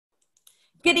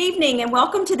Good evening and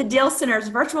welcome to the Deal Center's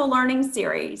virtual learning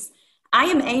series. I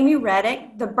am Amy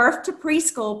Reddick, the Birth to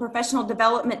Preschool Professional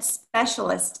Development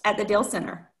Specialist at the Deal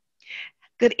Center.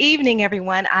 Good evening,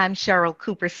 everyone. I'm Cheryl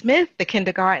Cooper-Smith, the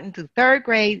kindergarten through third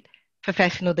grade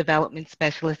Professional Development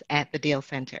Specialist at the Deal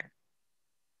Center.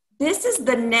 This is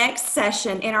the next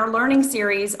session in our learning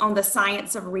series on the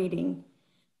science of reading.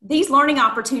 These learning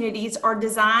opportunities are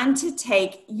designed to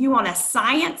take you on a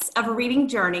science of reading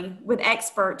journey with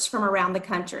experts from around the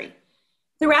country.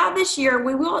 Throughout this year,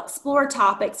 we will explore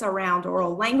topics around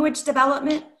oral language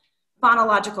development,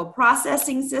 phonological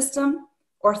processing system,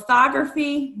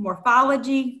 orthography,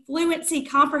 morphology, fluency,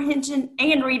 comprehension,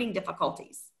 and reading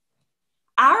difficulties.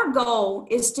 Our goal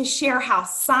is to share how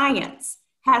science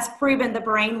has proven the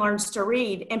brain learns to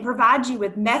read and provide you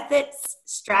with methods,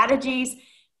 strategies,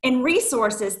 and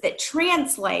resources that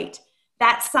translate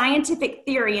that scientific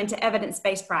theory into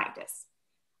evidence-based practice.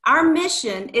 Our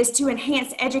mission is to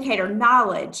enhance educator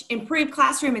knowledge, improve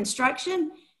classroom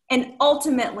instruction, and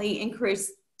ultimately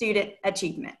increase student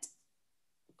achievement.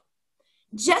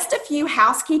 Just a few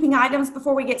housekeeping items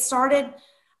before we get started.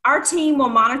 Our team will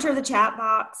monitor the chat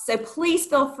box, so please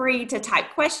feel free to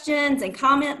type questions and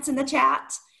comments in the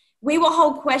chat. We will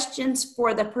hold questions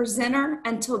for the presenter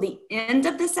until the end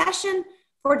of the session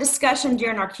for discussion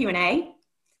during our Q&A.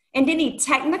 And any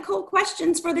technical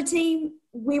questions for the team,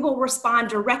 we will respond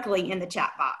directly in the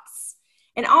chat box.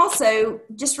 And also,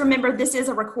 just remember this is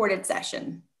a recorded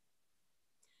session.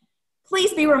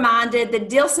 Please be reminded the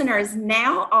Deal Center is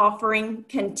now offering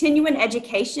continuing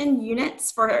education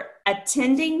units for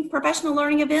attending professional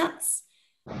learning events.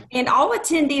 And all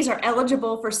attendees are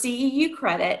eligible for CEU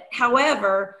credit.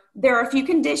 However, there are a few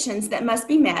conditions that must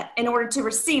be met in order to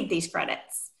receive these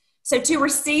credits. So to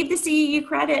receive the CEU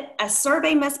credit, a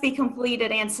survey must be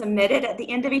completed and submitted at the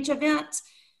end of each event.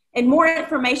 And more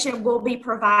information will be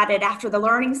provided after the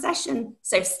learning session,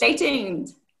 so stay tuned.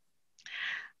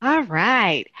 All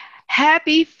right.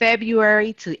 Happy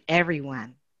February to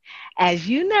everyone. As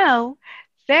you know,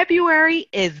 February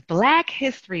is Black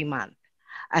History Month,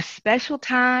 a special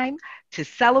time to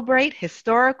celebrate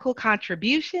historical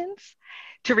contributions,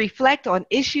 to reflect on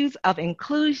issues of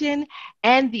inclusion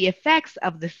and the effects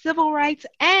of the civil rights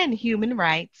and human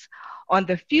rights on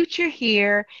the future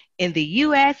here in the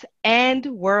U.S. and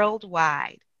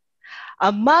worldwide.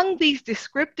 Among these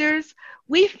descriptors,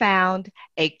 we found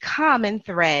a common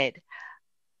thread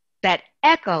that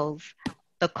echoes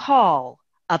the call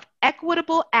of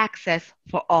equitable access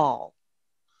for all.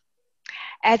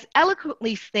 As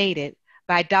eloquently stated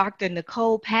by Dr.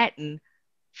 Nicole Patton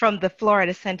from the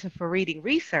Florida Center for Reading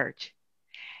Research,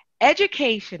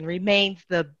 education remains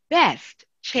the best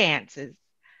chances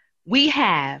we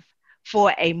have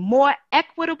for a more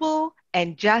equitable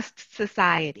and just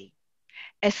society,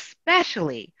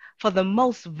 especially for the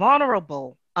most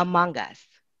vulnerable among us.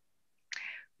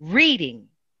 Reading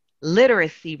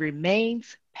literacy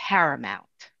remains paramount.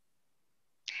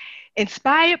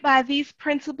 Inspired by these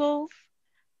principles,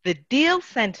 the Deal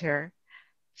Center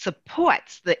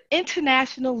supports the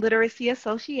International Literacy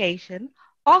Association,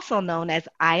 also known as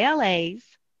ILA's,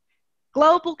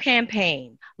 global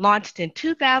campaign launched in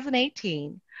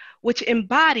 2018, which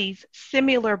embodies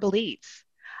similar beliefs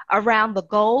around the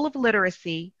goal of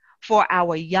literacy for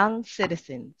our young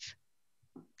citizens.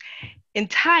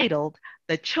 Entitled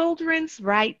The Children's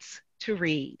Rights to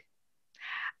Read,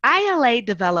 ILA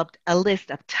developed a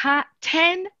list of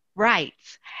 10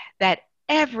 rights that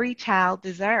every child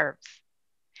deserves.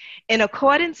 In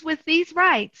accordance with these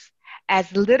rights,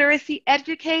 as literacy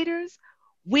educators,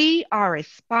 we are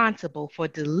responsible for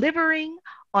delivering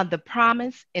on the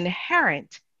promise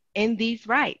inherent in these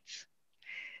rights.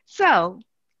 So,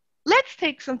 let's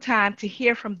take some time to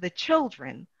hear from the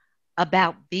children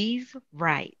about these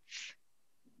rights.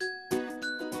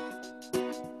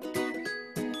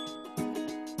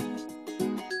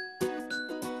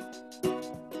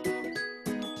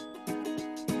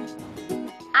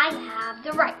 I have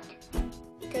the right.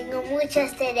 Tengo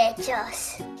muchos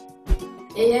derechos.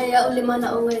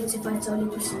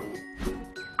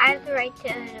 I have the right to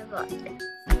own a vote.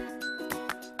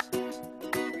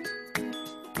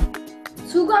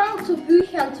 Zugang zu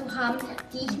Büchern zu haben,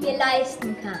 die ich mir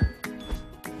leisten kann.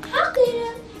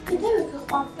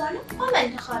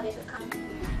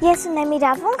 Ես ունեմ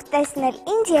իրավունք տեսնել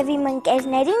ինձ և իմ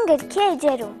ընկերներին գրքի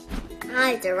էջերում։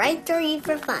 I have the right to read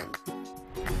for fun.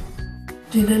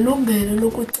 Ndinelungelo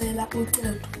lokucela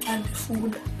ucebo xa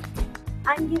ndifuna.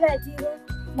 Angiradiro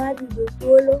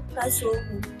madibotolo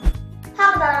kasomu.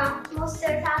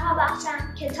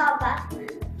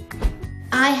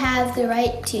 I have the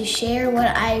right to share what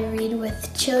I read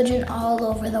with children all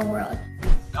over the world.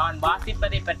 நான்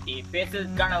வாசிப்பதை பற்றி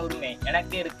பேசுவதற்கான உரிமை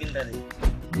எனக்கு இருக்கின்றது.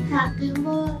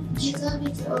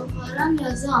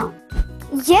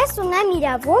 Ես ունեմ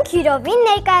իրավունք իրովին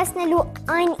ներկայացնելու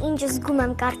այն, ինչ զգում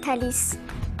եմ կարդալիս։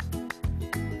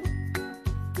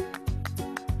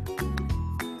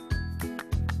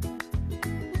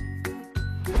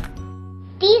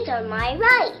 These are my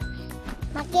rights.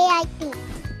 Mage IT.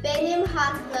 Benim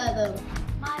haklarım.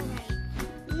 My rights.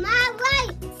 My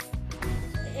rights.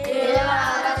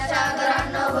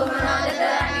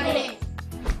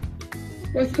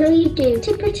 What will you do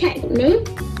to protect me?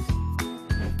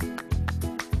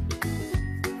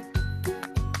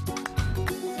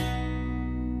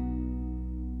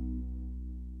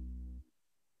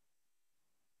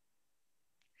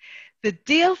 The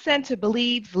Deal Center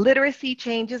believes literacy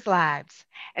changes lives,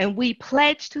 and we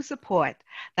pledge to support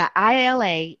the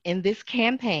ILA in this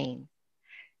campaign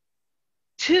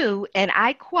to, and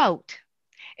I quote,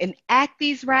 enact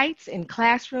these rights in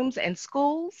classrooms and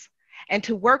schools, and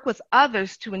to work with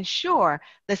others to ensure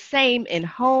the same in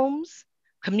homes,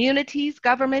 communities,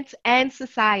 governments, and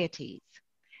societies.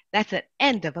 That's an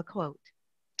end of a quote.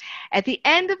 At the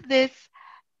end of this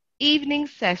evening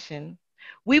session,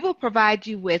 we will provide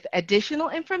you with additional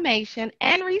information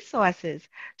and resources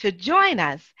to join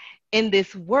us in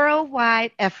this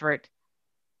worldwide effort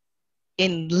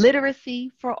in literacy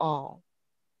for all.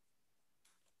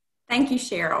 Thank you,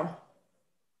 Cheryl.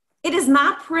 It is my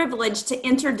privilege to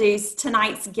introduce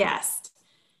tonight's guest,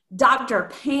 Dr.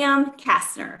 Pam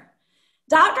Kastner.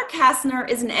 Dr. Kastner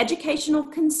is an educational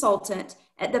consultant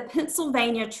at the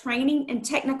Pennsylvania Training and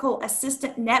Technical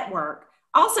Assistant Network,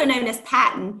 also known as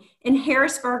PATN, in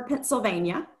Harrisburg,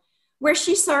 Pennsylvania, where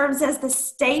she serves as the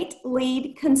state lead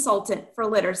consultant for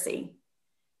literacy.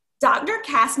 Dr.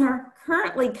 Kastner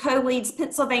currently co-leads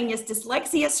Pennsylvania's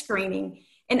dyslexia screening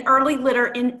and early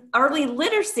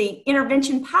literacy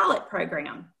intervention pilot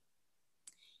program.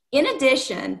 In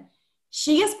addition,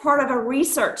 she is part of a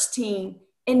research team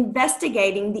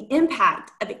investigating the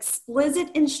impact of explicit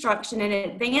instruction and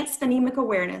advanced phonemic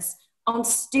awareness on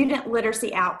student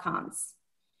literacy outcomes.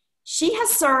 She has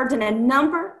served in a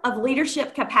number of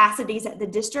leadership capacities at the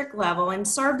district level and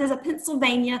served as a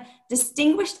Pennsylvania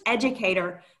Distinguished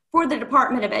Educator for the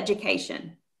Department of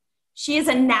Education. She is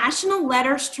a national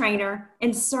letters trainer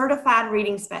and certified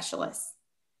reading specialist.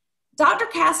 Dr.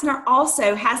 Kastner also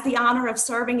has the honor of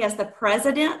serving as the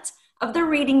president of the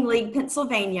Reading League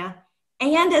Pennsylvania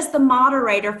and as the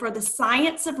moderator for the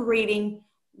Science of Reading,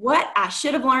 What I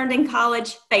Should Have Learned in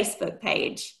College Facebook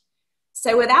page.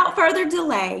 So without further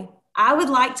delay, I would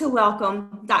like to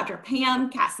welcome Dr. Pam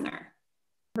Kastner.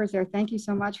 Thank you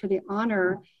so much for the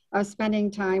honor of spending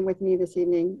time with me this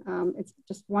evening. It's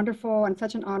just wonderful and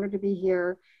such an honor to be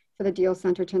here for the Deal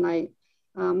Center tonight.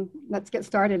 Let's get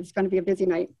started. It's going to be a busy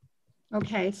night.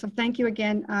 Okay, so thank you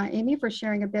again, Amy, for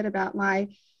sharing a bit about my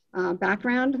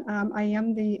background. I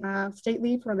am the state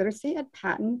lead for literacy at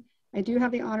PATN. I do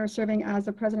have the honor of serving as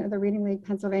the president of the Reading League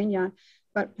Pennsylvania,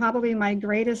 but probably my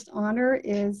greatest honor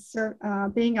is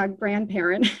being a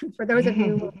grandparent. For those of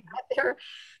you out there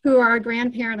who are a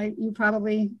grandparent, you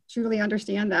probably truly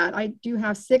understand that. I do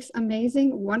have 6 amazing,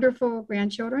 wonderful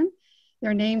grandchildren.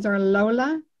 Their names are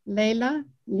Lola, Layla,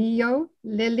 Leo,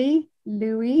 Lily,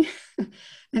 Louie,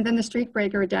 and then the streak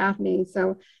breaker, Daphne.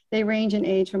 So they range in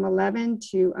age from 11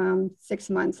 to 6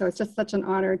 months. So it's just such an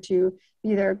honor to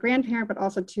be their grandparent, but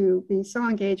also to be so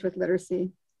engaged with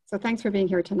literacy. So thanks for being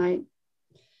here tonight.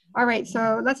 All right,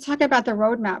 so let's talk about the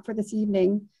roadmap for this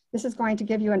evening. This is going to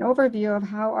give you an overview of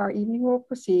how our evening will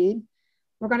proceed.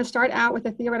 We're going to start out with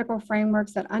the theoretical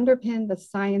frameworks that underpin the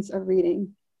science of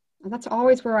reading. And that's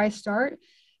always where I start.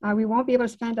 We won't be able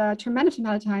to spend a tremendous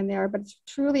amount of time there, but it's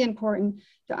truly important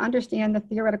to understand the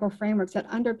theoretical frameworks that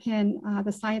underpin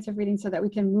the science of reading so that we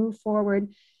can move forward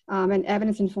in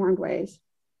evidence-informed ways.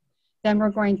 Then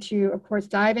we're going to, of course,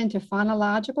 dive into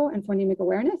phonological and phonemic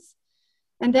awareness.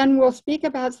 And then we'll speak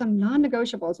about some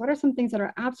non-negotiables. What are some things that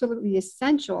are absolutely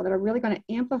essential that are really going to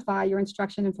amplify your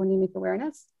instruction in phonemic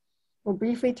awareness? We'll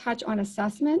briefly touch on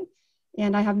assessment.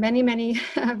 And I have many, many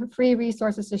free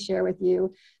resources to share with you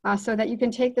so that you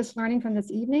can take this learning from this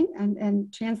evening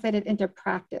and translate it into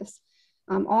practice.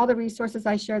 All the resources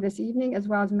I share this evening, as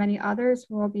well as many others,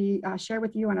 will be shared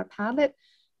with you on a Padlet,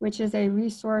 which is a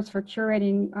resource for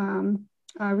curating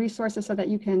resources so that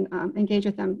you can engage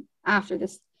with them after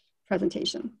this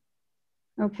presentation.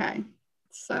 Okay,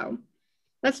 so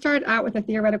let's start out with the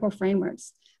theoretical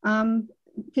frameworks.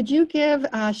 Could you give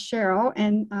Cheryl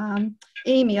and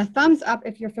Amy a thumbs up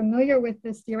if you're familiar with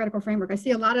this theoretical framework? I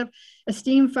see a lot of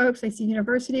esteemed folks. I see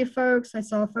university folks. I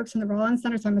saw folks in the Rollins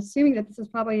Center. So I'm assuming that this is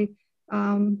probably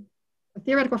A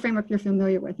theoretical framework you're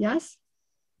familiar with, yes?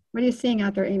 What are you seeing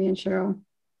out there, Amy and Cheryl?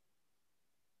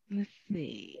 Let's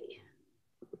see.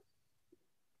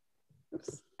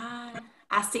 Oops.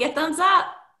 I see a thumbs up.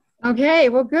 Okay,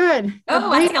 well, good.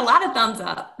 Oh, I see a lot of thumbs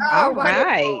up. All wonderful.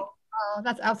 right. Oh,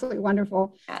 that's absolutely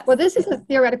wonderful. Yes. Well, this is a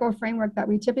theoretical framework that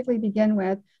we typically begin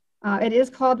with. It is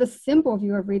called the simple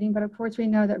view of reading, but of course we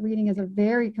know that reading is a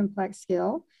very complex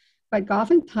skill. But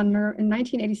Goff and Tunner in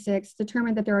 1986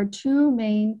 determined that there are two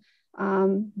main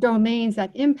domains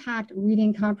that impact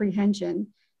reading comprehension.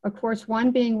 Of course,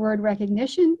 one being word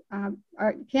recognition.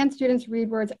 Can students read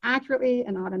words accurately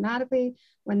and automatically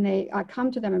when they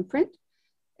come to them in print?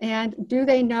 And do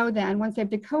they know then, once they've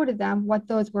decoded them, what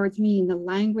those words mean, the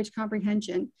language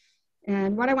comprehension?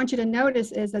 And what I want you to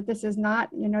notice is that this is not,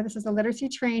 this is a literacy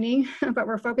training, but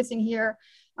we're focusing here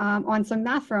on some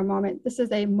math for a moment. This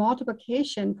is a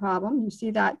multiplication problem. You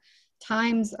see that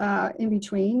times in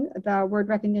between the word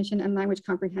recognition and language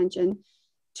comprehension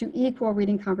to equal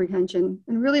reading comprehension.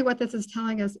 And really what this is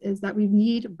telling us is that we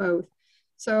need both.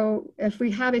 So if we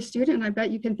have a student, and I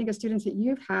bet you can think of students that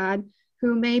you've had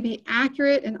who may be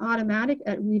accurate and automatic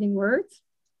at reading words,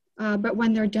 but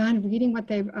when they're done reading what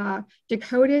they've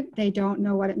decoded, they don't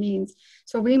know what it means.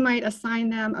 So we might assign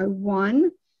them a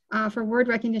 1 for word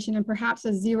recognition and perhaps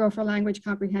a 0 for language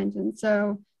comprehension.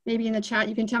 So maybe in the chat,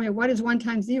 you can tell me, what is 1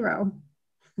 times 0?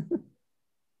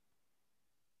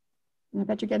 I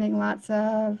bet you're getting lots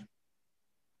of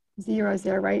zeros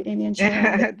there, right, Amy and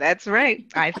Cheryl? That's right.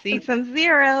 I see some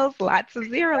zeros, lots of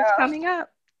zeros coming up.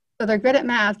 So they're good at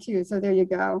math too, so there you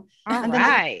go. All and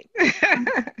right.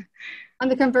 On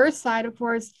the converse side, of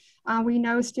course, we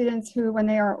know students who, when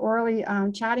they are orally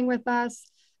chatting with us,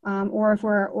 or if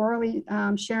we're orally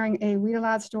sharing a read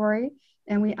aloud story,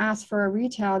 and we ask for a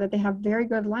retell, that they have very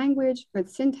good language, good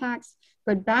syntax,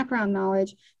 good background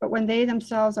knowledge, but when they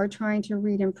themselves are trying to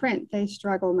read in print, they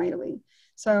struggle mightily.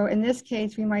 So in this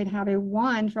case, we might have a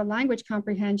 1 for language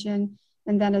comprehension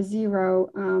and then a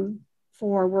 0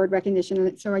 for word recognition.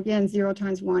 And so again, 0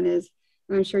 times 1 is,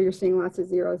 and I'm sure you're seeing lots of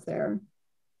zeros there.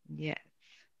 Yes.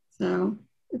 So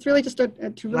it's really just to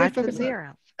really lots focus of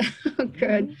zeros.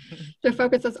 Good. To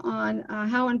focus us on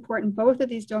how important both of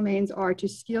these domains are to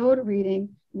skilled reading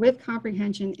with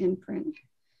comprehension in print.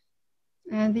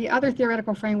 And the other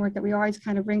theoretical framework that we always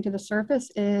kind of bring to the surface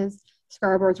is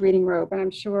Scarborough's reading rope. And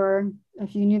I'm sure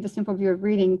if you knew the simple view of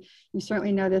reading, you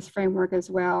certainly know this framework as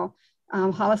well.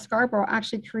 Hollis Scarborough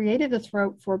actually created this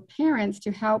rope for parents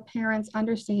to help parents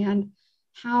understand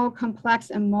how complex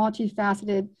and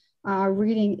multifaceted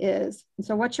reading is. And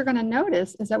so what you're going to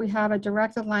notice is that we have a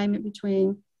direct alignment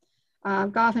between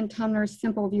Goff and Tumner's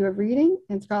simple view of reading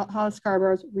and Hollis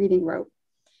Scarborough's reading rope.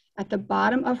 At the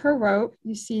bottom of her rope,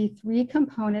 you see 3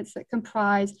 components that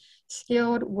comprise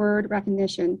skilled word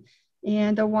recognition.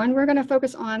 And the one we're going to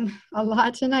focus on a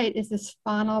lot tonight is this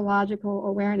phonological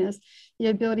awareness, the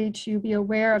ability to be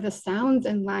aware of the sounds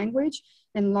in language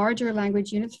and larger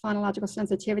language units, phonological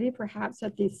sensitivity, perhaps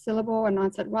at the syllable and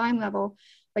onset rhyme level,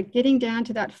 but getting down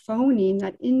to that phoneme,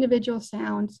 that individual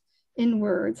sounds in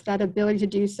words, that ability to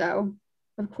do so.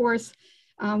 Of course,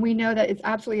 we know that it's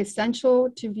absolutely essential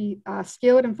to be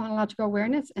skilled in phonological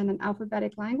awareness and an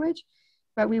alphabetic language,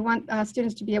 but we want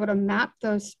students to be able to map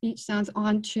those speech sounds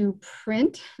onto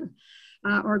print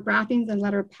or graphings and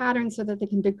letter patterns so that they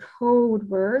can decode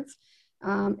words.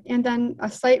 And then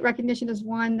a sight recognition is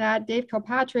one that Dave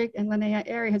Kilpatrick and Linnea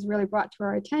Airy has really brought to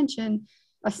our attention.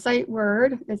 A sight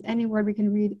word is any word we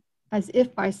can read as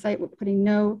if by sight, we're putting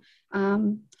no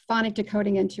phonic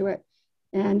decoding into it.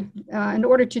 And in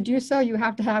order to do so, you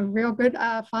have to have real good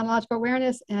phonological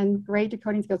awareness and great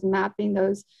decoding skills, mapping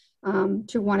those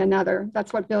to one another.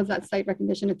 That's what builds that sight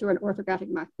recognition through an orthographic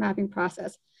mapping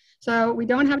process. So we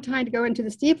don't have time to go into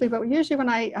this deeply, but usually when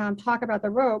I talk about the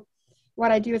rope,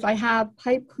 what I do is I have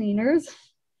pipe cleaners,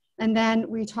 and then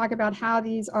we talk about how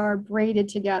these are braided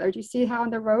together. Do you see how in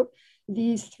the rope,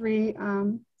 these 3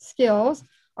 skills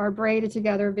are braided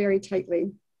together very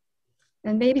tightly?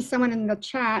 And maybe someone in the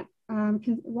chat,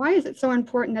 why is it so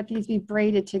important that these be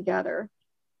braided together?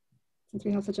 Since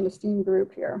we have such an esteemed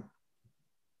group here.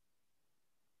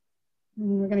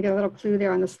 And we're gonna get a little clue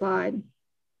there on the slide.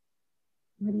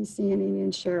 What do you see in Amy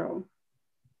and Cheryl?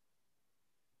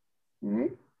 All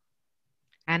right.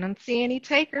 I don't see any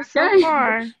takers so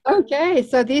far. Okay,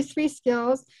 so these 3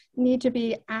 skills need to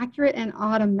be accurate and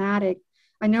automatic.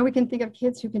 I know we can think of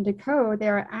kids who can decode, they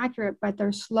are accurate, but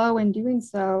they're slow in doing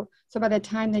so. So by the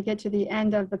time they get to the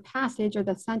end of the passage or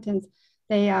the sentence,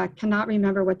 they cannot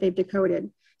remember what they've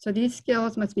decoded. So these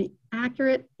skills must be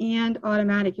accurate and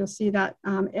automatic. You'll see that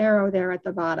arrow there at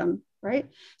the bottom. right?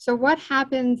 So what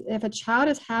happens if a child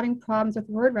is having problems with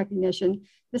word recognition?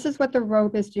 This is what the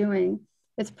rope is doing.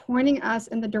 It's pointing us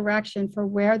in the direction for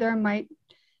where there might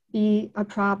be a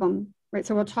problem, right?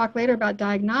 So we'll talk later about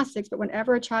diagnostics, but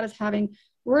whenever a child is having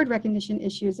word recognition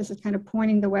issues, this is kind of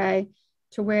pointing the way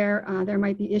to where there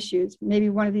might be issues. Maybe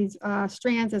one of these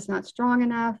strands is not strong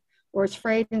enough or it's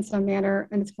frayed in some manner,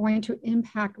 and it's going to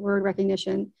impact word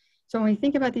recognition. So when we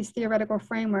think about these theoretical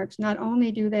frameworks, not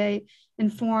only do they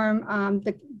inform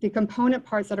the component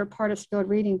parts that are part of skilled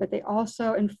reading, but they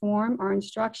also inform our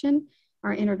instruction,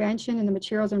 our intervention, and the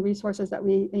materials and resources that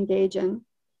we engage in.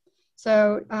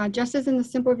 So just as in the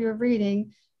simple view of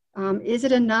reading, is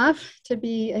it enough to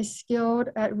be skilled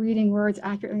at reading words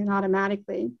accurately and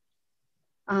automatically?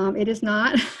 It is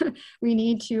not. We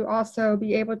need to also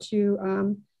be able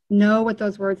to know what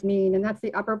those words mean, and that's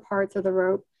the upper parts of the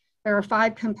rope. There are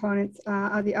 5 components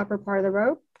of the upper part of the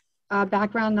rope.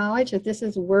 Background knowledge, if this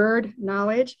is word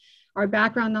knowledge. Our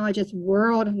background knowledge is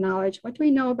world knowledge. What do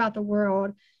we know about the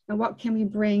world, and what can we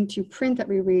bring to print that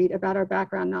we read about our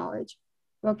background knowledge?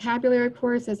 Vocabulary, of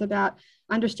course, is about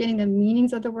understanding the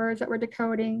meanings of the words that we're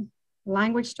decoding.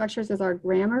 Language structures is our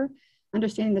grammar,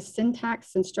 understanding the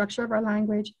syntax and structure of our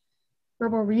language.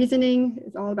 Verbal reasoning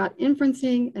is all about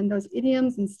inferencing and those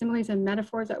idioms and similes and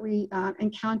metaphors that we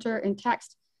encounter in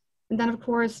text. And then, of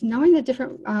course, knowing the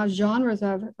different genres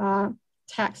of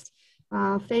text,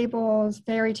 fables,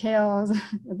 fairy tales,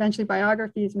 eventually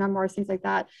biographies, memoirs, things like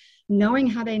that. Knowing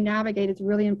how they navigate is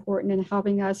really important in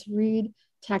helping us read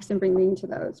text and bring meaning to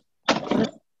those.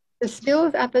 The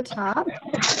skills at the top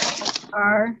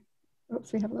are,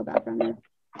 oops, we have a little background there,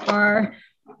 are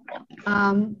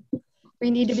we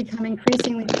need to become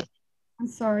increasingly, I'm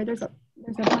sorry, there's a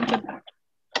bunch of,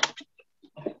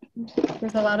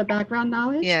 there's a lot of background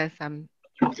knowledge. Yes, I'm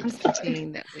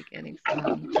seeing that we're getting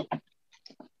some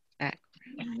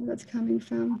background. That's coming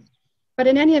from. But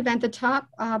in any event, the top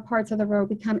parts of the row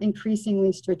become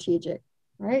increasingly strategic,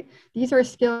 right? These are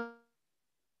skills.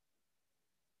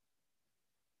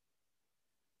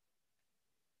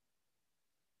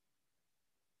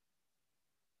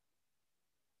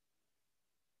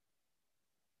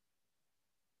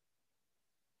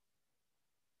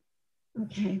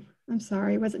 Okay, I'm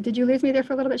sorry. Did you lose me there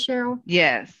for a little bit, Cheryl?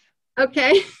 Yes.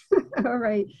 Okay, all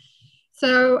right.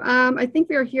 So I think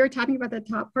we are here talking about the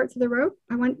top parts of the rope.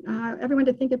 I want everyone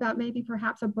to think about maybe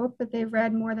perhaps a book that they've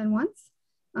read more than once.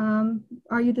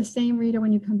 Are you the same reader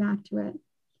when you come back to it?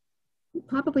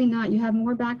 Probably not. You have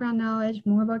more background knowledge,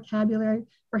 more vocabulary.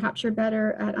 Perhaps you're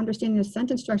better at understanding the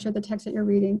sentence structure of the text that you're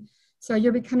reading. So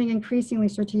you're becoming increasingly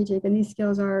strategic, and these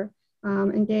skills are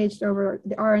engaged over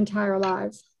our entire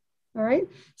lives. All right,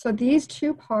 so these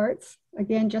 2 parts,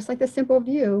 again, just like the simple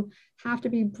view, have to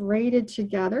be braided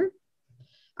together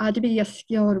to be a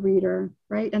skilled reader,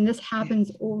 right? And this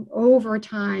happens over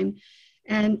time.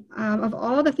 And of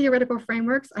all the theoretical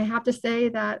frameworks, I have to say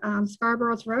that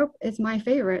Scarborough's rope is my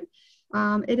favorite.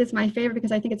 It is my favorite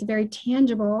because I think it's very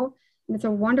tangible, and it's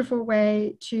a wonderful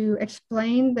way to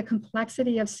explain the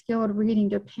complexity of skilled reading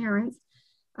to parents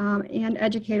and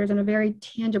educators in a very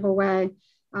tangible way.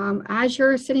 As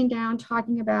you're sitting down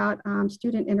talking about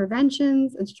student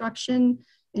interventions, instruction,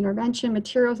 intervention,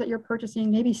 materials that you're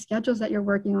purchasing, maybe schedules that you're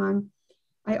working on,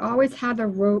 I always have the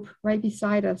rope right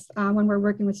beside us when we're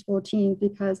working with school teams,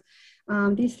 because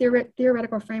these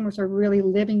theoretical frameworks are really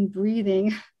living,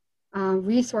 breathing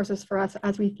resources for us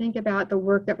as we think about the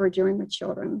work that we're doing with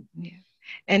children. Yeah.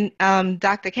 And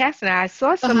Dr. Kastner, I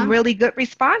saw some really good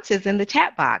responses in the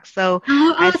chat box. So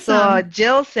awesome. I saw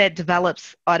Jill said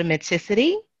develops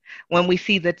automaticity when we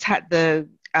see the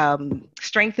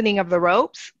strengthening of the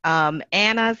ropes.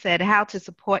 Anna said how to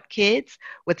support kids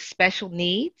with special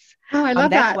needs. Oh, I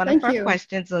love that's that. one Thank of you. our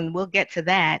questions, and we'll get to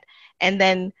that. And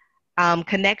then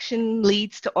connection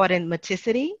leads to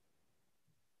automaticity.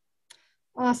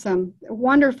 Awesome.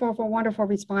 Wonderful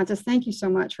responses. Thank you so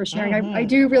much for sharing. I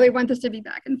do really want this to be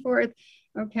back and forth.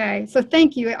 Okay, so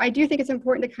thank you. I do think it's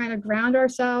important to kind of ground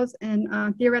ourselves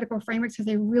in theoretical frameworks, because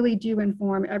they really do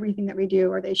inform everything that we do,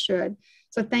 or they should.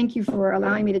 So thank you for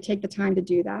allowing me to take the time to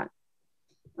do that.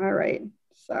 All right,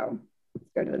 so let's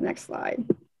go to the next slide.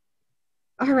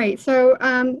 All right, so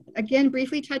again,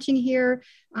 briefly touching here,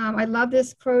 I love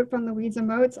this quote from Louisa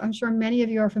Moats. I'm sure many of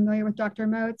you are familiar with Dr.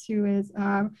 Moats, who is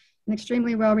an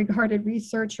extremely well-regarded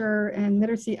researcher and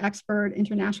literacy expert,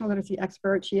 international literacy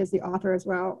expert. She is the author as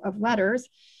well of Letters.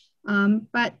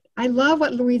 But I love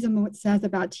what Louisa Moats says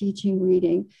about teaching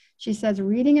reading. She says,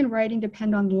 reading and writing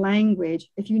depend on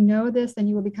language. If you know this, then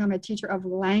you will become a teacher of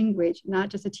language, not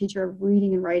just a teacher of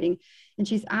reading and writing. And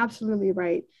she's absolutely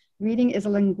right. Reading is a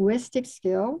linguistic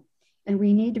skill, And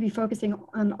we need to be focusing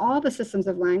on all the systems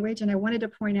of language. And I wanted to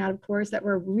point out, of course, that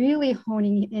we're really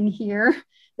honing in here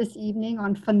this evening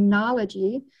on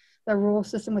phonology, the rule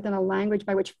system within a language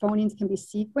by which phonemes can be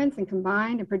sequenced and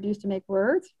combined and produced to make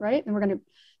words, right? And we're going to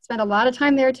spend a lot of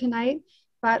time there tonight.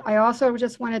 But I also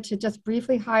just wanted to just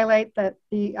briefly highlight that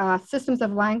the systems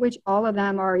of language, all of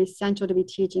them are essential to be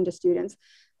teaching to students.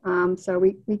 So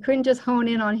we couldn't just hone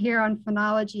in on here on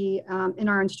phonology in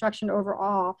our instruction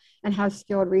overall and have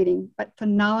skilled reading, but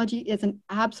phonology is an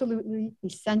absolutely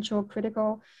essential,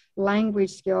 critical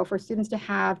language skill for students to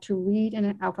have to read in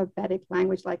an alphabetic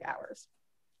language like ours.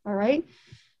 All right,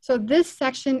 so this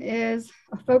section is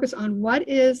a focus on what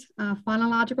is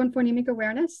phonological and phonemic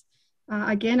awareness.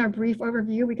 Again, a brief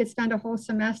overview. We could spend a whole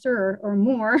semester or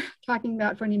more talking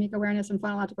about phonemic awareness and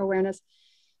phonological awareness,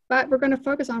 but we're going to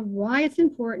focus on why it's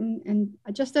important and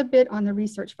just a bit on the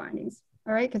research findings,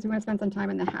 all right? Because we want to spend some time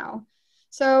in the how.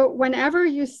 So whenever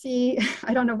you see,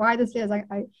 I don't know why this is,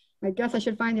 I guess I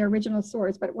should find the original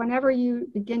source, but whenever you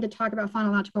begin to talk about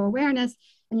phonological awareness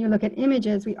and you look at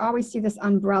images, we always see this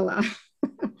umbrella.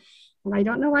 And I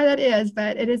don't know why that is,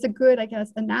 but it is a good, I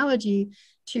guess, analogy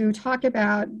to talk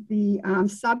about the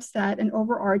subset and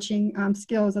overarching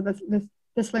skills of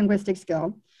this linguistic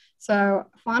skill. So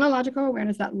phonological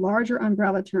awareness, that larger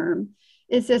umbrella term,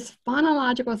 is this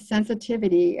phonological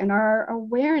sensitivity and our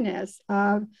awareness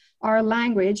of our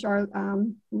language, our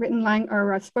written language,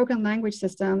 or spoken language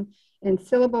system in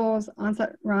syllables,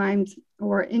 onset rhymes,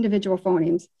 or individual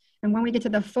phonemes. And when we get to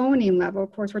the phoneme level,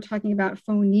 of course, we're talking about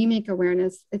phonemic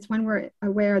awareness. It's when we're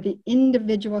aware of the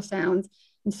individual sounds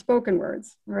in spoken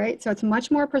words, all right? So it's much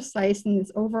more precise in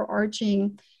this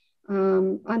overarching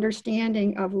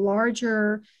understanding of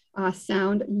larger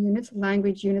sound units,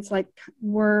 language units like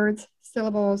words,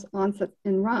 syllables, onset,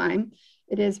 and rhyme.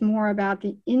 It is more about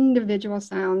the individual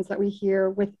sounds that we hear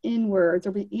within words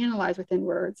or we analyze within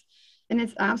words. And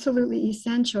it's absolutely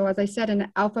essential, as I said, in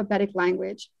an alphabetic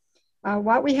language.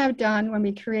 What we have done when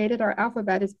we created our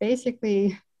alphabet is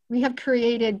basically we have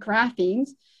created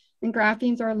graphemes, and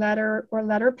graphemes are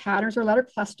letter patterns or letter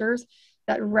clusters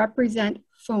that represent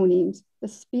phonemes, the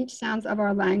speech sounds of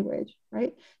our language,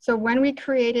 right? So when we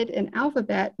created an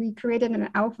alphabet, we created an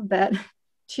alphabet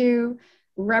to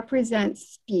represent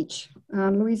speech.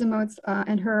 Louisa Moats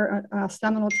and her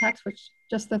seminal text, which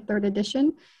just the 3rd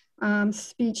edition,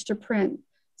 speech to print.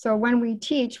 So when we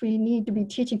teach, we need to be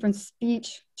teaching from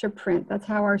speech to print. That's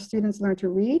how our students learn to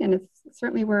read, and it's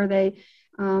certainly where they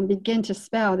begin to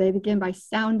spell. They begin by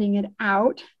sounding it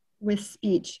out with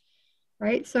speech,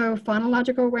 right? So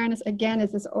phonological awareness, again,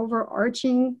 is this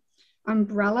overarching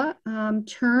umbrella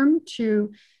term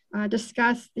to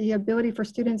discuss the ability for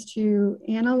students to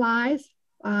analyze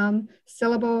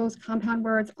syllables, compound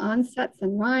words, onsets,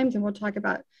 and rhymes, and we'll talk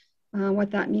about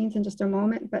what that means in just a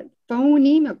moment. But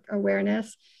phonemic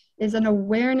awareness is an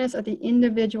awareness of the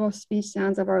individual speech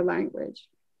sounds of our language.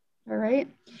 All right.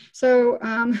 So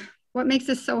what makes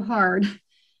this so hard?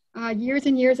 Years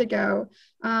and years ago,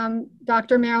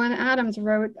 Dr. Marilyn Adams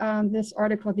wrote this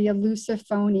article, The Elusive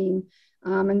Phoneme.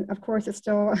 And of course, it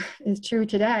still is true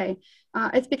today.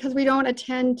 It's because we don't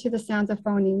attend to the sounds of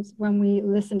phonemes when we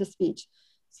listen to speech.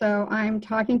 So I'm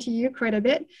talking to you quite a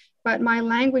bit, but my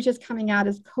language is coming out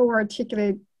as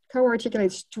co-articulated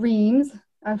streams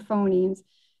of phonemes.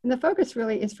 And the focus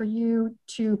really is for you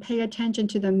to pay attention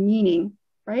to the meaning,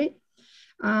 right?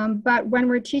 But when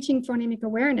we're teaching phonemic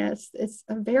awareness, it's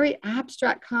a very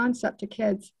abstract concept to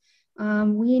kids.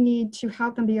 We need to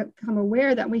help them become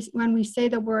aware that when we say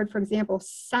the word, for example,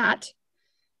 sat,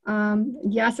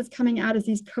 yes, it's coming out as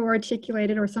these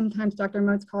co-articulated, or sometimes Dr.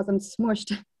 Moats calls them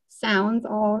smushed sounds,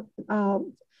 all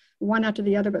one after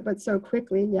the other, but so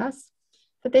quickly, yes.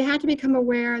 But they had to become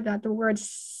aware that the word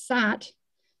sat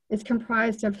is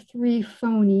comprised of 3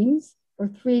 phonemes, or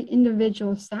 3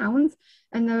 individual sounds,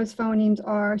 and those phonemes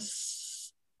are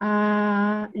s,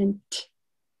 and t.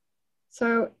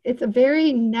 So it's a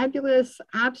very nebulous,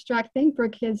 abstract thing for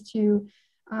kids to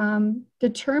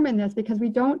determine this, because we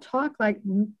don't talk like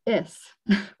this.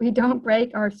 We don't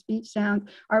break our speech sounds,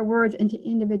 our words into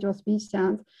individual speech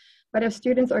sounds. But if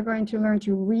students are going to learn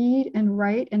to read and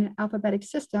write in an alphabetic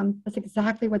system, that's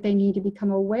exactly what they need to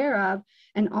become aware of.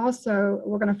 And also,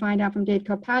 we're going to find out from Dave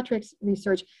Kilpatrick's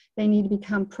research, they need to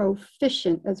become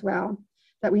proficient as well,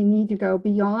 that we need to go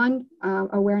beyond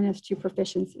awareness to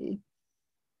proficiency.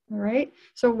 All right,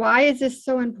 so why is this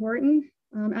so important?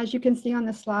 As you can see on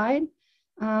the slide,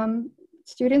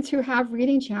 students who have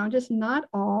reading challenges, not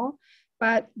all,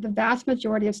 but the vast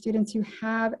majority of students who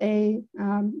have a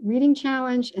reading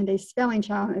challenge and a spelling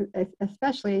challenge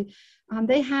especially,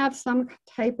 they have some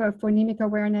type of phonemic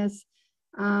awareness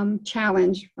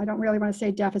challenge. I don't really want to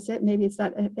say deficit. Maybe it's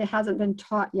that it hasn't been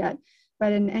taught yet.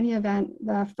 But in any event,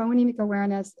 the phonemic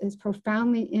awareness is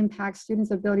profoundly impacts students'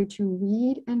 ability to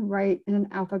read and write in an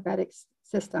alphabetic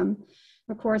system.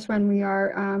 Of course, when we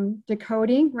are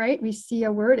decoding, right, we see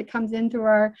a word, it comes into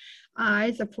our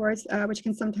eyes, of course, which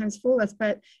can sometimes fool us,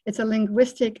 but it's a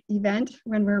linguistic event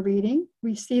when we're reading.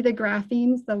 We see the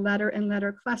graphemes, the letter and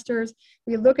letter clusters.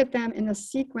 We look at them in a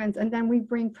sequence, and then we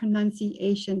bring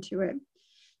pronunciation to it.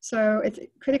 So it's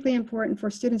critically important for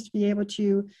students to be able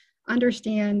to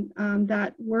understand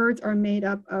that words are made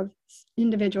up of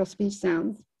individual speech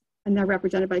sounds, and they're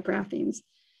represented by graphemes.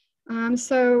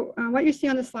 What you see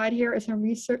on the slide here is some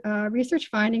research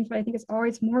findings, but I think it's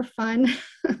always more fun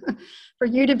for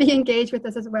you to be engaged with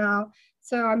this as well.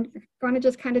 So I'm going to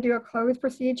just kind of do a closed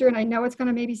procedure, and I know it's going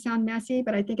to maybe sound messy,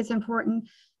 but I think it's important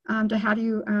to have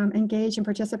you engage and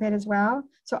participate as well.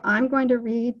 So I'm going to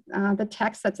read the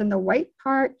text that's in the white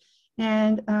part,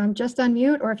 and just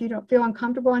unmute, or if you don't feel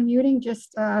uncomfortable unmuting,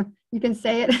 just you can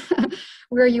say it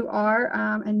where you are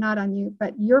and not unmute,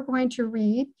 but you're going to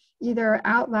read either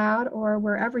out loud or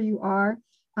wherever you are,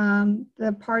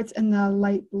 the parts in the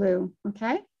light blue,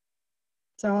 okay?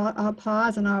 So I'll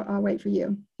pause and I'll wait for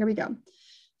you. Here we go.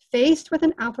 Faced with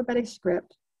an alphabetic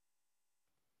script,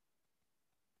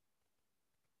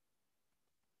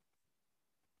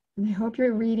 and I hope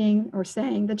you're reading or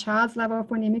saying the child's level of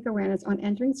phonemic awareness on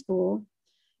entering school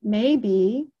may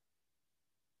be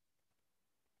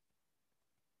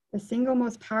the single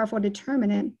most powerful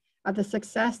determinant of the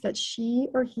success that she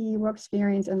or he will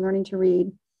experience in learning to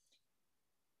read.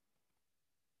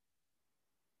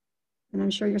 And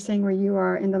I'm sure you're saying where you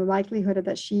are in the likelihood of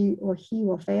that she or he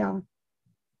will fail.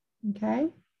 Okay.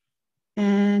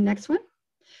 And next one.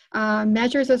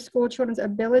 Measures of school children's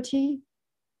ability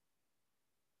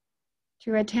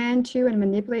to attend to and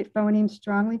manipulate phonemes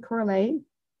strongly correlate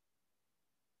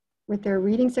with their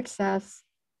reading success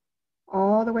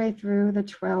all the way through the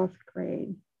 12th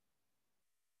grade.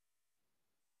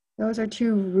 Those are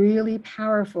two really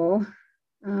powerful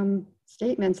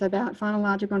statements about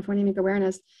phonological and phonemic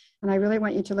awareness. And I really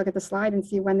want you to look at the slide and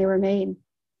see when they were made.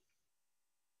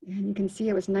 And you can see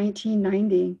it was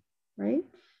 1990, right?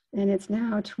 And it's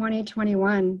now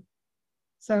 2021.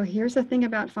 So here's the thing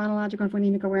about phonological and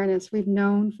phonemic awareness. We've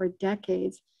known for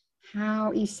decades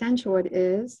how essential it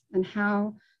is and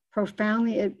how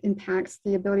profoundly it impacts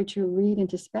the ability to read and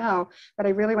to spell. But I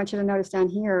really want you to notice down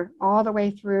here, all the way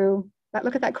through,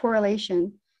 look at that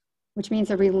correlation, which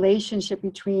means a relationship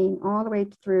between all the way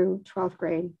through 12th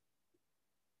grade.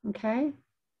 Okay?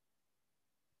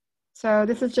 So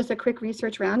this is just a quick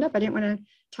research roundup. I didn't want to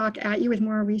talk at you with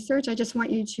more research. I just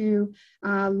want you to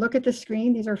look at the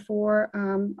screen. These are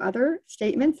 4 other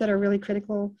statements that are really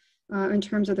critical in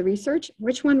terms of the research.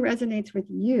 Which one resonates with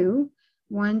you?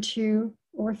 1, 2,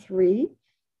 or 3.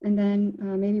 And then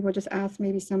maybe we'll just ask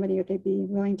maybe somebody if they'd be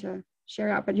willing to share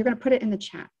out. But you're going to put it in the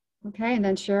chat. Okay? And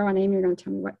then Cheryl and Amy are going to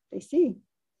tell me what they see.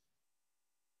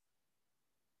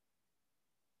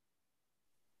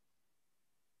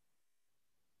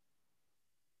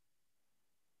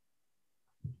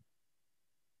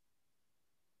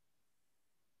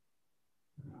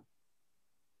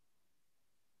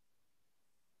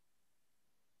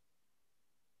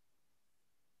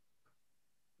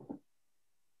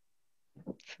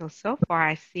 So far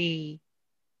I see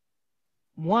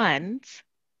 1s.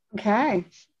 Okay.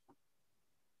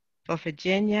 For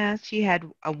Virginia, she had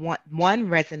a 1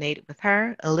 resonated with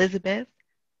her. Elizabeth,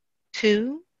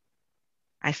 2.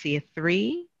 I see a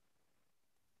 3.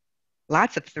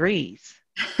 Lots of 3s.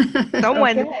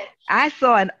 Someone, okay. I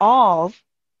saw an all.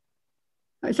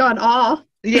 I saw an all.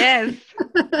 Yes.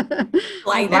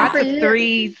 Like lots of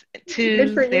 3s,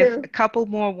 2s. There's a couple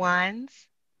more 1s.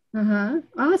 Awesome.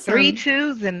 3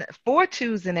 2s and 4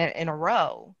 2s in a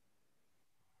row.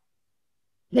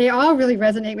 They all really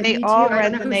resonate with me too. They all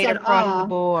resonate across the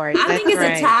board. I think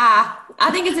it's a tie. I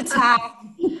think it's a tie.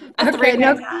 Okay,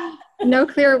 no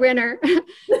clear winner.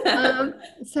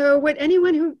 So would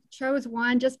anyone who chose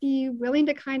 1 just be willing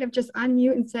to kind of just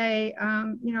unmute and say,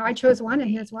 I chose 1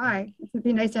 and here's why. It would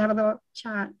be nice to have a little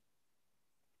chat.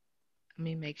 Let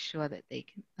me make sure that they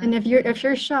can. And if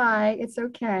you're shy, it's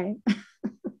okay.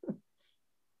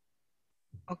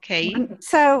 Okay.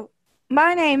 So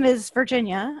my name is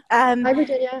Virginia. Hi,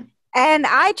 Virginia. And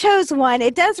I chose 1.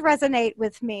 It does resonate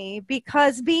with me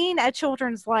because being a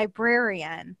children's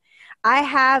librarian, I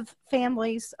have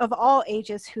families of all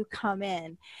ages who come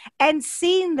in, and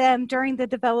seeing them during the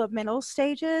developmental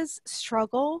stages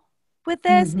struggle with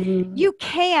this, you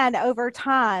can over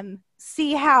time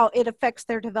see how it affects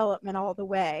their development all the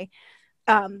way.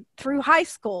 through high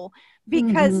school,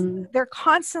 because they're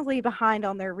constantly behind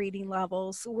on their reading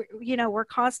levels. We're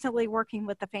constantly working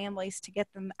with the families to get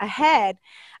them ahead.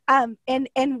 And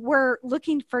we're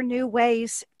looking for new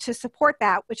ways to support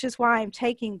that, which is why I'm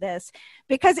taking this,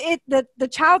 because the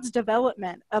child's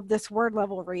development of this word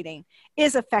level reading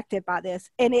is affected by this,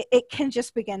 and it can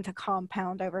just begin to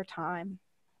compound over time.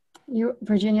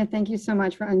 Virginia, thank you so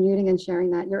much for unmuting and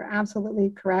sharing that. You're absolutely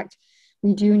correct.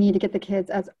 We do need to get the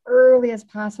kids as early as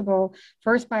possible,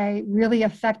 first by really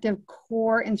effective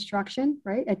core instruction,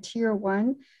 right, at tier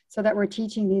 1, so that we're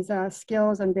teaching these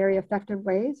skills in very effective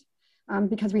ways,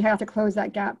 because we have to close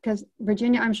that gap. Because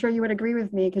Virginia, I'm sure you would agree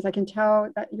with me, because I can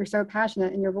tell that you're so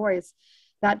passionate in your voice,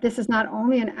 that this is not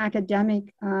only an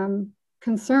academic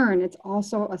concern, it's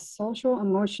also a social,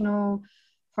 emotional,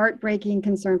 heartbreaking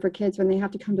concern for kids when they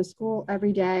have to come to school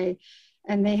every day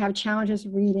and they have challenges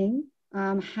reading.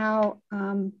 How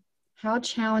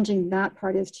challenging that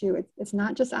part is too. It's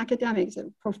not just academics. It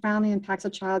profoundly impacts a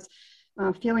child's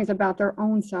feelings about their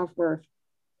own self-worth.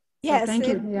 Yes, so thank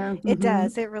you. Yeah, it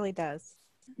does. It really does.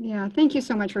 Yeah, thank you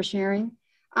so much for sharing.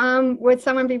 Would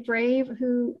someone be brave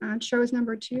who chose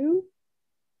number 2?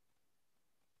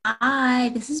 Hi,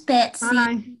 this is Betsy.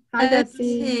 Hi,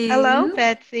 Betsy. Hello,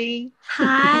 Betsy.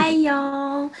 Hi,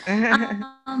 y'all.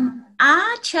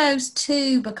 I chose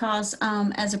 2 because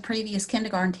as a previous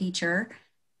kindergarten teacher,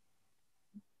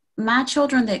 my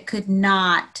children that could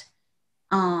not,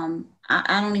 I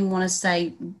don't even want to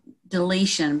say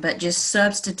deletion, but just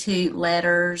substitute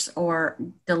letters or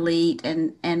delete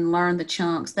and learn the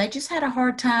chunks. They just had a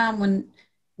hard time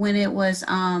when it was,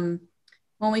 when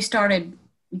we started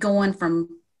going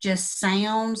from just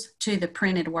sounds to the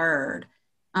printed word.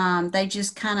 They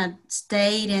just kind of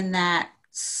stayed in that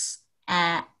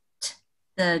at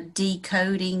the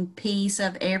decoding piece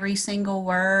of every single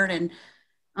word. And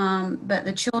but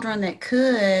the children that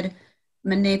could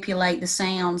manipulate the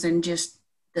sounds and just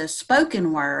the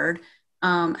spoken word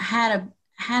had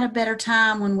a better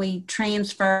time when we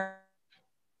transferred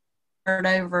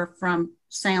over from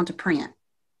sound to print.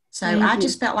 So I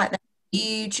just felt like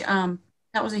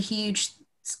that was a huge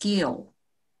skill.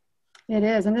 It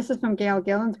is, and this is from Gail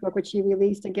Gillen's book, which she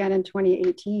released again in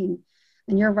 2018.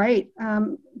 And you're right.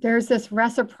 There's this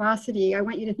reciprocity. I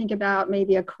want you to think about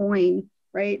maybe a coin,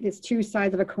 right? There's 2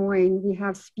 sides of a coin. We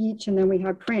have speech and then we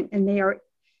have print, and they are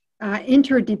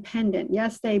interdependent.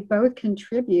 Yes, they both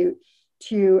contribute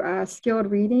to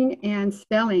skilled reading and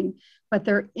spelling, but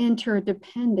they're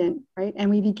interdependent, right?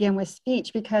 And we begin with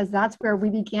speech because that's where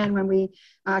we began when we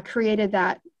created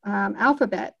that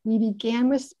alphabet. We began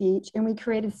with speech and we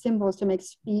created symbols to make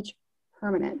speech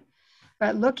permanent.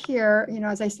 But look here,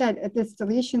 as I said, at this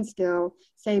deletion skill,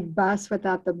 say bus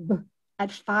without the b,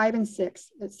 at 5 and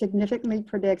 6, it significantly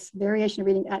predicts variation of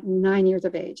reading at 9 years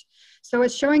of age. So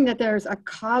it's showing that there's a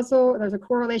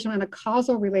correlation and a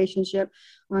causal relationship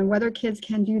on whether kids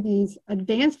can do these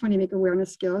advanced phonemic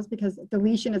awareness skills, because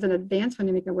deletion is an advanced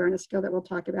phonemic awareness skill that we'll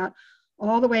talk about,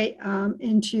 all the way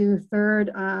into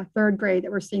third grade,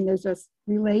 that we're seeing there's this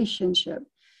relationship.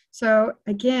 So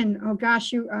again, oh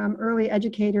gosh, you early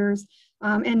educators,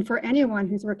 and for anyone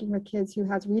who's working with kids who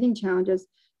has reading challenges,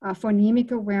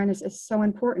 phonemic awareness is so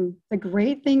important. The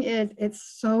great thing is it's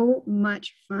so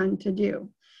much fun to do.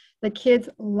 The kids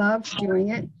love doing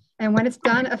it. And when it's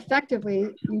done effectively,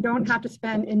 you don't have to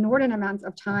spend inordinate amounts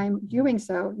of time doing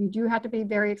so. You do have to be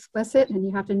very explicit and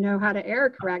you have to know how to error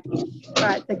correct,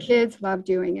 but the kids love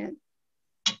doing it.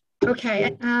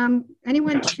 Okay,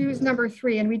 anyone choose number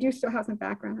 3? And we do still have some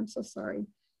background, I'm so sorry.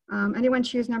 Anyone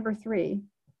choose number 3?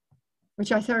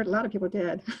 Which I heard a lot of people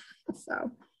did,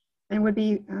 so. And would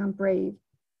be brave.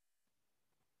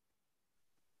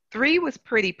 3 was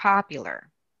pretty popular.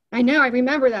 I know, I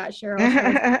remember that,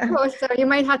 Cheryl. So they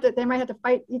might have to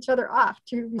fight each other off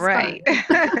to respond. Right.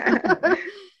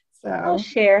 So I'll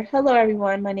share. Hello,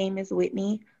 everyone. My name is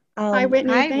Whitney. Hi,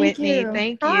 Whitney. Hi, Thank Whitney. you.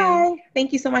 Thank you. Hi.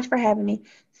 Thank you so much for having me.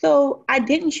 So I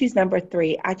didn't choose number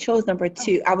 3. I chose number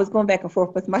 2. I was going back and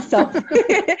forth with myself.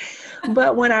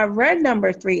 But when I read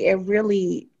number 3, it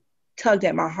really tugged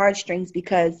at my heartstrings,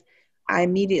 because I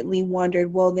immediately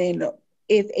wondered, well, then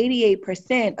if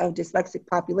 88% of dyslexic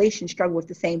population struggle with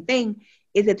the same thing,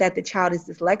 is it that the child is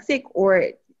dyslexic,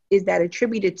 or is that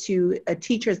attributed to a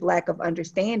teacher's lack of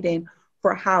understanding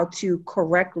for how to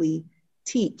correctly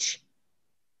teach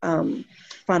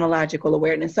phonological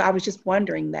awareness? So I was just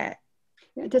wondering that.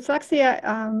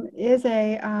 Dyslexia is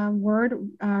a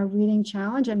word reading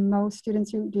challenge, and most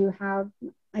students who do have,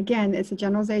 again, it's a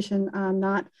generalization,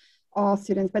 not all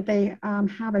students, but they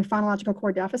have a phonological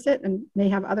core deficit and may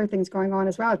have other things going on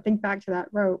as well. Think back to that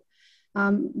rope.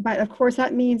 But of course,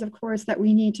 that means, of course, that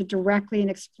we need to directly and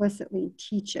explicitly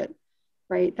teach it,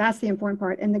 right? That's the important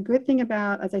part. And the good thing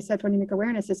about, as I said, phonemic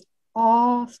awareness is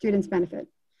all students benefit.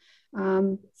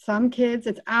 Some kids,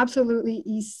 it's absolutely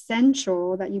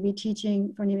essential that you be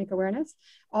teaching phonemic awareness.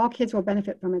 All kids will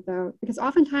benefit from it though, because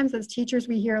oftentimes as teachers,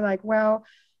 we hear like, well,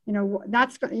 you know,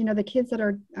 that's, you know, the kids that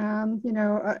are,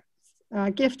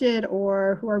 gifted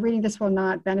or who are reading this will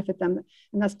not benefit them.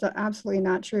 And that's absolutely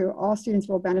not true. All students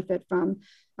will benefit from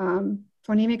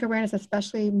phonemic awareness,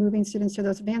 especially moving students to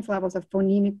those advanced levels of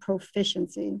phonemic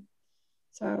proficiency.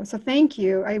 So thank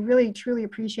you. I really, truly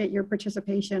appreciate your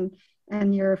participation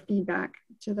and your feedback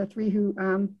to the three who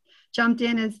jumped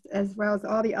in as well as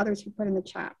all the others who put in the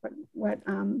chat what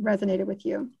resonated with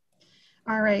you.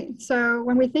 All right, so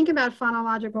when we think about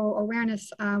phonological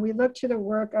awareness, we look to the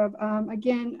work of,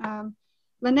 again,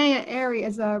 Linnea Airy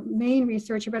is a main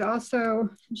researcher, but also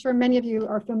I'm sure many of you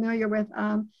are familiar with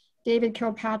David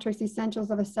Kilpatrick's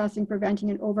Essentials of Assessing, Preventing,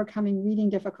 and Overcoming Reading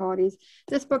Difficulties.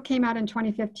 This book came out in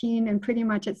 2015 and pretty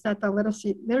much it set the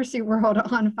literacy world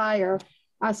on fire.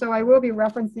 So I will be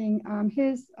referencing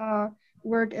his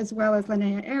work as well as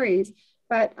Linnea Airy's.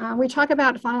 But we talk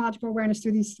about phonological awareness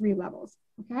through these three levels,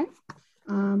 okay?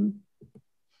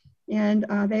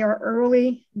 They are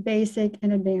early, basic,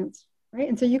 and advanced, right?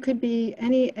 And so you could be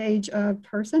any age of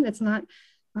person. It's not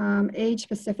age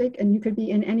specific, and you could be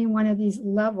in any one of these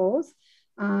levels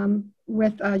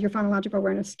with your phonological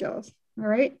awareness skills. All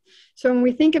right. So when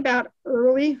we think about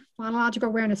early phonological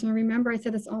awareness, and remember I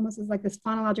said this almost is like this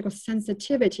phonological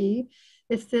sensitivity.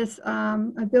 It's this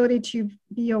ability to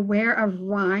be aware of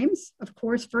rhymes. Of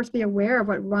course, first be aware of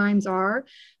what rhymes are,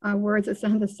 words that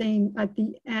sound the same at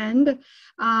the end.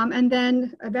 And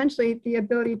then eventually the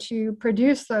ability to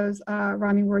produce those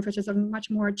rhyming words, which is a much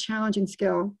more challenging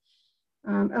skill.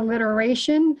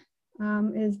 Alliteration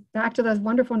is back to those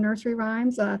wonderful nursery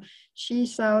rhymes. She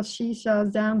sells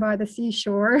down by the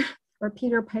seashore, or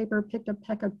Peter Piper picked a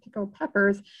peck of pickled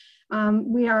peppers.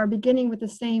 We are beginning with the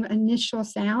same initial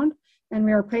sound, and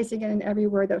we are placing it in every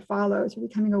word that follows. We're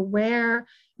becoming aware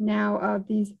now of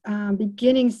these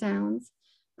beginning sounds.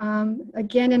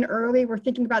 Again, in early, we're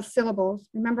thinking about syllables.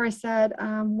 Remember I said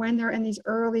when they're in these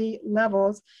early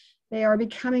levels, they are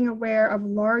becoming aware of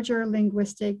larger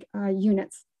linguistic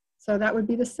units. So that would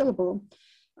be the syllable.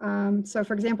 So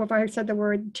for example, if I said the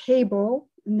word table,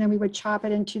 and then we would chop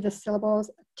it into the syllables,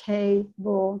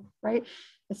 table, right?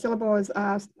 The syllable is,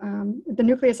 the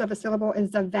nucleus of a syllable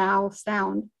is the vowel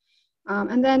sound.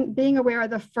 And then being aware of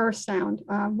the first sound.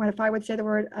 If I would say the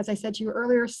word, as I said to you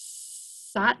earlier,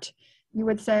 sat, you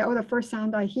would say, oh, the first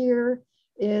sound I hear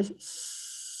is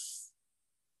s.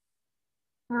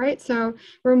 All right, so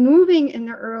we're moving in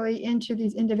the early into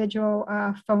these individual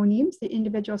phonemes, the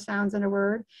individual sounds in a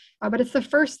word, but it's the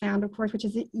first sound, of course, which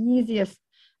is the easiest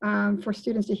for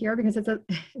students to hear because it's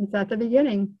at the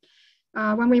beginning.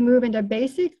 When we move into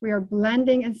basic, we are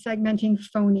blending and segmenting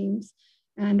phonemes.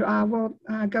 And we'll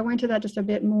go into that just a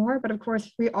bit more, but of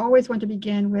course, we always want to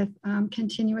begin with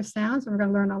continuous sounds, and we're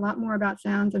gonna learn a lot more about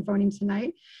sounds and phonemes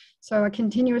tonight. So a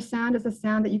continuous sound is a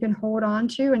sound that you can hold on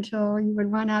to until you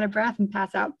would run out of breath and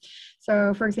pass out.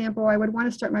 So for example, I would want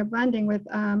to start my blending with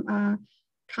a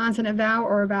consonant vowel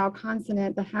or a vowel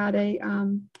consonant that had a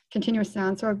continuous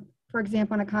sound. So for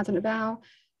example, on a consonant vowel,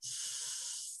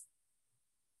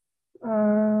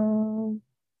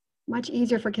 much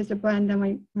easier for kids to blend than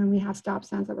when we have stop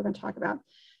sounds that we're going to talk about.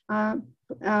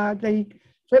 The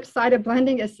flip side of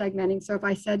blending is segmenting. So if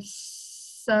I said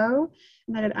so,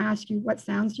 and then I'd ask you, what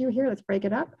sounds do you hear? Let's break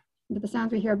it up. The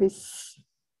sounds we hear would be so.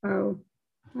 All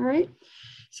right.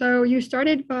 So you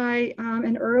started by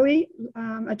an early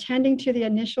attending to the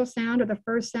initial sound or the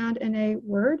first sound in a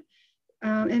word.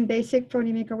 In basic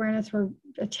phonemic awareness, we're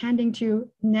attending to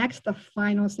next the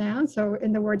final sound. So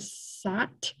in the word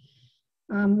sat,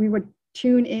 we would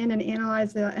tune in and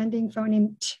analyze the ending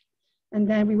phoneme t, and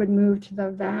then we would move to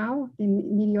the vowel, the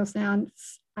medial sound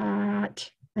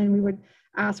at, and we would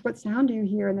ask, what sound do you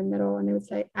hear in the middle? And they would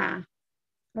say, ah.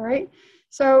 All right.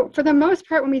 So for the most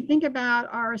part, when we think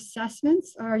about our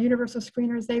assessments, our universal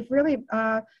screeners, they've really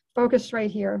focused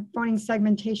right here, phoneme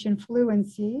segmentation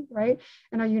fluency, right?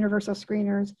 And our universal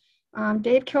screeners.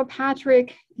 Dave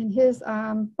Kilpatrick, in his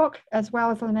book, as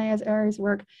well as Linnea Airy's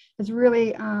work, has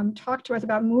really talked to us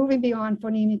about moving beyond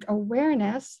phonemic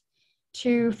awareness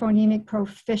to phonemic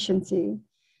proficiency.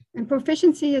 And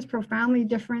proficiency is profoundly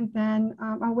different than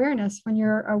awareness. When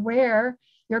you're aware,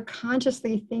 you're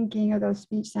consciously thinking of those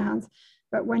speech sounds.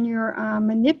 But when you're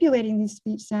manipulating these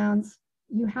speech sounds,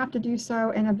 you have to do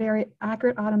so in a very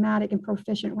accurate, automatic, and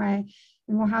proficient way.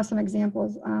 And we'll have some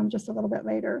examples just a little bit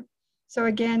later. So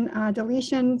again,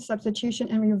 deletion, substitution,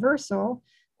 and reversal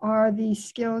are the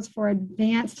skills for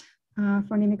advanced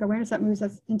phonemic awareness that moves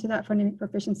us into that phonemic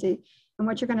proficiency. And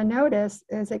what you're going to notice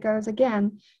is it goes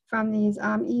again from these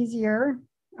easier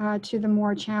to the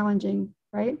more challenging,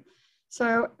 right?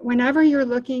 So whenever you're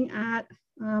looking at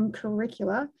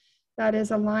curricula that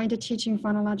is aligned to teaching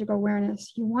phonological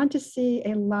awareness, you want to see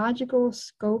a logical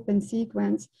scope and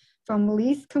sequence from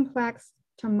least complex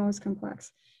to most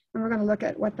complex. And we're going to look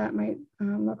at what that might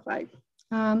look like.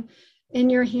 In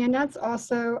your handouts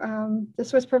also,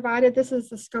 this was provided. This is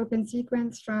the scope and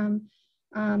sequence from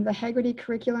the Haggerty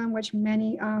curriculum, which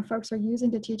many folks are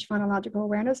using to teach phonological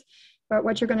awareness. But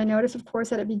what you're going to notice, of course,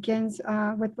 that it begins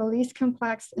with the least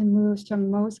complex and moves to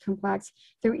most complex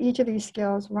through each of these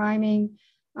skills: rhyming,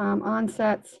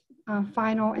 onsets,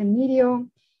 final and medial,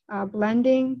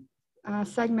 blending,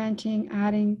 segmenting,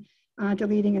 adding,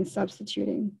 deleting, and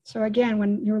substituting. So again,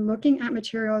 when you're looking at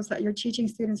materials that you're teaching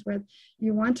students with,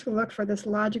 you want to look for this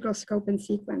logical scope and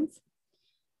sequence.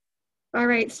 All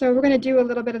right, so we're going to do a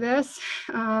little bit of this.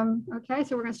 Okay,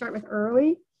 so we're going to start with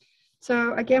early.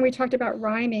 So again, we talked about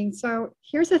rhyming. So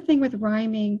here's the thing with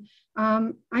rhyming.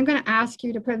 I'm going to ask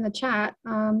you to put in the chat,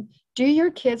 do your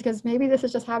kids, because maybe this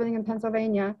is just happening in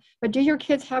Pennsylvania, but do your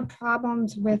kids have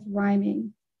problems with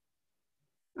rhyming?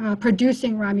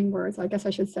 Producing rhyming words, I guess I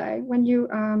should say. When you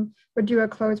would do a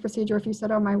closed procedure, if you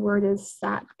said, oh, my word is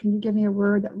sat, can you give me a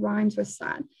word that rhymes with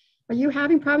sat? Are you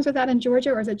having problems with that in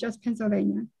Georgia, or is it just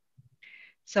Pennsylvania?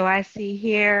 So I see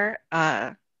here,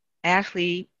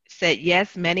 Ashley said,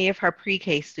 yes, many of her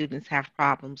pre-K students have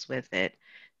problems with it.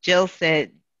 Jill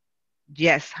said,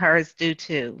 yes, hers do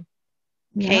too.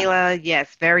 Yeah. Kayla,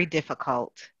 yes, very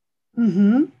difficult.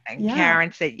 Mm-hmm. And yeah.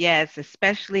 Karen said, yes,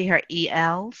 especially her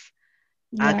ELs.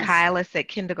 Yes. Kyla said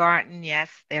kindergarten, yes,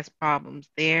 there's problems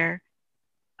there.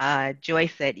 Joy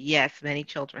said, yes, many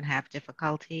children have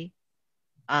difficulty.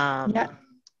 Yeah.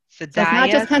 So it's not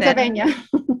just Pennsylvania.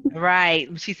 Right.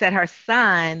 She said her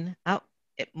son, oh,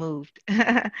 it moved.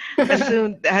 But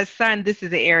soon, her son, this is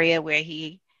the area where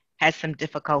he has some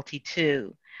difficulty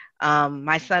too.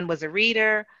 My son was a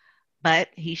reader, but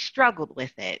he struggled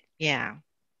with it. Yeah.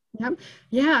 Yep.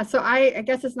 Yeah. So I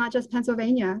guess it's not just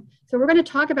Pennsylvania. So we're going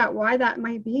to talk about why that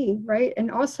might be, right?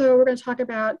 And also we're going to talk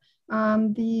about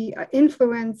the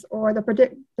influence or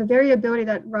the variability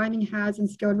that rhyming has in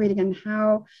skilled reading, and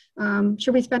how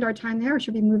should we spend our time there, or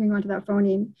should we be moving on to that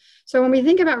phoneme? So when we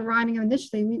think about rhyming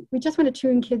initially, we just want to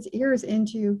tune kids' ears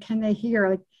into, can they hear?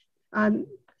 Like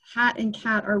hat and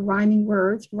cat are rhyming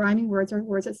words. Rhyming words are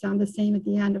words that sound the same at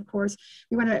the end. Of course,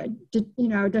 we want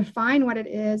to define what it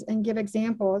is and give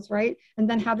examples, right? And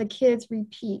then have the kids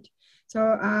repeat.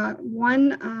 So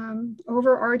one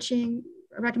overarching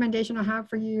recommendation I have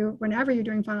for you whenever you're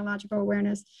doing phonological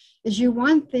awareness is you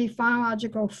want the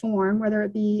phonological form, whether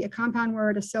it be a compound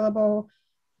word, a syllable,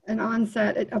 an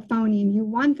onset, a phoneme, you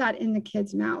want that in the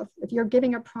kid's mouth. If you're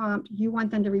giving a prompt, you want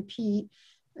them to repeat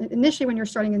initially when you're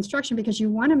starting instruction, because you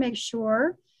want to make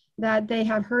sure that they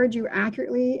have heard you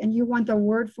accurately, and you want the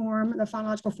word form, the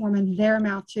phonological form in their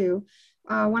mouth too.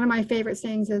 One of my favorite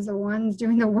sayings is the ones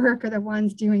doing the work are the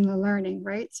ones doing the learning,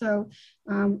 right? So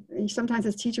sometimes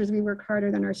as teachers, we work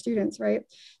harder than our students, right?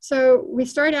 So we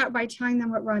start out by telling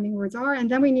them what rhyming words are, and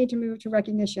then we need to move to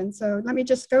recognition. So let me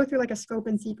just go through like a scope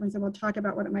and sequence, and we'll talk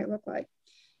about what it might look like.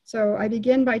 So I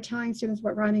begin by telling students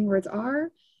what rhyming words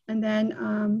are, and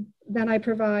then I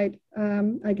provide,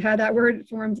 I had that word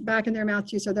formed back in their mouth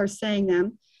too, so they're saying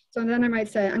them. So then I might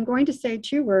say, I'm going to say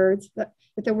 2 words that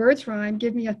if the words rhyme,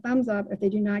 give me a thumbs up. If they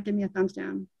do not, give me a thumbs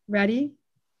down. Ready,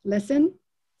 listen,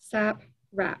 sap,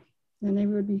 rap. Then they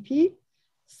would repeat,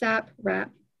 sap, rap.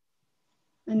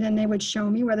 And then they would show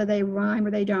me whether they rhyme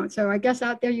or they don't. So I guess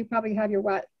out there you probably have your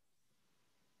what?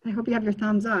 I hope you have your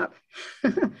thumbs up.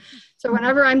 So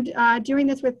whenever I'm doing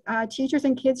this with teachers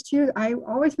and kids too, I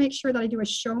always make sure that I do a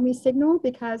show me signal,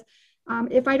 because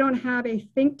if I don't have a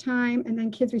think time and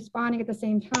then kids responding at the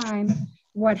same time,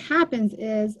 what happens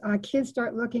is kids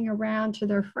start looking around to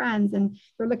their friends, and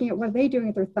they're looking at what they're doing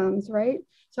with their thumbs, right?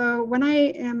 So when I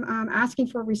am asking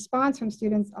for a response from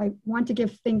students, I want to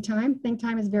give think time. Think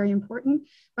time is very important,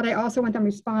 but I also want them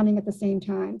responding at the same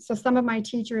time. So some of my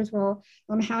teachers will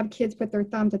have kids put their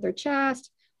thumbs at their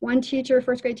chest. One teacher,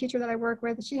 first grade teacher that I work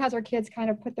with, she has her kids kind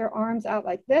of put their arms out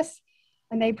like this,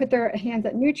 and they put their hands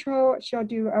at neutral. She'll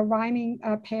do a rhyming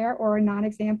pair or a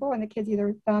non-example, and the kids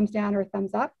either thumbs down or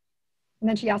thumbs up. And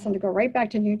then she asks them to go right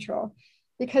back to neutral,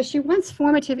 because she wants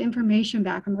formative information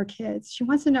back from her kids. She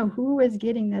wants to know who is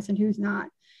getting this and who's not.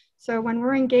 So when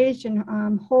we're engaged in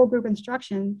whole group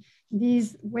instruction,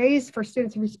 these ways for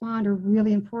students to respond are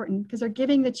really important, because they're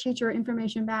giving the teacher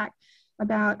information back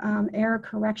about error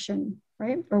correction,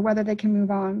 right? Or whether they can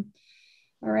move on.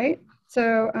 All right.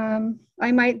 So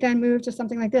I might then move to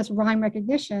something like this, rhyme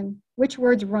recognition. Which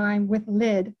words rhyme with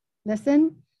lid?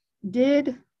 Listen,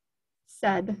 did,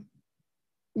 said.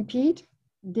 Repeat,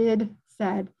 did,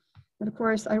 said. But of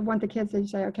course, I want the kids to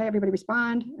say, okay, everybody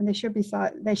respond, and they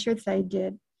should say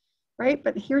did, right?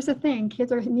 But here's the thing,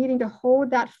 kids are needing to hold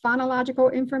that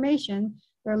phonological information.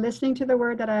 They're listening to the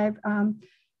word that I've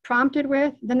prompted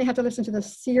with, then they have to listen to the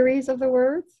series of the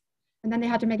words, and then they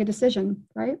have to make a decision,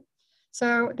 right?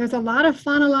 So there's a lot of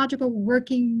phonological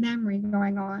working memory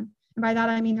going on. And by that,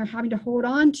 I mean they're having to hold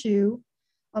on to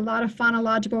a lot of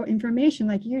phonological information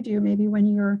like you do, maybe when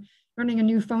you're learning a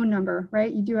new phone number,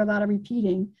 right? You do a lot of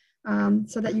repeating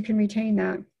so that you can retain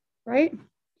that, right?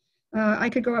 I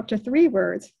could go up to 3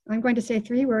 words. I'm going to say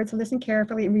 3 words, listen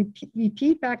carefully and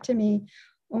repeat back to me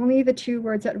only the 2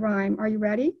 words that rhyme. Are you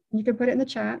ready? You can put it in the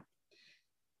chat.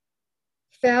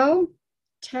 Fell,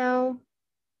 tell,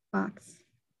 box.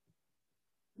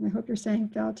 I hope you're saying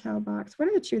fell, tell, box. What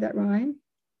are the 2 that rhyme?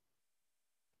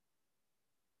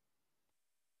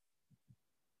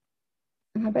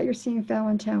 I bet you're seeing fell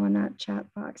and tell in that chat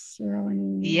box, Cyril and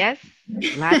Amy. Yes,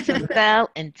 lots of fell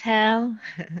and tell.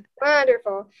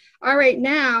 Wonderful. All right,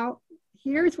 now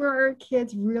here's where our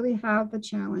kids really have the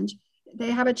challenge.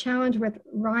 They have a challenge with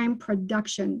rhyme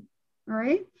production. All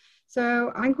right.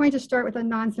 So I'm going to start with a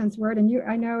nonsense word, and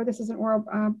I know this is an oral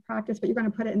practice, but you're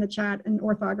going to put it in the chat in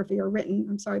orthography or written.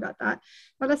 I'm sorry about that.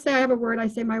 But let's say I have a word. I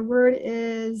say my word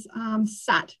is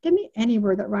sat. Give me any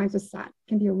word that rhymes with sat. It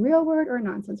can be a real word or a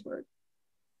nonsense word.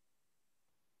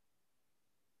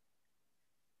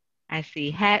 I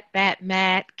see hat, bat,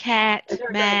 mat, cat,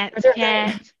 mat,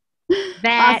 cat,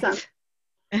 that, awesome.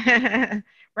 rat,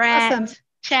 awesome.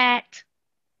 chat,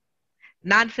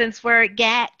 nonsense word,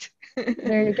 gat.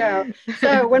 There you go.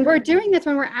 So when we're doing this,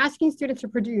 when we're asking students to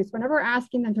produce, whenever we're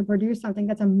asking them to produce something,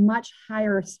 that's a much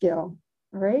higher skill,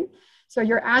 all right? So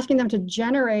you're asking them to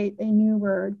generate a new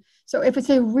word. So if it's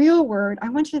a real word, I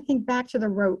want you to think back to the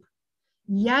rope.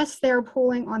 Yes, they're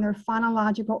pulling on their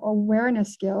phonological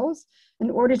awareness skills in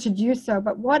order to do so,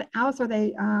 but what else are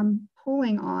they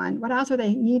pulling on? What else are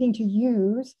they needing to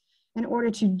use in order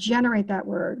to generate that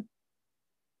word?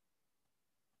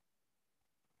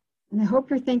 And I hope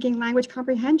you're thinking language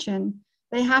comprehension.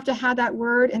 They have to have that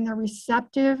word in their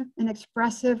receptive and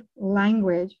expressive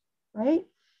language, right?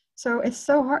 So it's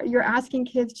so hard. You're asking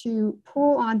kids to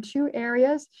pull on 2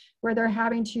 areas where they're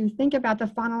having to think about the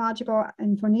phonological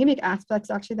and phonemic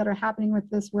aspects actually that are happening with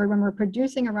this word when we're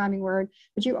producing a rhyming word,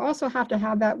 but you also have to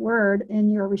have that word in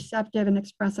your receptive and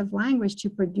expressive language to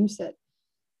produce it.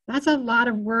 That's a lot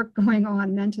of work going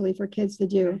on mentally for kids to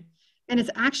do. And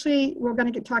it's actually, we're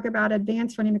going to talk about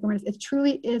advanced phonemic awareness. It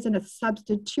truly isn't a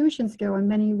substitution skill in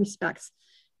many respects,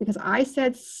 because I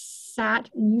said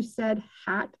sat and you said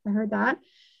hat. I heard that.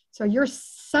 So you're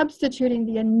substituting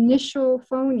the initial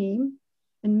phoneme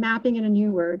and mapping in a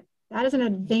new word. That is an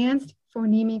advanced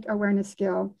phonemic awareness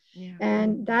skill. Yeah.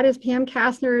 And that is Pam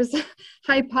Kastner's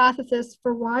hypothesis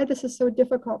for why this is so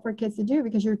difficult for kids to do,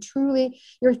 because you're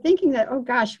thinking that, oh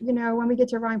gosh, when we get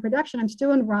to rhyme production, I'm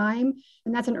still in rhyme,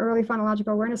 and that's an early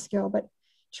phonological awareness skill. But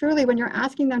truly, when you're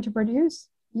asking them to produce,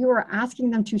 you are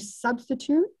asking them to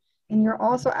substitute, and you're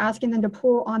also asking them to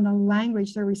pull on the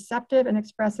language, their receptive and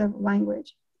expressive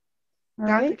language. All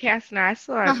Dr. right? Kastner, I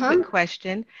saw a quick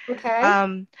question.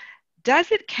 Okay. Does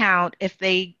it count if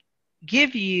they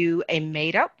give you a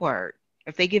made-up word?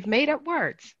 If they give made-up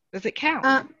words, does it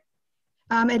count?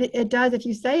 It does if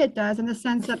you say it does, in the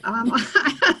sense that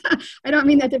I don't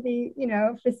mean that to be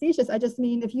facetious. I just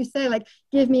mean if you say, like,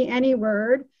 give me any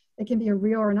word, it can be a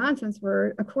real or nonsense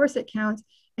word. Of course it counts,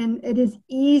 and it is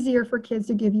easier for kids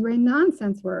to give you a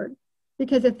nonsense word,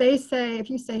 because if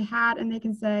you say hat and they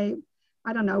can say,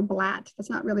 I don't know, blat,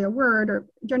 that's not really a word, or do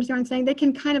you understand what I'm saying? They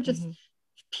can kind of just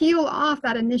peel off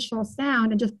that initial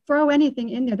sound and just throw anything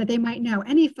in there that they might know.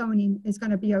 Any phoneme is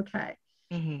going to be okay.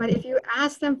 But if you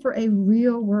ask them for a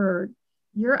real word,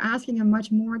 you're asking a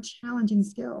much more challenging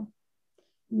skill.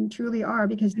 You truly are,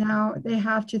 because now they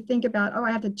have to think about,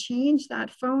 I have to change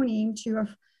that phoneme to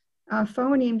a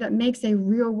phoneme that makes a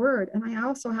real word. And I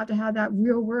also have to have that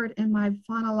real word in my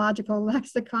phonological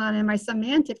lexicon and my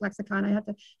semantic lexicon. I have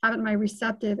to have it in my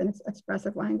receptive and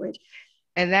expressive language.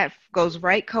 And that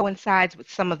coincides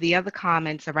with some of the other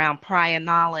comments around prior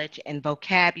knowledge and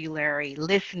vocabulary,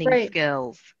 listening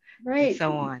skills, and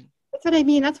so on. That's what I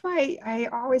mean. That's why I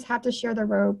always have to share the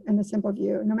rope and the simple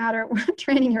view. No matter what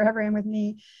training you're ever in with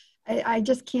me, I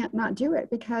just can't not do it,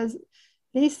 because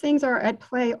these things are at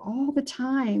play all the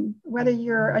time, whether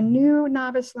you're a new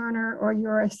novice learner or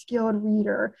you're a skilled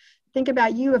reader. think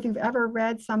about you if you've ever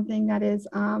read something that is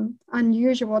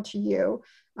unusual to you.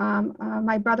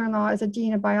 My brother-in-law is a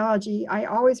dean of biology. I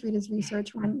always read his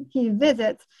research when he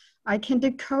visits. I can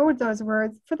decode those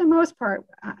words for the most part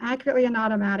accurately and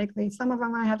automatically. Some of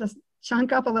them I have to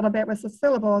chunk up a little bit with the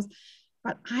syllables,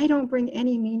 but I don't bring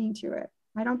any meaning to it.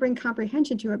 I don't bring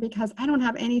comprehension to it because I don't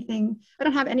have anything, I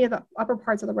don't have any of the upper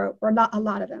parts of the rope, or not a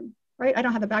lot of them, right? I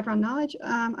don't have the background knowledge.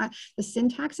 The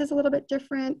syntax is a little bit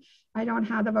different. I don't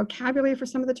have the vocabulary for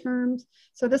some of the terms.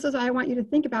 So this is, I want you to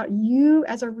think about you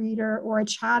as a reader or a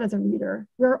child as a reader.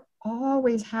 We're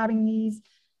always having these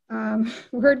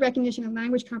word recognition and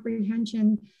language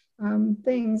comprehension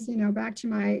things, you know, back to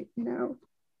my, you know,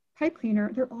 pipe cleaner,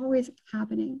 they're always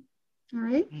happening, all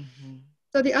right?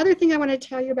 So the other thing I want to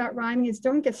tell you about rhyming is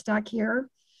don't get stuck here,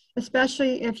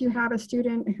 especially if you have a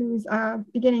student who's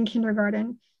beginning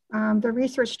kindergarten. The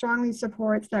research strongly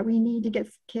supports that we need to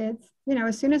get kids, you know,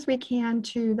 as soon as we can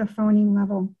to the phoneme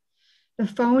level. The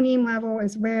phoneme level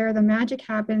is where the magic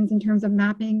happens in terms of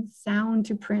mapping sound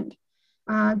to print.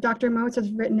 Dr. Motes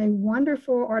has written a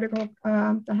wonderful article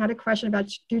that had a question about,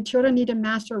 do children need to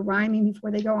master rhyming before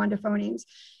they go on to phonemes?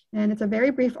 And it's a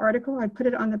very brief article. I put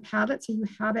it on the Padlet so you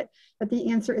have it, but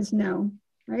the answer is no,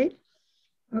 right?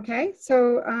 Okay,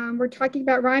 so we're talking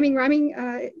about rhyming. Rhyming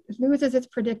loses its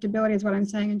predictability is what I'm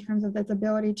saying in terms of its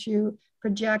ability to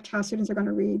project how students are going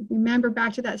to read. Remember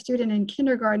back to that student in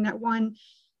kindergarten, that one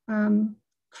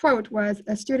quote was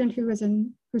a student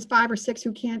who's 5 or 6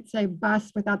 who can't say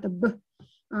bus without the b.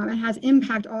 It has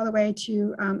impact all the way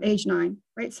to age 9,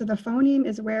 right? So the phoneme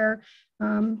is where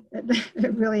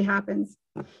it really happens.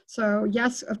 So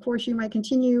yes, of course, you might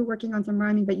continue working on some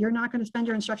rhyming, but you're not going to spend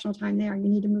your instructional time there. You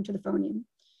need to move to the phoneme.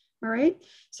 All right.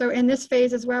 So in this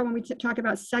phase as well, when we talk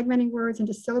about segmenting words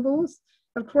into syllables,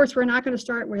 of course, we're not going to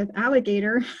start with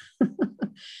alligator.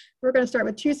 We're going to start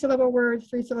with 2-syllable words,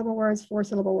 3-syllable words,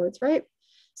 4-syllable words, right?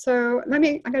 So I'm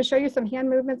going to show you some hand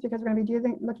movements because we're going to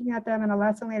be looking at them in a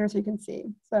lesson later so you can see.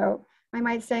 So I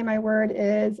might say my word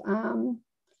is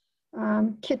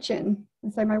kitchen.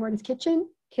 And say my word is kitchen,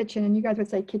 and you guys would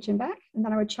say kitchen back, and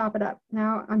then I would chop it up.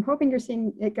 Now I'm hoping you're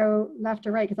seeing it go left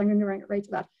to right because I'm going to write it right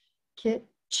to left.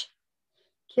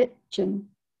 Kitchen,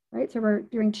 right? So we're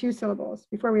doing 2 syllables.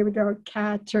 Before we would go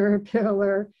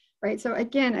caterpillar, right? So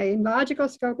again, a logical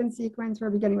scope and sequence.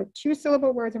 We're beginning with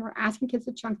 2-syllable words and we're asking kids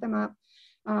to chunk them up.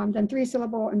 Then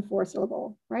 3-syllable and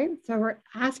 4-syllable, right? So we're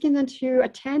asking them to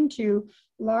attend to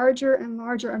larger and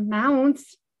larger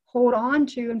amounts, hold on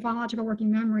to in phonological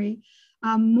working memory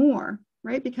more,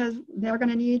 right? Because they're going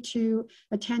to need to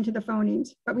attend to the phonemes.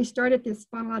 But we start at this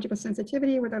phonological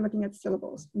sensitivity where they're looking at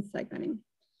syllables and segmenting.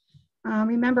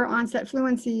 Remember, onset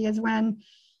fluency is when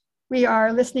we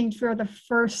are listening for the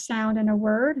first sound in a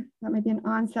word. That might be an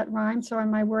onset rhyme. So in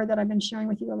my word that I've been sharing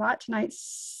with you a lot tonight,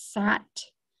 sat.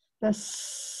 The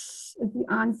s is the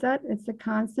onset. It's the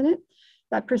consonant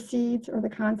that precedes, or the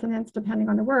consonants, depending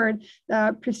on the word,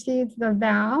 precedes the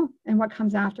vowel and what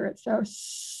comes after it. So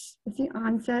s is the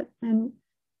onset, and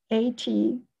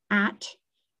at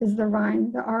is the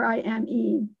rhyme, the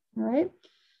R-I-M-E, all right?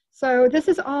 So this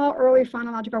is all early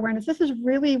phonological awareness. This is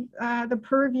really the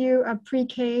purview of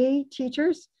pre-K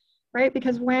teachers, right?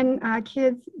 Because when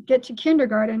kids get to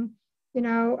kindergarten, you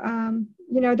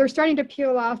know, they're starting to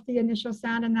peel off the initial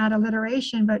sound and that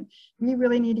alliteration, but we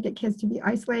really need to get kids to be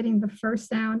isolating the first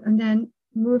sound and then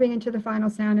moving into the final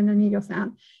sound and the medial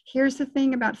sound. Here's the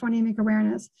thing about phonemic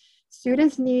awareness.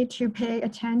 Students need to pay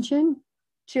attention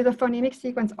to the phonemic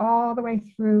sequence all the way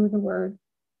through the word.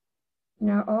 You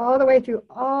know, all the way through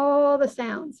all the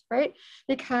sounds, right?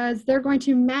 Because they're going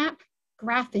to map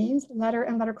graphemes, letter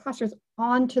and letter clusters,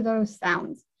 onto those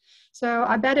sounds. So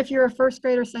I bet if you're a 1st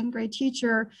grade or 2nd grade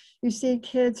teacher, you see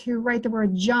kids who write the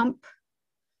word jump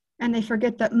and they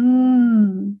forget the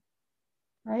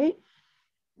right?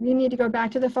 You need to go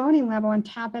back to the phoneme level and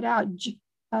tap it out.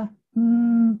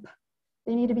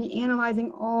 They need to be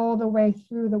analyzing all the way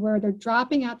through the word. They're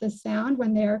dropping out the sound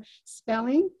when they're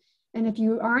spelling. And if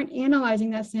you aren't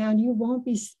analyzing that sound, you won't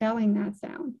be spelling that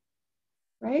sound,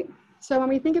 right? So when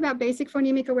we think about basic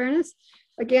phonemic awareness,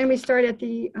 again, we start at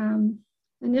the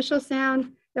initial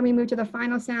sound, then we move to the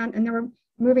final sound, and then we're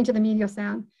moving to the medial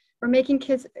sound. We're making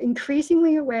kids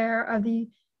increasingly aware of the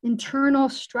internal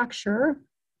structure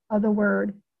of the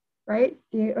word, right?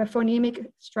 The phonemic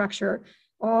structure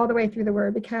all the way through the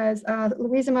word, because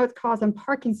Louisa Motes calls them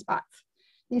parking spots.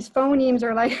 These phonemes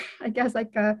are like, I guess,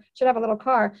 like should have a little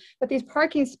car, but these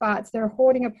parking spots, they're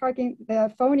holding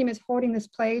the phoneme is holding this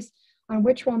place on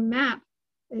which will map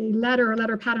a letter or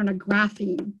letter pattern, a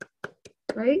grapheme,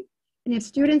 right? And if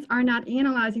students are not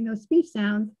analyzing those speech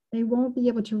sounds, they won't be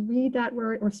able to read that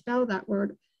word or spell that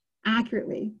word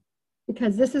accurately,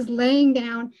 because this is laying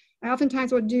down. I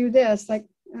oftentimes will do this, like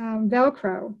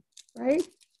Velcro, right?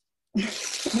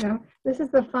 You know, this is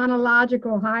the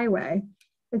phonological highway.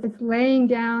 It's laying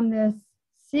down this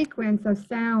sequence of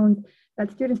sounds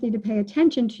that students need to pay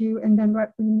attention to, and then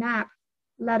what we map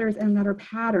letters and letter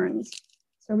patterns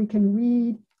so we can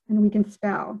read and we can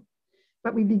spell.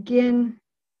 But we begin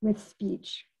with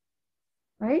speech,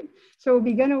 right? So we'll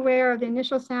begin aware of the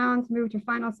initial sounds, move to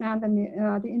final sound, and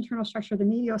the internal structure of the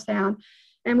medial sound,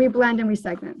 and we blend and we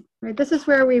segment, right? This is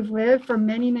where we've lived for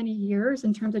many, many years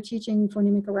in terms of teaching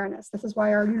phonemic awareness. This is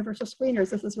why our universal screeners,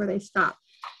 this is where they stop,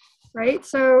 right?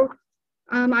 So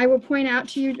I will point out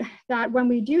to you that when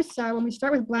we do so, when we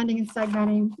start with blending and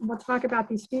segmenting, we'll talk about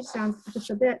these speech sounds for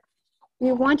just a bit.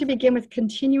 We want to begin with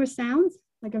continuous sounds,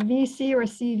 like a VC or a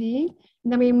CV,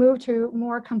 and then we move to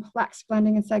more complex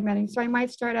blending and segmenting. So I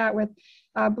might start out with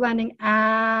blending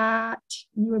at,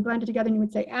 and you would blend it together and you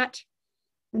would say at,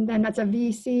 and then that's a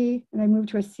VC, and I move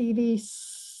to a CV,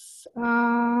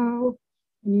 so,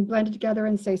 and you blend it together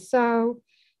and say so,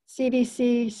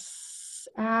 CVC,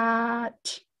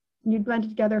 at, and you blend it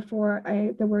together for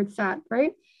the word sat,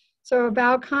 right? So a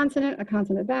vowel consonant, a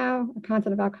consonant vowel, a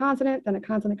consonant vowel consonant, then a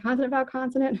consonant consonant vowel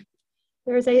consonant.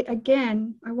 There's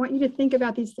again, I want you to think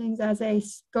about these things as a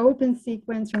scope and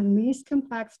sequence from least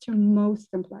complex to most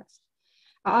complex.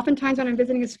 Oftentimes when I'm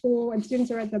visiting a school and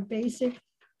students are at the basic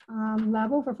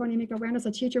level for phonemic awareness,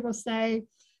 a teacher will say,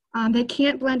 they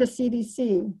can't blend a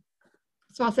CVC.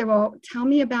 So I'll say, well, tell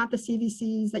me about the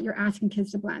CVCs that you're asking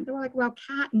kids to blend. They're like, well,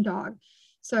 cat and dog.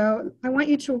 So I want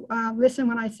you to listen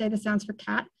when I say the sounds for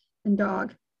cat and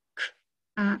dog. K,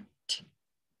 at,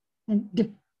 and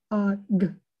d, g.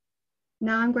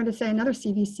 Now I'm going to say another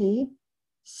CVC.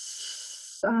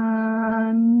 Sun.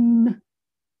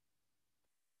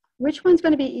 Which one's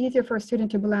going to be easier for a student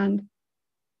to blend?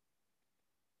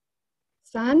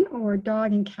 Sun or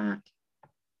dog and cat?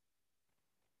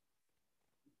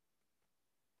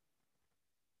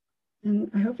 And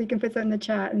I hope you can put that in the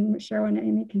chat, and Cheryl and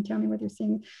Amy can tell me what you're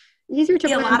seeing. Easier to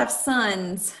blend. A lot of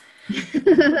suns.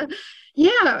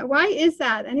 Yeah, why is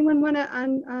that? Anyone want to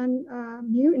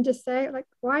unmute and just say, like,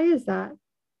 why is that?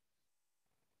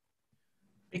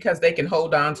 Because they can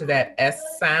hold on to that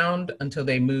S sound until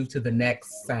they move to the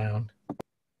next sound.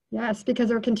 Yes, because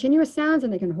they're continuous sounds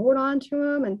and they can hold on to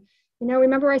them. And, you know,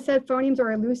 remember I said phonemes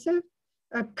are elusive?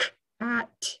 A k,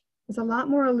 at is a lot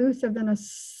more elusive than a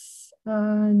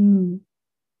sun.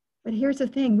 But here's the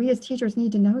thing, we as teachers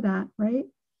need to know that, right?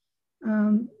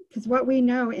 Because what we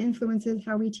know influences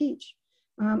how we teach.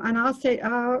 And I'll say,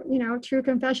 you know, true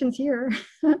confessions here.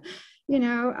 You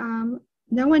know,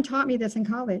 no one taught me this in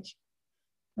college,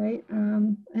 right?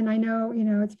 And I know, you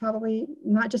know, it's probably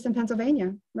not just in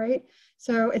Pennsylvania, right?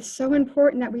 So it's so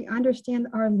important that we understand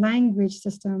our language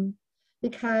system,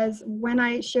 because when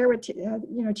I share with, you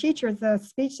know, teachers the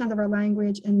speech sounds of our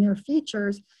language and their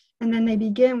features, and then they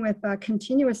begin with a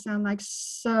continuous sound like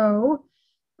so,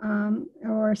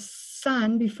 or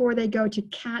sun before they go to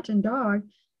cat and dog,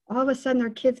 all of a sudden their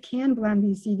kids can blend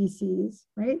these CVCs,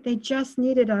 right? They just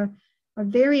needed a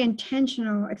very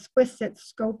intentional, explicit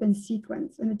scope and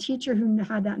sequence, and a teacher who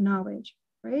had that knowledge,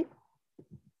 right?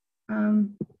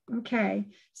 Okay,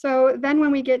 so then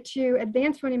when we get to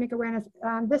advanced phonemic awareness,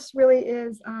 this really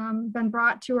is been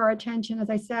brought to our attention, as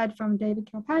I said, from David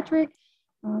Kilpatrick.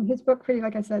 His book, pretty,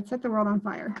 like I said, Set the World on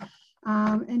Fire.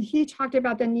 And he talked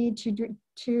about the need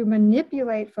to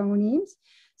manipulate phonemes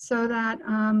so that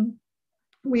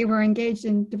we were engaged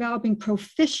in developing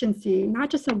proficiency, not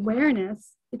just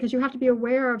awareness, because you have to be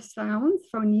aware of sounds,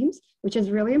 phonemes, which is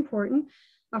really important.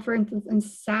 For instance, in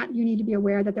SAT, you need to be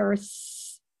aware that there are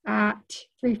at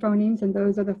 3 phonemes, and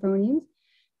those are the phonemes.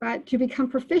 But to become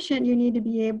proficient, you need to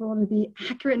be able to be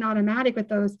accurate and automatic with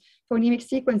those phonemic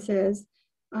sequences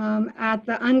at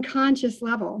the unconscious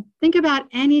level. Think about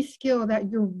any skill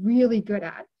that you're really good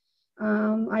at.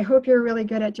 I hope you're really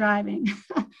good at driving,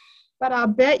 but I'll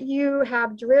bet you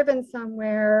have driven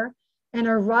somewhere and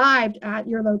arrived at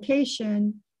your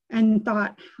location and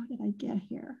thought, how did I get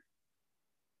here?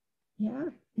 Yeah,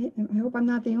 I hope I'm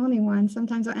not the only one.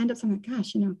 Sometimes I'll end up saying,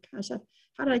 gosh,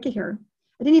 how did I get here?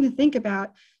 I didn't even think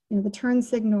about, the turn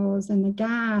signals and the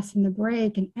gas and the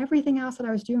brake and everything else that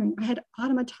I was doing. I had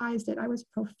automatized it. I was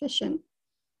proficient.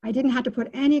 I didn't have to put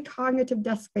any cognitive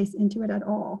desk space into it at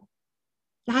all.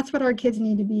 That's what our kids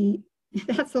need to be.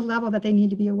 That's the level that they need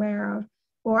to be aware of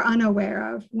or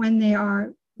unaware of when they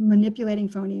are manipulating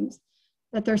phonemes,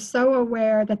 that they're so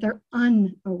aware that they're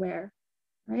unaware,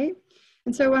 right?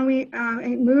 And so when we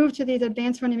move to these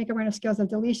advanced phonemic awareness skills of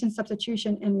deletion,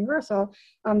 substitution, and reversal,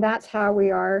 that's how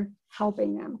we are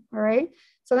helping them, all right?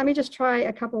 So let me just try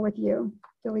a couple with you.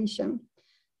 Deletion.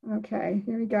 Okay,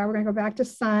 here we go. We're going to go back to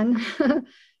sun.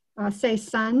 Say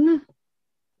sun.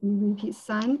 You repeat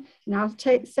sun. Now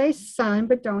say sun,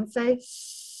 but don't say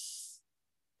s.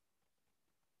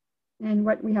 And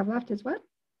what we have left is what?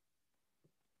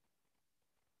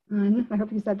 I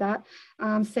hope you said that.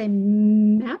 Say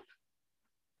map.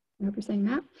 I hope you're saying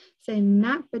map. Say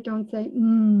map, but don't say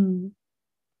mm.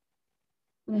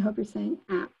 And I hope you're saying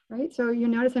app, right? So you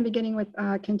notice I'm beginning with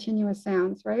continuous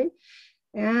sounds, right?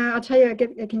 And I'll tell you,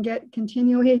 it can get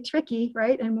continually tricky,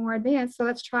 right? And more advanced. So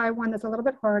let's try one that's a little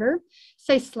bit harder.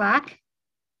 Say slack.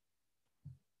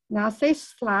 Now say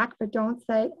slack, but don't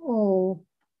say oh.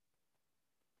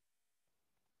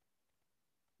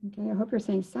 Okay, I hope you're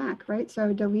saying sack, right?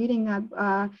 So deleting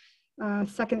that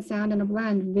second sound in a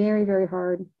blend, very, very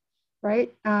hard, right?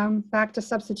 Back to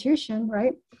substitution,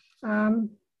 right?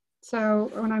 So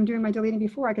when I'm doing my deleting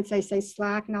before, I could say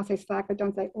slack, and I'll say slack, but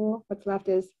don't say oh. What's left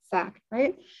is sack,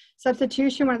 right?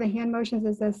 Substitution, one of the hand motions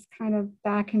is this kind of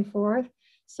back and forth.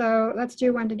 So let's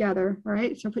do one together, all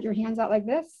right? So put your hands out like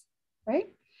this, right?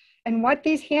 And what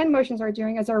these hand motions are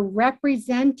doing is are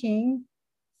representing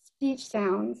speech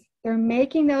sounds. They're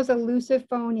making those elusive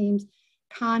phonemes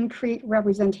concrete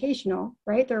representational,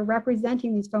 right? They're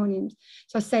representing these phonemes.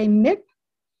 So say mip,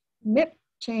 mip,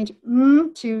 change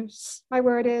to s, my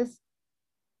word is,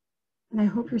 and I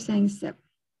hope you're saying sip,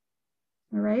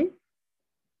 all right?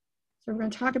 So we're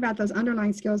going to talk about those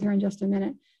underlying skills here in just a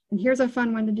minute. And here's a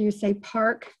fun one to do, say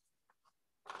park.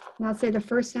 Now say the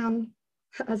first sound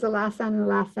as the last sound and the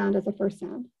last sound as the first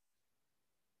sound.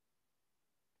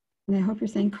 And I hope you're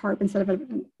saying carp instead of,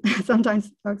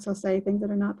 sometimes folks will say things that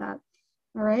are not that,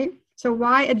 all right? So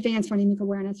why advanced phonemic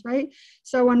awareness, right?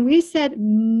 So when we said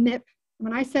MIP,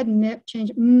 when I said MIP,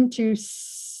 change to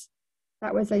S,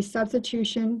 that was a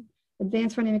substitution,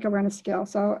 advanced phonemic awareness skill.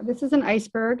 So this is an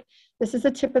iceberg. This is the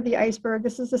tip of the iceberg.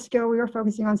 This is the skill we were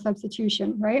focusing on,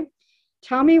 substitution, right?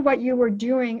 Tell me what you were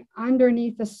doing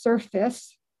underneath the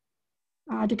surface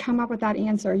to come up with that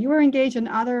answer. You were engaged in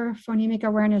other phonemic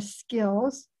awareness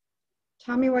skills.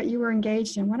 Tell me what you were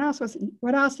engaged in. What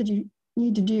else did you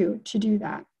need to do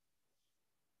that?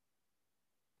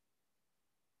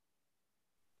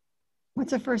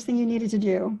 What's the first thing you needed to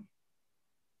do?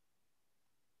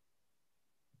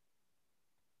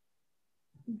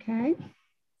 Okay,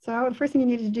 so the first thing you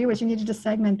needed to do was you needed to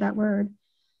segment that word,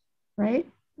 right?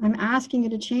 I'm asking you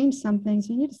to change something,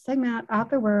 so you need to segment out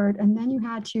the word, and then you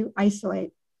had to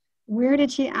isolate. Where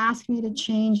did she ask me to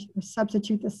change or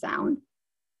substitute the sound?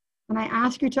 And I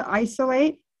ask you to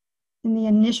isolate in the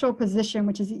initial position,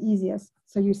 which is the easiest.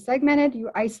 So you segmented, you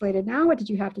isolated. Now what did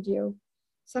you have to do?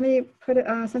 Somebody put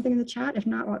something in the chat. If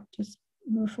not, I'll just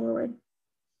move forward.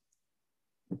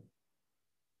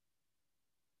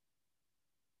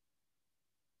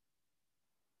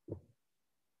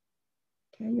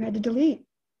 Okay, you had to delete.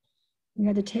 You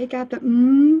had to take out the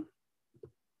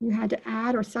you had to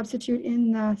add or substitute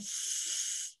in the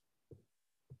s,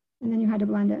 and then you had to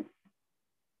blend it.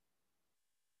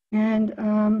 And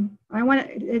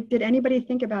did anybody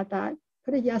think about that?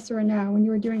 Put a yes or a no when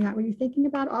you were doing that. Were you thinking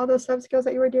about all those sub skills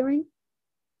that you were doing?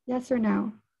 Yes or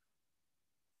no?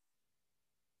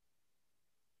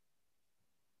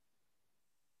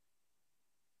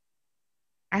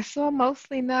 I saw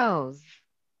mostly no's.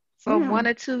 So yeah. 1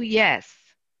 or 2, yes.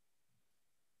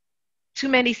 Too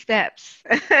many steps.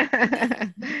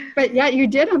 But yeah, you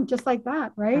did them just like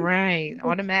that, right? Right,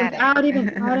 automatic. Without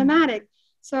even automatic.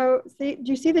 So see,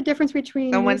 do you see the difference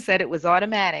between— Someone said it was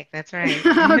automatic, that's right.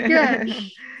 Oh, good.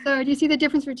 So do you see the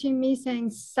difference between me saying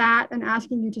sat and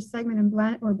asking you to segment and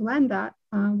blend that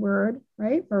word,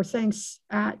 right? Or saying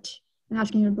at and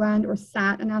asking you to blend, or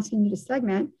sat and asking you to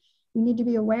segment? You need to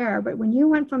be aware. But when you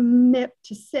went from MIP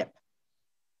to SIP,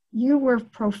 you were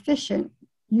proficient.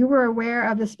 You were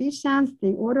aware of the speech sounds,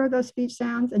 the order of those speech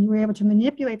sounds, and you were able to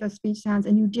manipulate those speech sounds,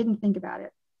 and you didn't think about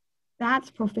it.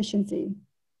 That's proficiency.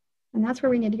 And that's where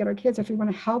we need to get our kids if we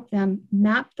want to help them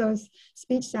map those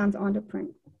speech sounds onto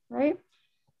print, right?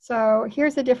 So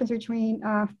here's the difference between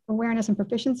awareness and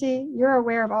proficiency. You're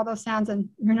aware of all those sounds and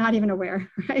you're not even aware,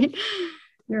 right?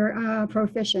 You're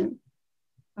proficient.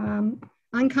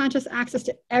 Unconscious access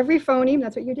to every phoneme,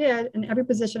 that's what you did, and every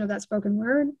position of that spoken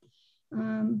word.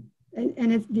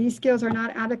 These skills are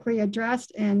not adequately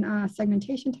addressed in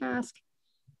segmentation task.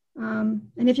 And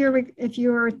if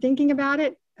you're thinking about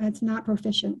it, it's not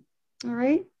proficient. All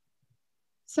right.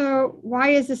 So why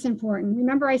is this important?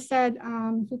 Remember I said,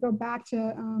 if we go back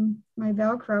to my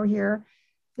Velcro here,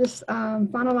 this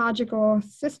phonological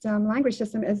system, language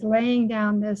system, is laying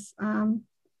down this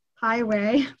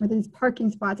highway with these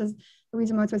parking spots, as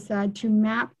Louisa Mozart said, to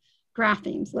map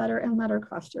graphemes, letter and letter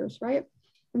clusters, right?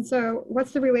 And so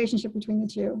what's the relationship between the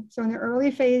two? So in the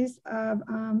early phase of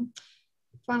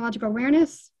phonological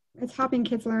awareness, it's helping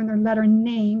kids learn their letter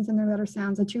names and their letter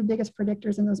sounds, the two biggest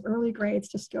predictors in those early grades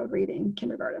to skilled reading,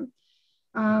 kindergarten.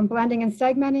 Blending and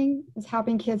segmenting is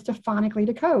helping kids to phonically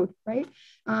decode, right?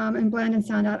 And blend and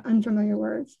sound out unfamiliar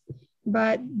words.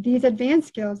 But these advanced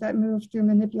skills that move through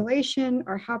manipulation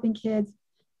are helping kids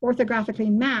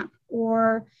orthographically map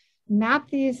or map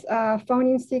these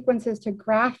phoneme sequences to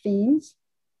graphemes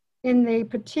in the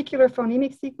particular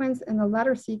phonemic sequence and the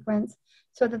letter sequence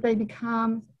so that they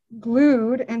become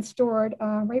glued and stored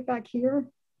right back here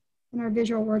in our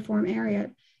visual word form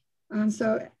area.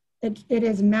 So it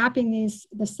is mapping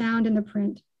the sound and the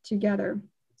print together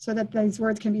so that these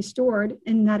words can be stored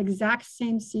in that exact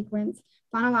same sequence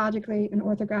phonologically and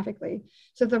orthographically.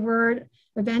 So the word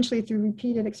eventually through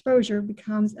repeated exposure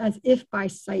becomes as if by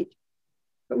sight.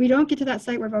 But we don't get to that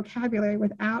sight word vocabulary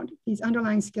without these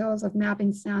underlying skills of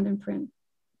mapping sound and print.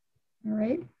 All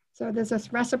right, so there's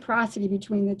this reciprocity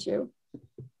between the two.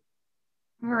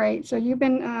 All right, so you've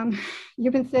been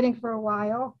sitting for a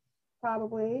while,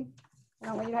 probably. I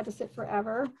don't want you to have to sit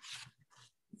forever.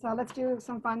 So let's do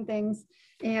some fun things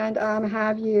and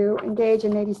have you engage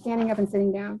in maybe standing up and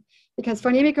sitting down. Because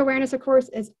phonemic awareness, of course,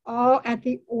 is all at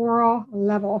the oral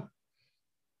level.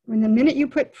 When the minute you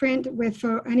put print with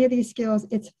any of these skills,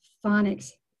 it's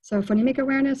phonics. So phonemic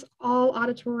awareness, all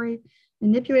auditory,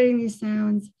 manipulating these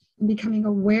sounds and becoming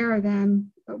aware of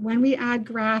them. But when we add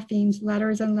graphemes,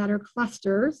 letters and letter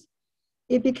clusters,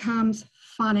 it becomes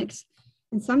phonics.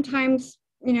 And sometimes,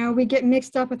 you know, we get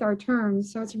mixed up with our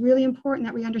terms. So it's really important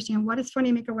that we understand what is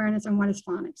phonemic awareness and what is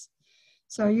phonics.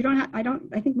 So you don't have,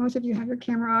 I think most of you have your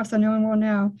camera off, so no one will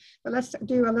know. But let's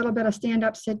do a little bit of stand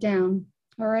up, sit down.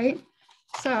 All right.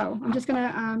 So I'm just going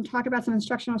to talk about some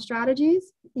instructional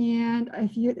strategies. And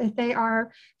if they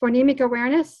are phonemic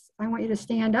awareness, I want you to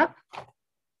stand up.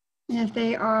 And if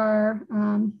they are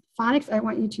phonics, I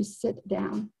want you to sit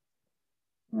down.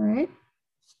 All right.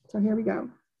 So here we go.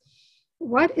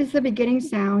 What is the beginning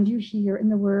sound you hear in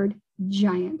the word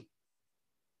giant?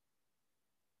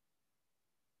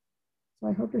 So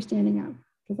I hope you're standing up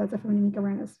because that's a phonemic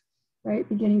awareness, right?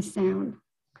 Beginning sound.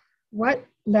 What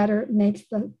letter makes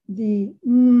the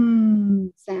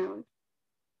sound?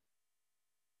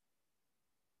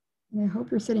 And I hope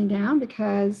you're sitting down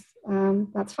because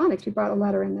that's phonics. We brought a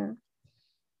letter in there.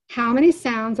 How many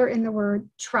sounds are in the word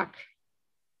truck?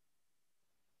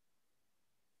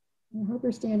 I hope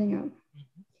you're standing up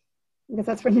because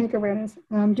that's phonemic awareness.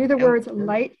 Do the words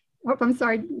light. Oh, I'm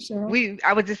sorry, Cheryl.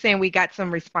 I was just saying we got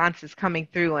some responses coming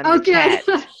through on the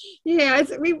chat. Yeah,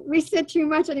 we sit too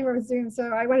much anymore with Zoom,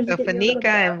 so I wanted to get Fanika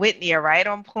and Whitney are right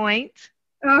on point.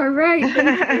 All right,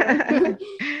 thank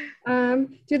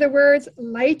you. Do the words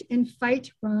light and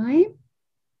fight rhyme?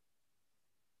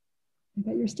 I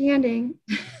bet you're standing.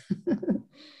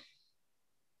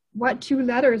 What two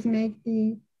letters make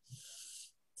the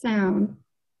sound?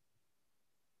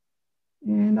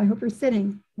 And I hope you're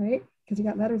sitting, right? Because you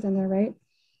got letters in there, right?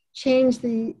 Change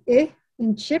the I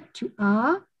in chip to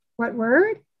ah. What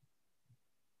word?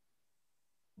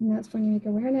 And that's phonemic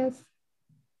awareness.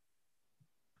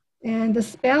 And the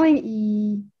spelling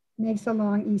E makes a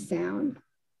long E sound.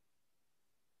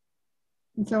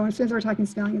 And so as soon as we're talking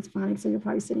spelling, it's phonics, so you're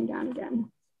probably sitting down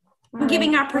again. I'm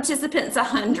giving our participants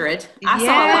 100.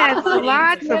 I saw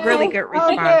lots of really good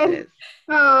responses.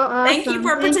 Oh, awesome. Thank you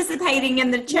for participating in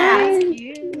the chat. Thank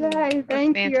you.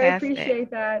 Thank you. I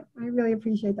appreciate that. I really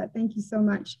appreciate that. Thank you so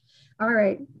much. All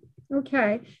right.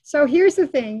 Okay. So here's the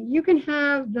thing. You can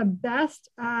have the best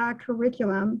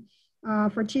curriculum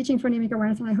for teaching phonemic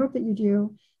awareness, and I hope that you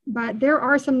do. But there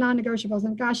are some non-negotiables.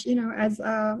 And gosh, you know, as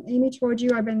Amy told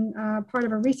you, I've been part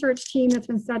of a research team that's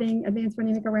been studying advanced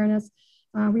phonemic awareness.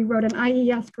 We wrote an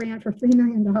IES grant for $3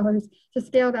 million to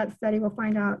scale that study. We'll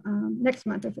find out next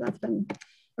month if that's been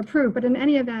approved. But in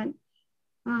any event,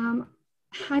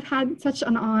 I've had such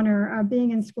an honor of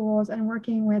being in schools and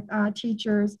working with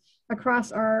teachers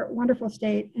across our wonderful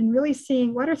state and really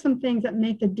seeing what are some things that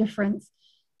make the difference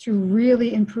to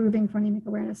really improving phonemic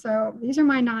awareness. So these are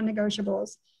my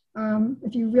non-negotiables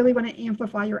if you really want to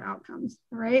amplify your outcomes,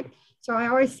 all right? So I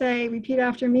always say, repeat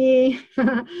after me.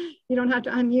 You don't have to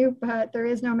unmute, but there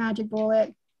is no magic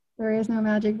bullet. There is no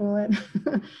magic bullet.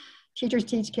 Teachers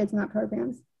teach kids, not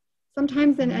programs.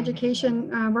 Sometimes in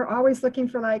education, we're always looking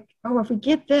for like, oh, if we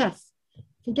get this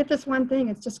one thing,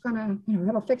 it's just gonna, you know,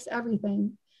 it'll fix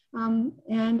everything.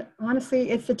 And honestly,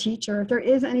 it's the teacher. If there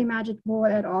is any magic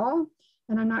bullet at all,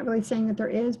 and I'm not really saying that there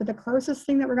is, but the closest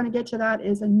thing that we're going to get to that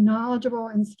is a knowledgeable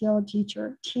and skilled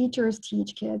teacher. Teachers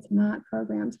teach kids, not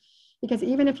programs. Because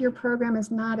even if your program is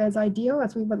not as ideal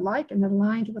as we would like and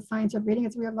aligned to the science of reading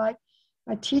as we would like,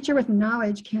 a teacher with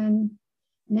knowledge can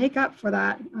make up for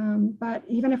that. But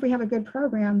even if we have a good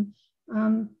program,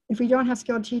 if we don't have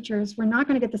skilled teachers, we're not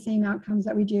going to get the same outcomes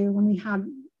that we do when we have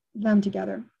them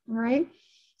together, all right?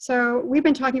 So we've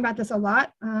been talking about this a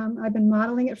lot. I've been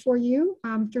modeling it for you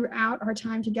throughout our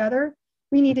time together.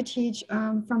 We need to teach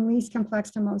from least complex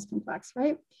to most complex,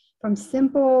 right? From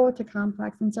simple to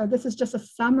complex. And so this is just a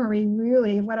summary,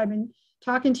 really, of what I've been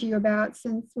talking to you about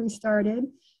since we started,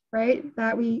 right?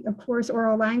 That we, of course,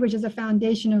 oral language is a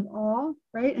foundation of all,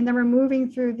 right? And then we're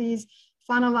moving through these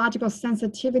phonological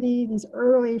sensitivity, these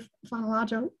early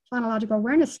phonological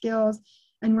awareness skills,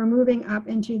 and we're moving up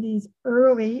into these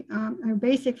early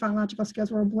basic phonological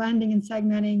skills. We're blending and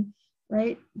segmenting,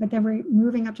 right? But then we're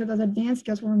moving up to those advanced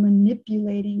skills we're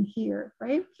manipulating here,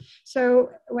 right? So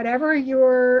whatever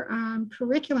your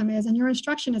curriculum is and your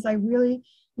instruction is, I really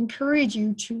encourage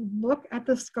you to look at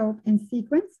the scope and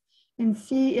sequence and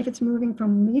see if it's moving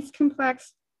from least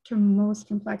complex to most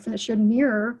complex. And it should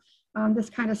mirror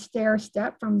this kind of stair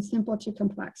step from simple to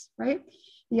complex, right?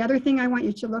 The other thing I want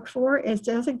you to look for is,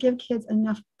 does it give kids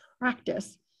enough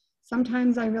practice?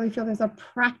 Sometimes I really feel there's a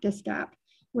practice gap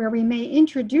where we may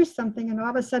introduce something and all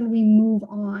of a sudden we move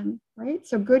on, right?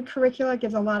 So good curricula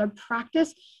gives a lot of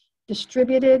practice,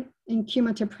 distributed and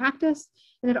cumulative practice.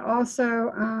 And it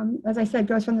also, as I said,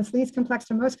 goes from this least complex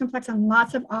to most complex and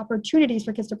lots of opportunities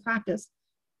for kids to practice.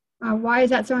 Why is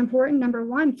that so important? Number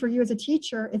one, for you as a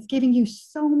teacher, it's giving you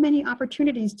so many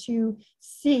opportunities to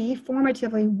see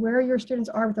formatively where your students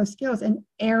are with those skills and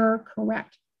error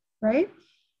correct, right?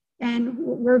 And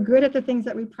we're good at the things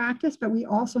that we practice, but we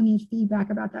also need feedback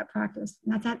about that practice.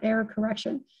 And that's that error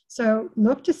correction. So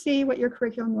look to see what your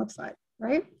curriculum looks like,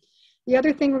 right? The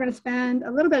other thing we're going to spend a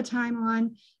little bit of time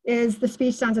on is the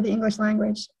speech sounds of the English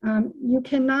language. You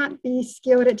cannot be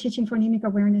skilled at teaching phonemic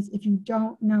awareness if you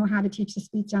don't know how to teach the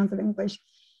speech sounds of English.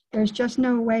 There's just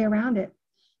no way around it.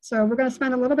 So we're going to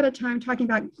spend a little bit of time talking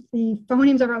about the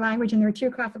phonemes of our language, and there are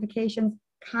two classifications,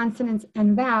 consonants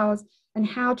and vowels, and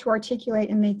how to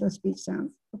articulate and make those speech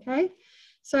sounds, okay?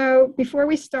 So before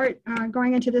we start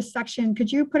going into this section,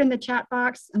 could you put in the chat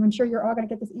box, and I'm sure you're all going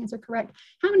to get this answer correct,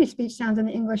 how many speech sounds in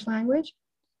the English language?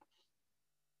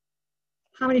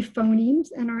 How many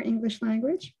phonemes in our English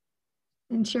language?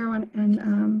 And Sharon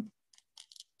and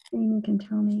Amy can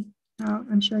tell me how.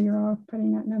 I'm sure you're all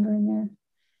putting that number in there.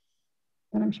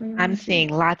 But I'm sure you're I'm seeing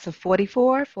lots of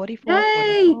 44, 44,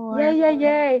 yay! 44. Yay, yay,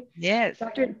 yay. Yes.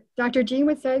 Dr. Jean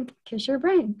would say, kiss your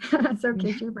brain. So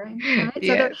kiss your brain. All right?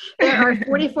 Yes. So there are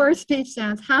 44 speech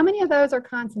sounds. How many of those are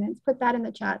consonants? Put that in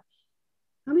the chat.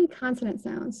 How many consonant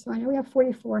sounds? So I know we have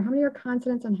 44. How many are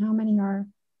consonants and how many are,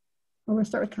 well, we'll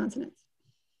start with consonants.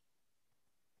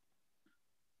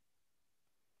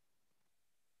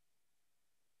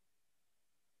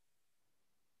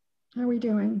 How are we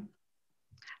doing?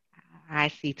 I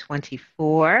see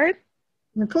 24.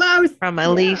 You're close. From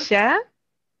Alicia.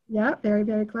 Yeah, very,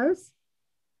 very close.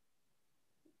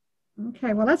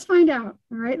 Okay, well, let's find out.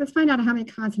 All right, let's find out how many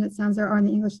consonant sounds there are in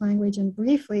the English language and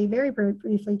briefly, very, very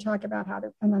briefly talk about how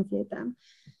to enunciate them.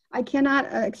 I cannot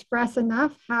express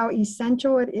enough how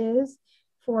essential it is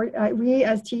for we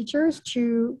as teachers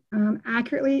to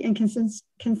accurately and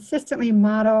consistently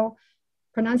model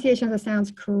pronunciation of the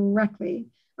sounds correctly.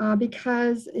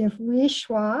 Because if we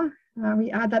schwa,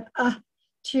 we add that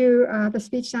to the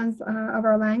speech sounds of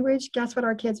our language, guess what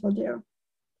our kids will do?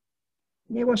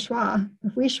 They will schwa.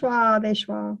 If we schwa, they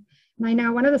schwa. And I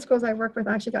know one of the schools I work with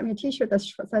actually got me a t-shirt that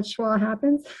said schwa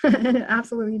happens, and it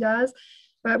absolutely does.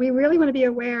 But we really want to be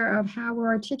aware of how we're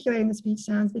articulating the speech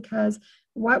sounds, because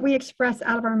what we express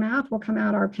out of our mouth will come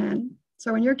out our pen.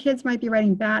 So when your kids might be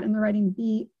writing bat and they're writing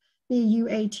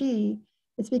B-U-A-T,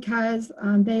 it's because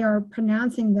they are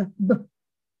pronouncing the B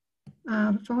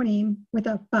phoneme with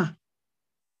a B.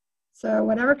 So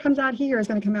whatever comes out here is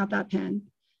going to come out that pen.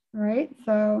 All right.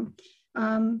 So,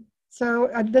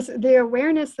 the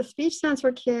awareness, the speech sounds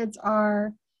for kids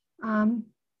are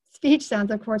speech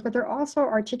sounds, of course, but they're also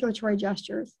articulatory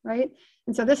gestures, right?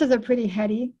 And so this is a pretty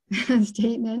heady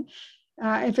statement.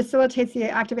 It facilitates the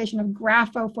activation of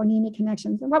graphophonemic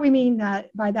connections. And what we mean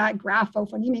by that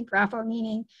graphophonemic, grapho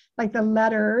meaning like the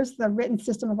letters, the written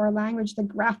system of our language, the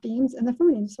graphemes and the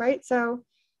phonemes, right? So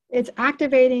it's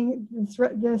activating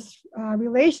this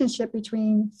relationship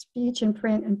between speech and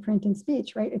print and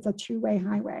speech, right? It's a two-way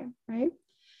highway, right?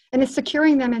 And it's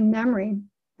securing them in memory.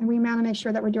 And we want to make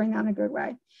sure that we're doing that in a good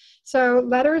way. So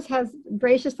Letters has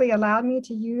graciously allowed me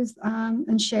to use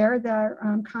and share their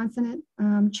consonant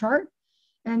chart.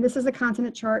 And this is a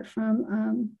consonant chart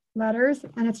from Letters,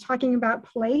 and it's talking about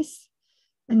place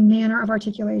and manner of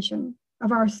articulation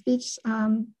of our speech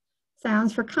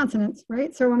sounds for consonants,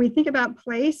 right? So when we think about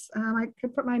place, I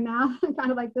could put my mouth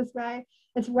kind of like this way.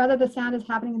 It's whether the sound is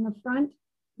happening in the front,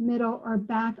 middle, or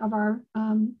back of our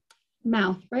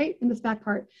mouth, right? In this back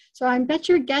part. So I bet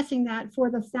you're guessing that for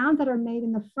the sounds that are made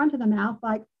in the front of the mouth,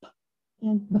 like p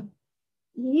and b,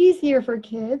 easier for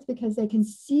kids because they can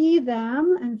see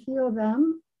them and feel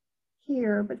them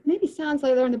here, but maybe sounds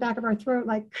like they're in the back of our throat,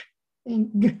 like k and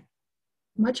g,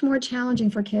 much more challenging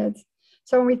for kids.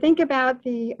 So when we think about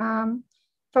the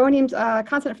phonemes,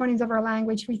 consonant phonemes of our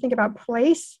language, we think about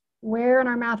place, where in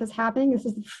our mouth is happening. This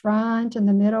is the front and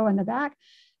the middle and the back.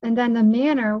 And then the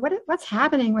manner, what's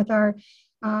happening with our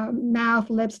mouth,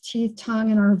 lips, teeth,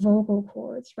 tongue, and our vocal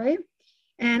cords, right?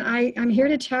 And I'm here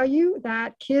to tell you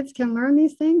that kids can learn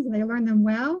these things and they learn them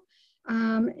well.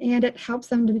 And it helps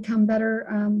them to become better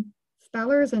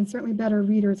spellers and certainly better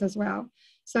readers as well.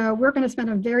 So we're going to spend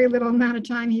a very little amount of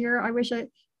time here. I wish I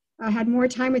had more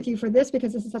time with you for this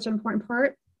because this is such an important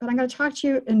part. But I'm going to talk to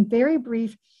you in very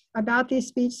brief about these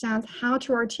speech sounds, how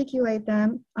to articulate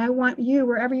them. I want you,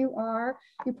 wherever you are,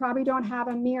 you probably don't have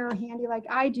a mirror handy like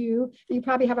I do, but you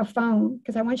probably have a phone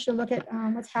because I want you to look at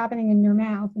what's happening in your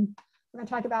mouth. And we're going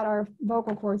to talk about our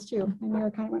vocal cords too. My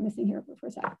mirror kind of went missing here for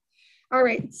a second. All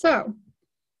right, so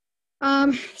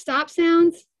stop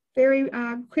sounds, very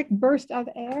quick burst of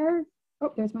air.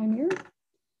 Oh, there's my mirror,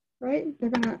 right? They're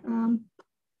going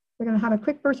to have a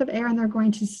quick burst of air and they're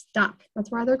going to stop. That's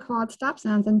why they're called stop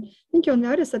sounds. And I think you'll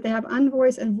notice that they have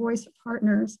unvoiced and voiced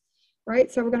partners,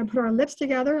 right? So we're going to put our lips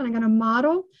together and I'm going to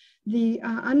model the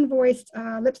unvoiced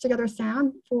lips together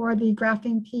sound for the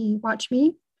grapheme P. Watch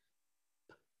me.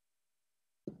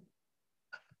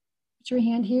 Put your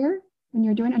hand here when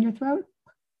you're doing it on your throat.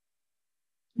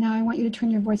 Now I want you to turn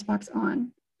your voice box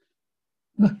on.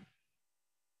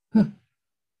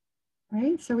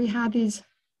 Right? So we have these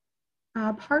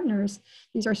partners.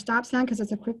 These are stop sound because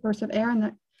it's a quick burst of air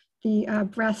and the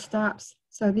breath stops.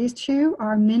 So these two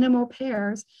are minimal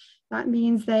pairs. That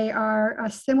means they are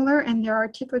similar in their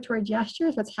articulatory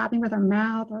gestures, what's happening with our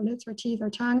mouth, our lips, our teeth, our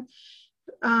tongue.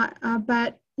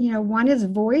 But one is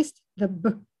voiced, the b,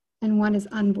 and one is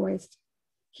unvoiced.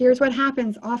 Here's what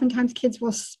happens. Oftentimes kids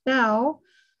will spell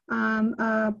p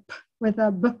with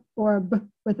a b or a b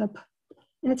with a p.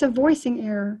 And it's a voicing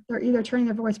error. They're either turning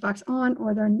their voice box on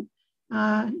or they're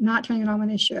not turning it on when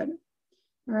they should.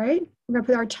 All right, we're going to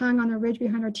put our tongue on the ridge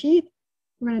behind our teeth.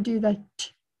 We're going to do the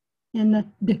t and the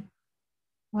d.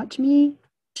 Watch me,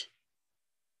 t,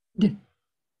 d.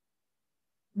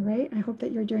 All right, I hope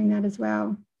that you're doing that as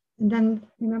well. And then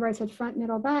remember I said front,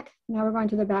 middle, back. Now we're going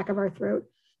to the back of our throat,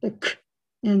 the k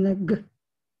and the g.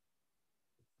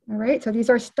 All right, so these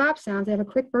are stop sounds. They have a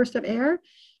quick burst of air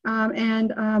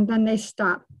and then they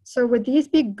stop. So would these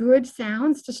be good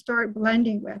sounds to start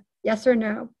blending with? Yes or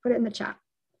no? Put it in the chat.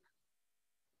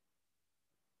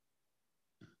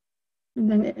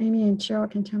 And then Amy and Cheryl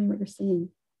can tell me what you're seeing.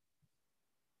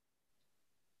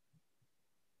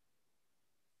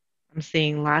 I'm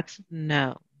seeing lots of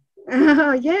no.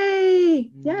 Oh, yay!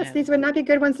 Yes, No. these would not be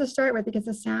good ones to start with because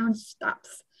the sound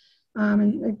stops.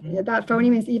 And that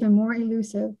phoneme is even more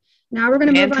elusive. Now we're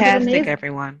going to move on to the nasal. Fantastic,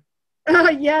 everyone. Oh,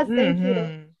 yes, thank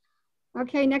you.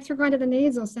 Okay, next we're going to the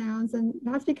nasal sounds, and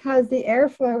that's because the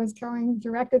airflow is going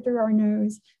directed through our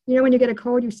nose. You know, when you get a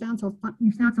cold, you sound so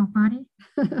funny.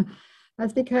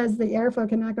 That's because the airflow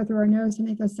cannot go through our nose to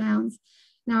make those sounds.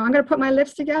 Now I'm going to put my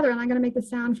lips together, and I'm going to make the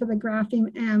sound for the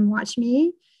grapheme M. Watch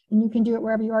me, and you can do it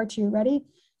wherever you are too. Ready?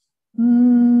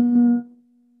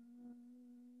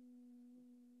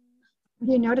 What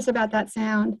do you notice about that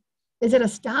sound? Is it a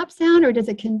stop sound or does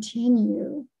it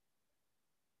continue?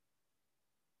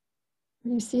 What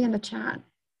do you see in the chat?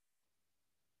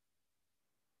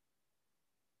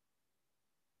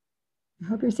 I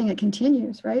hope you're seeing it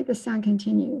continues, right? The sound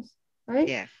continues, right?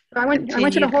 Yes. So I want you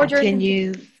to hold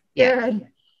continues. Your good.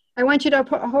 I want you to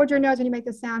hold your nose when you make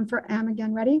the sound for M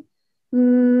again. Ready?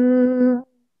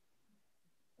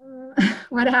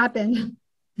 What happened?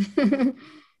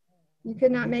 You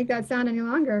could not make that sound any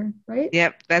longer, right?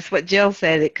 Yep, that's what Jill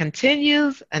said. It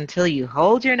continues until you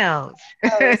hold your nose.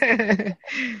 And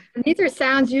these are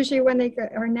sounds usually when they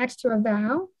are next to a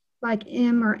vowel, like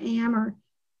M or am, or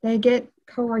they get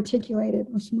co-articulated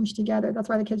or smooshed together. That's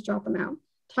why the kids drop them out.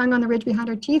 Tongue on the ridge behind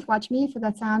our teeth. Watch me for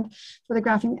that sound for the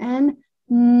grapheme N.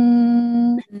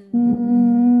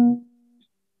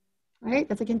 Right,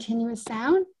 that's a continuous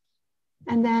sound.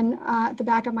 And then at the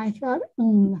back of my throat,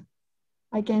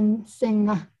 I can sing,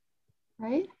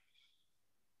 right?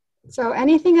 So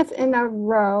anything that's in a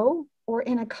row or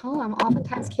in a column,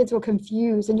 oftentimes kids will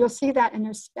confuse, and you'll see that in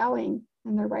their spelling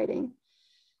and their writing.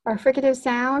 Our fricative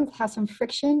sounds have some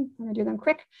friction. I'm going to do them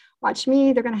quick. Watch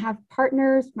me. They're going to have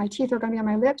partners. My teeth are going to be on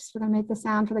my lips. We're going to make the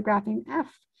sound for the grapheme F.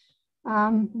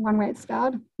 One way it's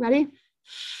spelled. Ready?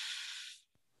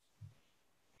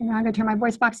 And now I'm going to turn my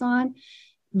voice box on.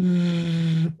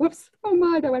 Whoops. Oh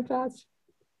my, that went fast.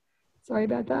 Sorry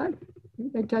about that.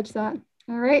 I touched that.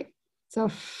 All right. So,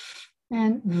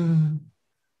 and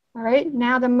all right.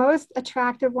 Now the most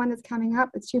attractive one that's coming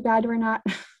up. It's too bad we're not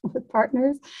with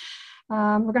partners.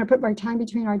 We're going to put our tongue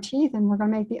between our teeth, and we're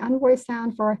going to make the unvoiced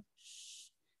sound for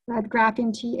the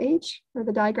grapheme TH, or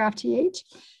the digraph TH,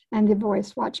 and the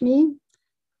voice. Watch me.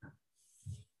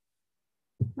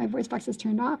 My voice box is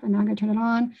turned off, and now I'm going to turn it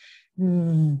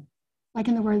on, like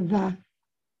in the word the.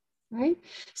 Right.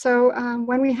 So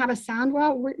when we have a sound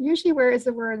wall, usually where is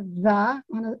the word the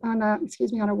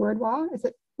on a word wall? Is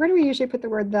it, where do we usually put the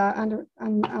word the under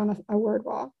on a word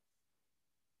wall?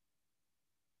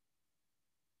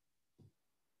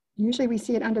 Usually we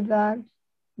see it under the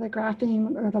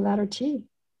grapheme or the letter T,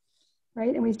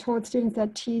 right? And we've told students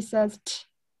that T says T.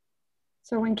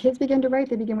 So when kids begin to write,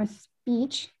 they begin with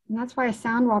speech. And that's why a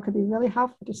sound wall could be really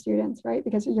helpful to students, right?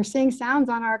 Because you're seeing sounds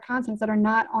on our consonants that are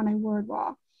not on a word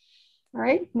wall. All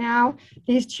right, now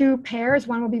these two pairs,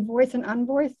 one will be voiced and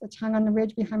unvoiced, the tongue on the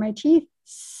ridge behind my teeth,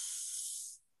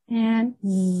 and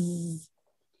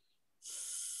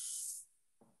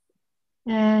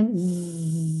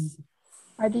and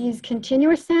are these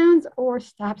continuous sounds or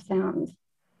stop sounds?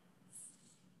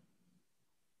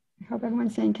 I hope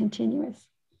everyone's saying continuous,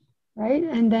 right?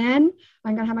 And then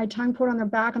I'm gonna have my tongue put on the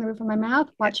back on the roof of my mouth.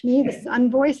 Watch me, this is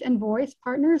unvoiced and voiced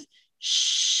partners.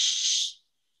 Shh.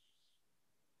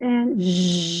 And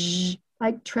zzz,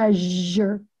 like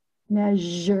treasure,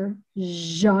 measure,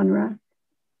 genre.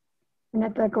 And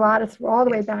at the glottis, we're all the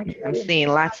way back here. I'm seeing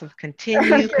lots of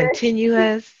continue,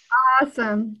 continuous.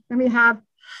 Awesome. And we have,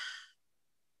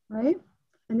 right?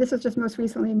 And this was just most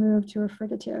recently moved to a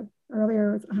fricative.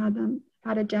 Earlier, I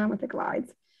had it down with the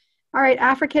glides. All right,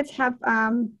 affricates have,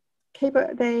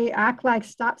 they act like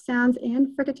stop sounds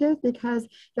and fricatives because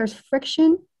there's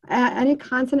friction. Any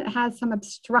consonant has some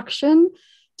obstruction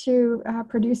to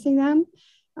producing them.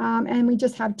 And we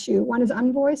just have two. One is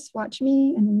unvoiced, watch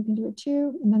me, and then you can do it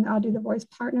too. And then I'll do the voice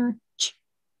partner, ch,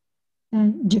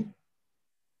 and j,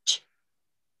 ch,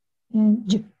 and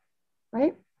j,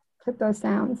 right? Clip those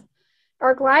sounds.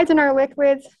 Our glides and our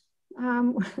liquids,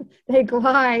 they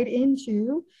glide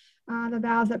into the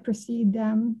vowels that precede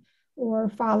them or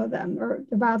follow them, or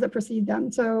the vowels that precede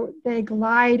them. So they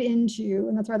glide into,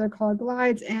 and that's why they're called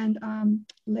glides and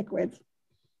liquids.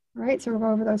 All right, so we'll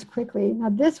go over those quickly. Now,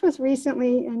 this was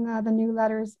recently in the new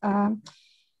letters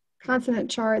consonant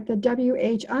chart, the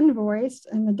WH unvoiced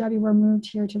and the W were moved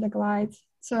here to the glides.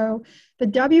 So the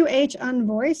WH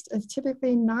unvoiced is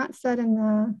typically not said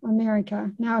in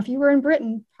America. Now, if you were in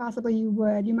Britain, possibly you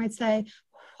would. You might say,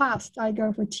 whilst I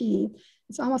go for tea.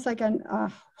 It's almost like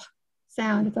a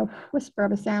sound. It's a whisper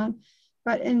of a sound.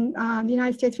 But in the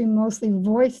United States, we mostly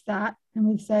voice that, and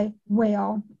we say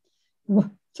whale.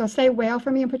 So say whale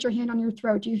for me and put your hand on your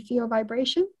throat. Do you feel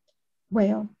vibration?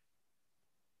 Whale.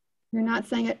 You're not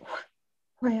saying it,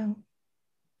 whale.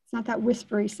 It's not that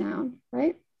whispery sound,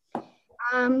 right?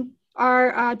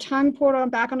 Our tongue pulled on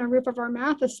back on the roof of our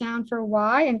mouth, the sound for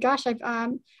Y. And gosh,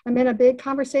 I'm in a big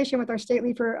conversation with our state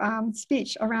lead for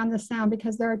speech around this sound,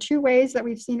 because there are two ways that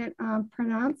we've seen it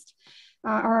pronounced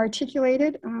or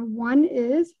articulated. One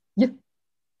is y,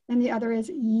 and the other is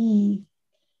ye.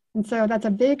 And so that's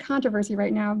a big controversy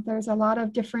right now. There's a lot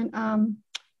of different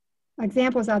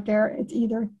examples out there. It's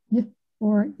either y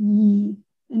or ye.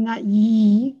 And that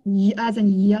ye as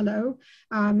in yellow,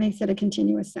 makes it a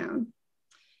continuous sound.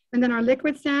 And then our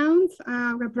liquid sounds,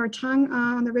 we're gonna put our tongue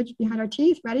on the ridge behind our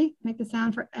teeth. Ready? Make the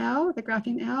sound for L, the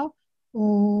grapheme L.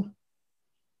 Oh.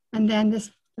 And then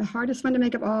the hardest one to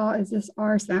make of all is this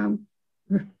R sound.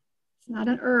 It's not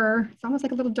an it's almost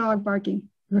like a little dog barking.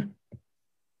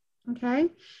 Okay,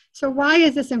 so why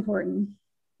is this important,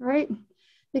 right?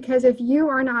 Because if you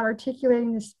are not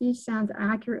articulating the speech sounds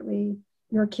accurately,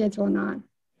 your kids will not,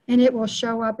 and it will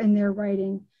show up in their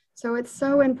writing. So it's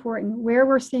so important. Where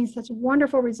we're seeing such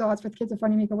wonderful results with kids with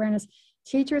phonemic awareness,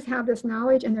 teachers have this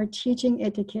knowledge and they're teaching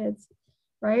it to kids,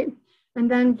 right? And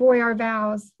then, boy, our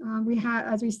vowels. We have,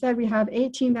 as we said, we have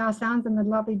 18 vowel sounds in the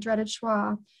lovely dreaded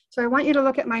schwa. So I want you to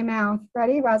look at my mouth,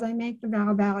 ready? As I make the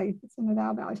vowel valley. It's in the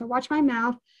vowel valley. So watch my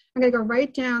mouth. I'm going to go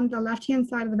right down the left-hand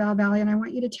side of the vowel valley, and I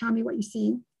want you to tell me what you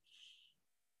see.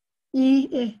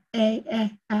 E, A,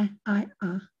 I,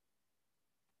 A.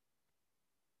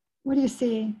 What do you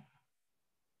see?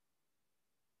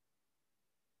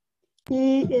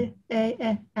 E, A,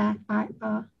 I,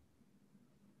 A.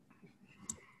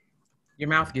 Your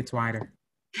mouth gets wider.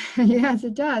 Yes,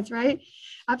 it does, right?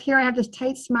 Up here, I have this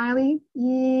tight smiley.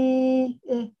 E,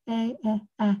 I,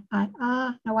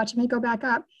 ah. Now watch me go back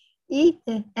up. E,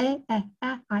 I,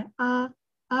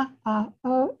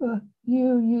 o,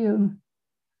 u.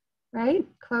 Right?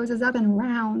 Closes up and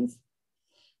rounds.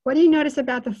 What do you notice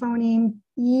about the phoneme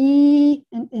E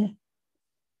and I?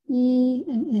 E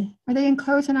and I. Are they in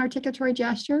close and articulatory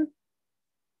gesture?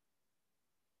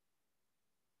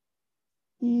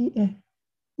 E, I.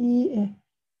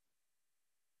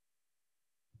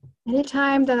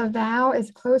 Anytime that a vowel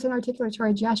is close in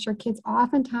articulatory gesture, kids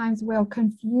oftentimes will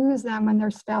confuse them when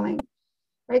they're spelling,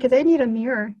 right? Because they need a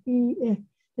mirror to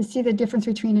see the difference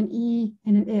between an E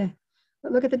and an I.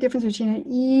 But look at the difference between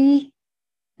an E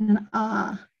and an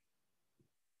ah,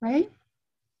 right?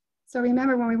 So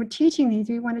remember, when we were teaching these,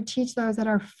 we want to teach those that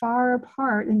are far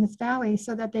apart in this valley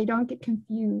so that they don't get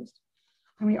confused.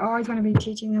 And we always want to be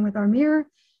teaching them with our mirror.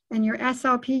 And your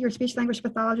SLP, your speech language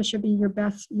pathologist, should be your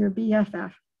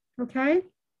BFF. Okay,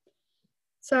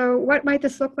 so what might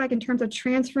this look like in terms of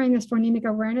transferring this phonemic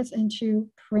awareness into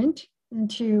print,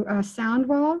 into a sound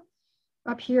wall?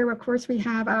 Up here, of course, we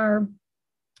have our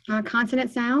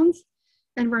consonant sounds,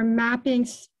 and we're mapping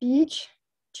speech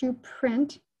to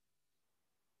print,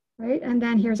 right? And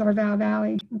then here's our vowel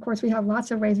valley. Of course, we have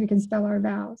lots of ways we can spell our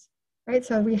vowels, right?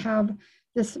 So we have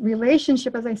this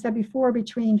relationship, as I said before,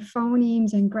 between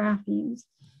phonemes and graphemes,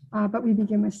 but we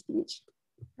begin with speech,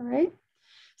 all right?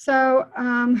 So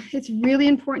it's really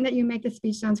important that you make the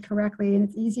speech sounds correctly, and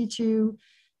it's easy to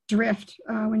drift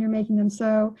when you're making them.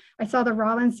 So I saw the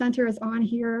Rollins Center is on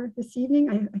here this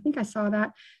evening. I think I saw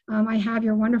that. I have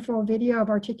your wonderful video of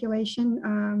articulation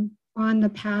on the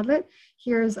Padlet.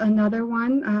 Here's another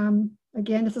one.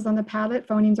 Again, this is on the Padlet.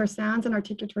 Phonemes are sounds and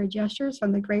articulatory gestures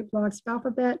from the great blog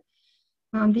Spellphabet.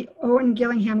 The Owen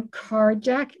Gillingham card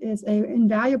deck is an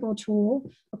invaluable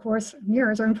tool. Of course,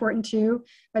 mirrors are important too,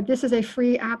 but this is a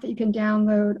free app that you can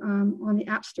download on the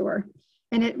App Store.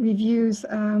 And it reviews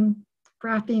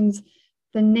graphemes,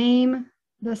 the name,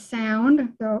 the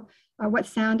sound. So what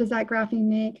sound does that grapheme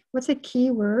make? What's a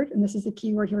keyword? And this is the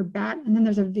keyword here, bat. And then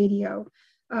there's a video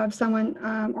of someone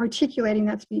articulating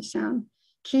that speech sound.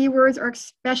 Keywords are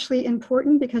especially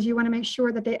important because you want to make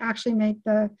sure that they actually make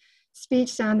the speech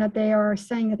sound that they are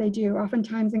saying that they do.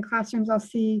 Oftentimes in classrooms, I'll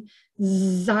see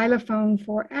xylophone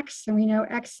for X, and we know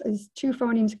X is two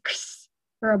phonemes,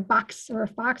 or a box or a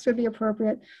fox would be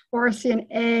appropriate, or I see an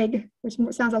egg, which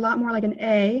sounds a lot more like an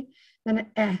A than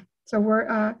an eh. So we're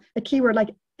a keyword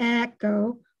like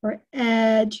echo or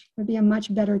edge would be a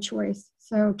much better choice.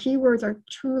 So keywords are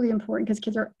truly important because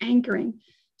kids are anchoring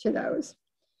to those.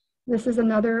 This is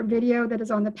another video that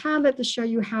is on the Padlet to show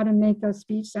you how to make those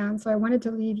speech sounds. So I wanted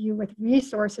to leave you with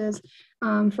resources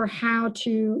for how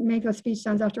to make those speech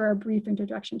sounds after our brief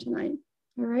introduction tonight.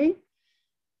 All right.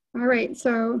 All right.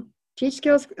 So teach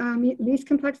skills least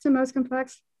complex to most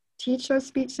complex. Teach those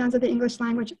speech sounds of the English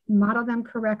language. Model them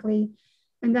correctly.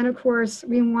 And then, of course,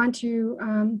 we want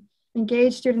to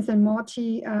engage students in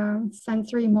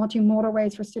multi-sensory, multimodal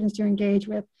ways for students to engage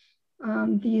with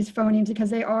these phonemes because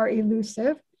they are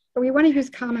elusive. But we want to use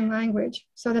common language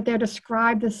so that they're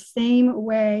described the same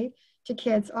way to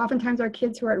kids. Oftentimes our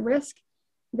kids who are at risk,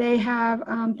 they have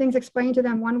things explained to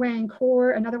them one way in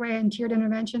core, another way in tiered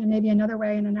intervention, and maybe another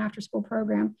way in an after-school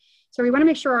program. So we want to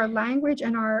make sure our language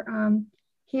and our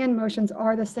hand motions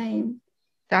are the same.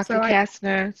 Dr.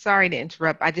 Kastner, sorry to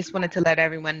interrupt. I just wanted to let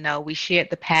everyone know we shared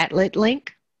the Padlet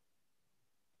link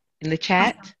in the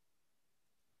chat. Awesome.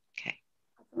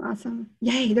 Awesome.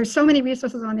 Yay, there's so many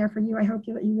resources on there for you. I hope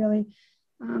that you really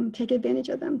take advantage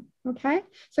of them. Okay,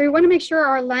 so we want to make sure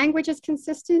our language is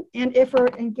consistent, and if we're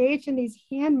engaged in these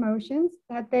hand motions,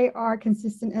 that they are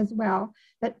consistent as well,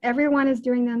 that everyone is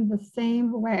doing them the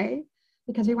same way,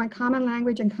 because we want common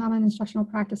language and common instructional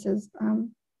practices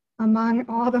among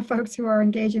all the folks who are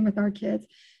engaging with our kids.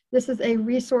 This is a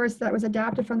resource that was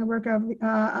adapted from the work of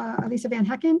Elisa Van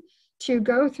Hecken to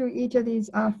go through each of these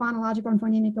phonological and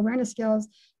phonemic awareness skills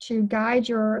to guide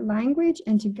your language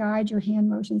and to guide your hand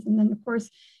motions. And then, of course,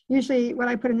 usually what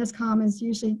I put in this column is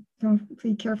usually don't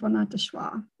be careful not to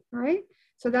schwa, all right?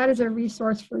 So that is a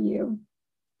resource for you,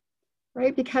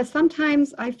 right? Because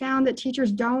sometimes I found that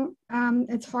teachers don't,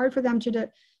 it's hard for them to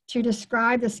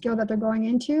describe the skill that they're going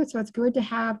into. So it's good to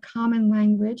have common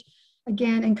language,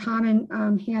 again, and common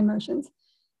hand motions.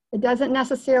 It doesn't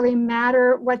necessarily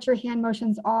matter what your hand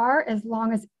motions are as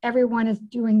long as everyone is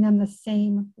doing them the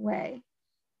same way.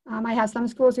 I have some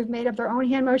schools who've made up their own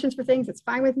hand motions for things. It's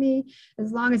fine with me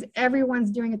as long as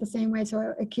everyone's doing it the same way,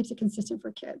 so it keeps it consistent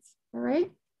for kids, all right?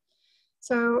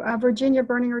 So Virginia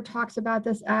Berninger talks about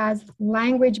this as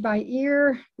language by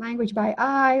ear, language by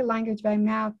eye, language by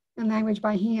mouth, and language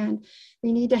by hand.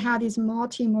 We need to have these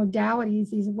multimodalities,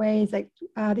 these ways, like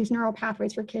these neural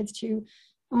pathways for kids to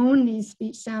own these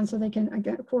speech sounds so they can,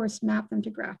 again, of course, map them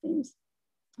to graphemes.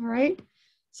 All right.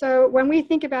 So when we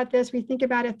think about this, we think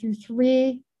about it through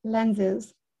 3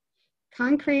 lenses: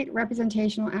 concrete,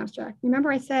 representational, abstract.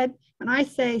 Remember I said, when I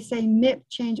say MIP,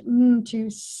 change to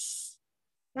S,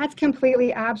 that's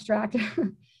completely abstract.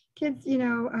 Kids, you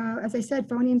know, as I said,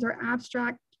 phonemes are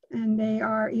abstract and they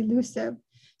are elusive.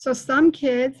 So some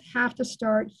kids have to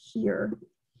start here.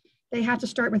 They have to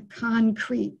start with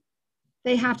concrete.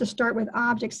 They have to start with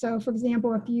objects. So for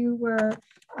example, if you were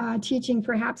teaching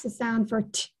perhaps a sound for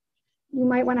T, you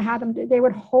might want to have them, they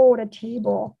would hold a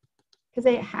table, because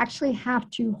they actually have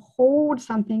to hold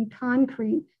something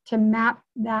concrete to map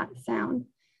that sound.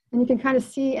 And you can kind of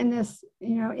see in this,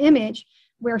 you know, image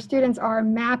where students are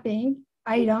mapping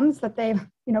items that they've,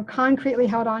 you know, concretely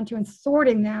held onto and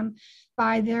sorting them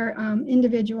by their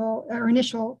individual or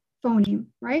initial phoneme,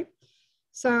 right?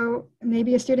 So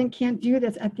maybe a student can't do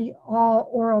this at the all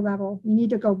oral level. You need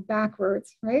to go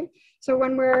backwards, right? So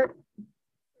when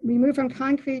we move from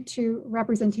concrete to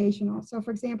representational. So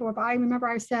for example, if I remember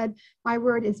I said my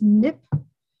word is MIP,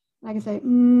 I can say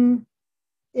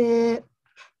it,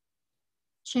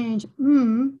 change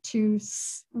to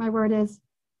S, my word is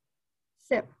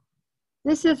SIP.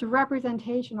 This is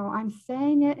representational. I'm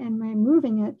saying it and I'm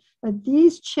moving it, but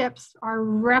these chips are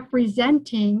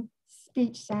representing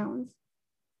speech sounds,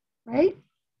 right?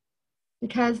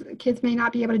 Because kids may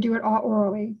not be able to do it all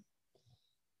orally.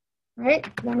 Right?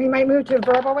 Then we might move to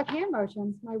verbal with hand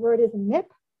motions. My word is MIP,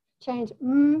 change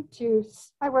to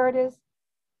S, my word is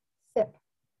SIP.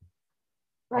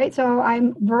 Right? So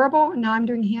I'm verbal, and now I'm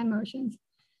doing hand motions.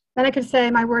 Then I could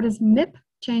say my word is MIP,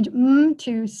 change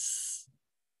to S,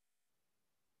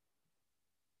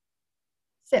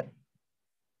 SIP.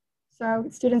 So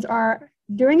students are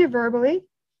doing it verbally,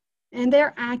 and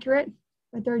they're accurate,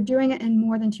 but they're doing it in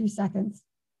more than 2 seconds.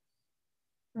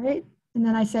 Right? And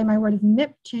then I say my word is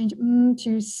MIP, change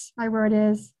to S, my word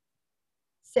is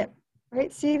SIP,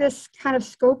 right? See this kind of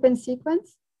scope and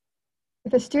sequence?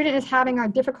 If a student is having a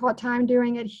difficult time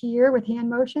doing it here with hand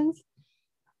motions,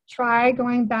 try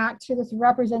going back to this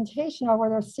representational where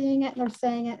they're seeing it, and they're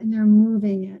saying it, and they're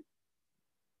moving it.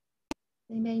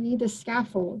 They may need the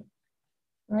scaffold,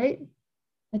 right?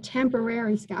 A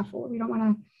temporary scaffold. We don't want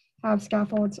to have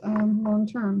scaffolds long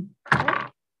term. Right?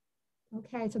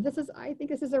 Okay, so I think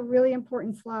this is a really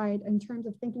important slide in terms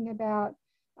of thinking about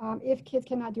if kids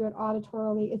cannot do it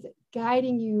auditorily, it's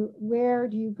guiding you, where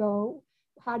do you go,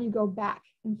 how do you go back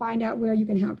and find out where you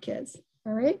can help kids,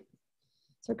 all right?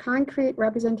 So concrete,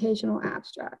 representational,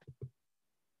 abstract.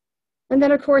 And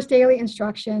then of course, daily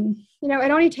instruction. You know,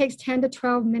 it only takes 10 to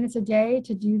 12 minutes a day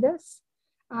to do this.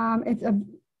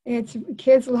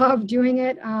 Kids love doing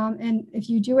it. And if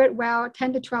you do it well,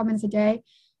 10 to 12 minutes a day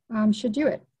should do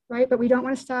it. Right? But we don't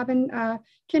want to stop in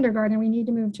kindergarten. We need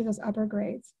to move to those upper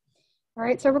grades. All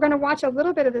right, so we're going to watch a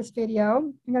little bit of this video.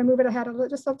 I'm going to move it ahead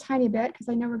just a tiny bit because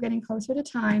I know we're getting closer to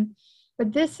time.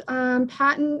 But this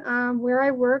patent, where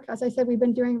I work, as I said, we've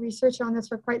been doing research on this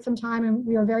for quite some time, and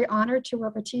we are very honored to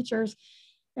work with teachers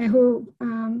who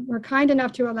were kind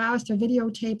enough to allow us to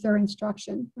videotape their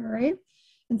instruction. All right,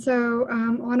 and so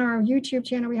on our YouTube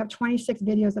channel, we have 26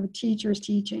 videos of teachers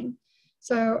teaching.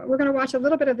 So we're going to watch a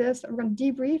little bit of this. We're going to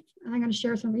debrief, and I'm going to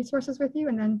share some resources with you,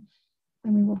 and then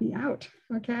we will be out.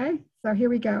 Okay, so here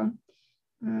we go.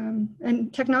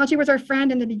 And technology was our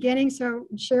friend in the beginning. So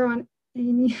Cheryl and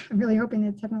Amy, I'm really hoping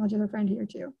that technology is our friend here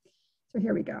too. So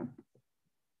here we go.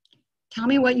 Tell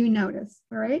me what you notice.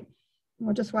 All right, and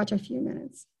we'll just watch a few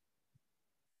minutes.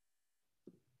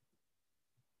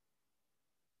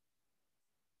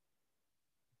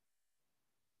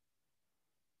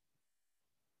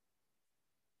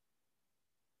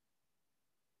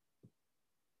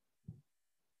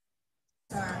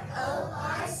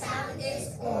 O-R sound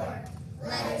is or.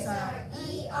 Letters are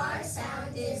E-R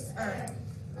sound is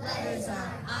Letters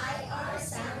are I-R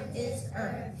sound is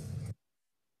I'm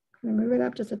going to move it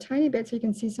up just a tiny bit so you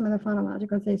can see some of the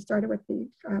phonologicals. They started with the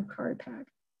card pack.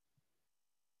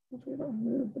 Hopefully it'll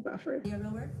move the buffer. Your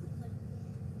real word?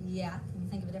 Yeah. Can you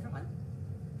think of a different one?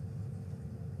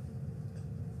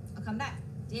 I'll come back.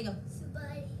 Diego.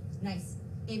 Somebody. Nice.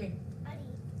 Avery.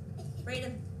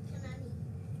 Braden.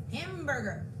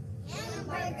 Hamburger.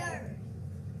 Hamburger.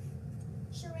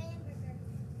 Sharamburger.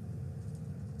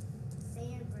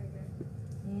 Sandburger.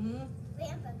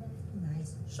 Hamburger.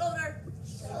 Nice. Shoulder.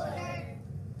 Shoulder.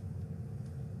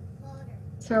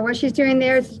 So what she's doing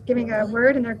there is giving a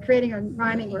word and they're creating a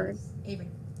rhyming word. Avery.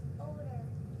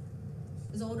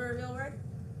 Is older a real word?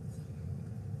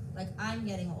 Like I'm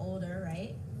getting older,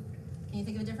 right? Can you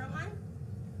think of a different one?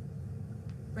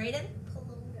 Braden?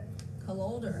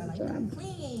 Cololder. I like that.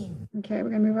 Clean. Okay, we're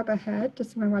gonna move up ahead.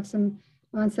 Just want to watch some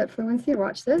onset fluency.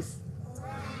 Watch this.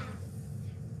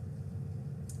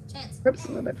 Chance. Oops, a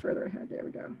little bit further ahead. There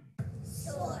we go.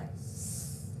 Sword.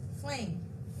 Fling.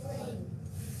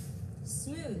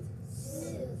 Smooth.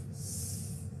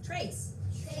 Trace.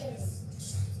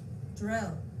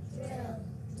 Drill.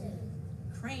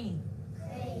 Crane.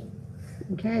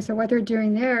 Okay, so what they're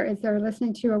doing there is they're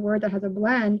listening to a word that has a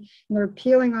blend and they're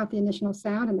peeling off the initial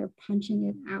sound and they're punching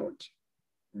it out.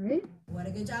 All right? What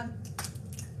a good job.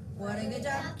 What a good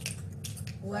job.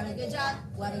 What a good job.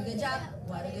 What a good job.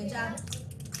 What a good job.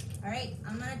 All right,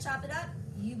 I'm going to chop it up.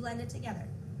 You blend it together.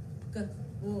 Good.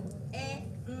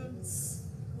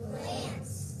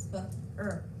 Lance. Z.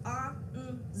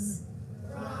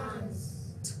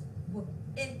 Bronze.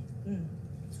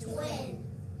 Twin.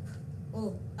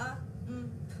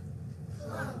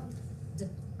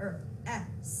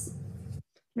 S.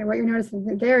 Okay, what you're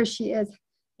noticing there is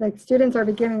the students are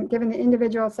given the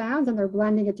individual sounds and they're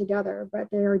blending it together, but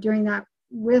they are doing that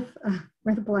with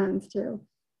blends too.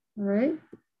 All right?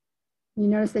 You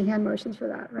notice the hand motions for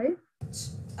that, right?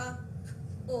 That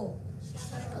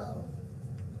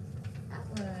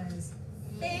was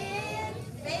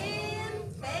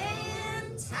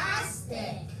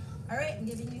fantastic. All right, I'm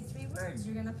giving you 3 words.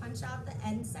 You're gonna punch out the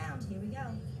end sound. Here we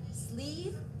go.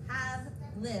 Sleeve, have,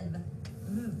 live.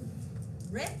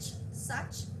 Rich,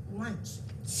 such, lunch.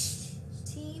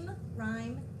 Team,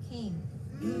 rhyme, came.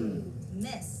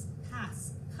 Miss,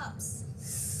 pass, cups.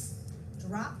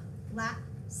 Drop, lap,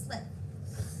 slip.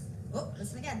 Oh,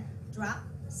 listen again. Drop,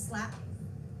 lap,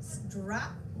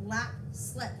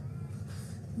 slip.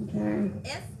 Okay.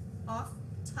 If, off,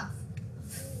 tough.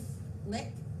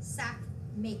 Lick, sack,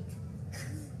 make.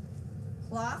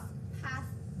 Cloth, path,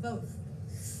 both.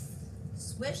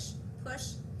 Swish,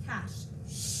 push, cash.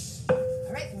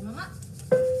 All right, warm them up.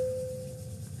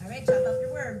 All right, chop up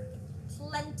your word.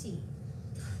 Plenty.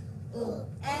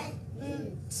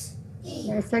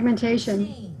 There's segmentation.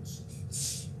 Change.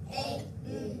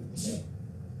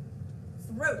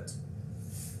 Throat.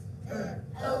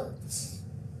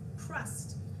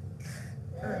 Crust.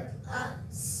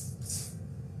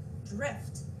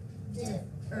 Drift.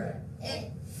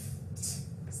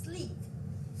 Sleek.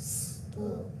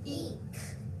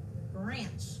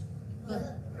 Branch.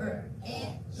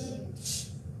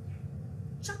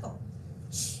 Chuckle.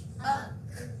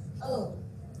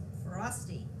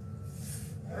 Frosty.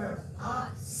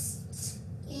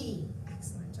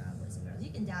 Excellent job, boys and girls.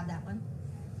 You can dab that one.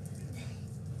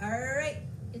 All right,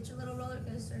 get your little roller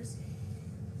coasters.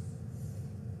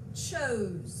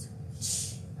 Chose.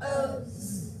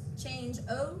 Change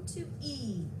O to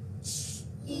E.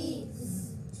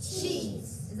 Cheese.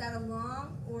 Is that a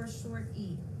long or short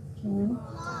E? Okay.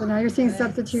 So now you're seeing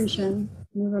substitution.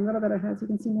 Move a little bit ahead so you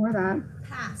can see more of that.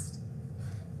 Past.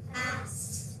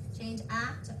 Change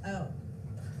A to O.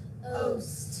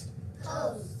 Oast.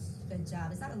 Good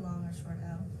job. Is that a long or short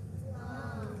O?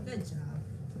 Long. Good job.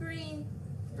 Green.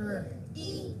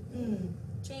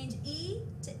 Change E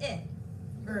to it.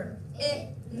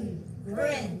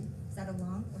 Grin. Is that a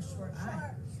long or short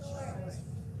I? Short.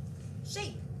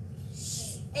 Shape.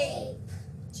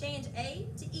 Change A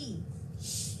to E.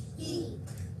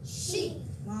 Sheep.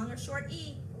 Long or short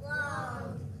E?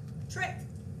 Long. Trick.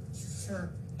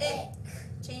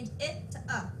 Change it to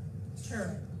up.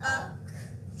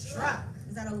 Truck.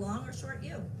 Is that a long or short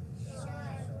U? Short.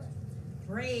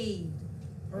 Braid.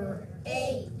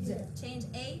 Change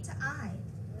A to I.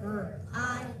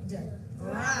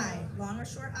 Ride. Long or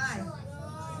short I?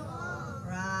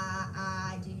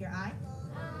 Do you hear I?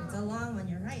 It's a long one,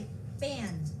 you're right.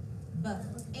 Band.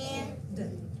 And.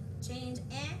 Change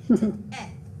and to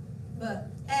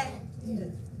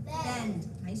bend.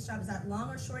 Nice job. Is that long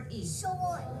or short E?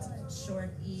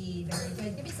 Short E. Very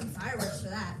good. Give me some fireworks for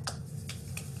that.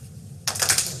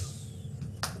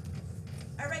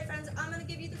 All right, friends, I'm going to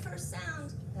give you the first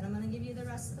sound, then I'm going to give you the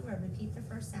rest of the word. Repeat the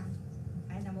first sound.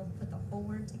 Okay, then we'll put the whole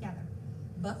word together.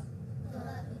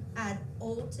 Add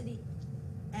O to the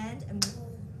end,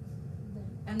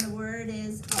 and the word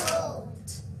is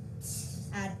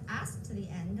add ask to the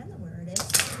end, and the word is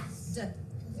d.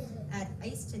 Add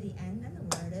ice to the end, and the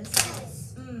word is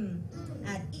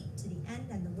Add eat to the end,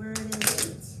 and the word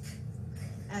is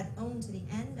add own to the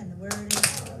end, and the word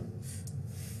is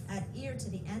add ear to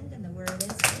the end, and the word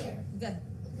is g.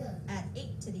 Add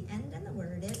eight to the end, and the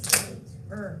word is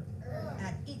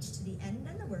Add each to the end,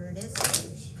 and the word is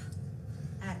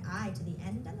the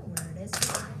end and the word is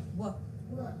whoop.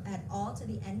 Add all to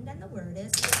the end and the word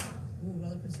is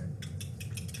roller coaster.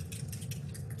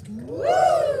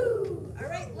 Woo! All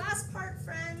right, last part,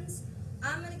 friends.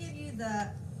 I'm going to give you the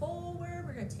whole word.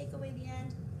 We're going to take away the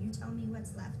end. You tell me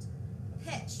what's left.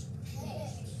 Pitch.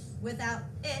 Without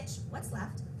itch, what's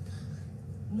left?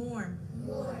 More.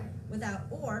 Without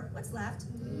or, what's left?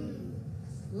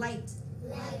 Light.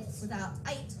 Without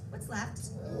ite, what's left?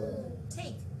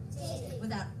 Take.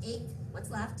 Without ache,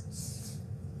 what's left?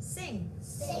 Sing.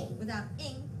 Without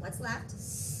ing, what's left?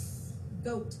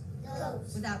 Goat.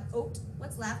 Without oat,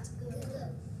 what's left?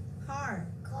 Car.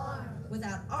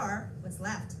 Without R, what's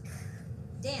left?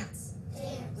 Dance.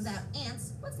 Without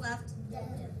ants, what's left?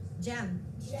 Gem.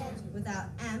 Without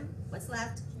M, what's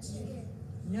left?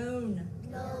 Known.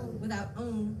 Without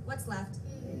own, what's left?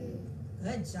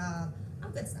 Good job.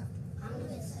 I'm good stuff.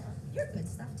 You're good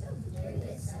stuff too.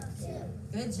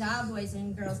 Good job, boys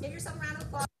and girls. Give yourself a round of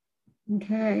applause.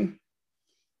 Okay.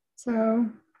 So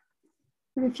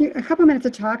a couple minutes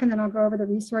to talk, and then I'll go over the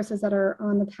resources that are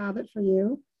on the tablet for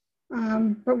you.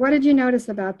 But what did you notice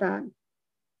about that?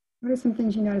 What are some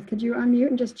things you noticed? Could you unmute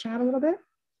and just chat a little bit,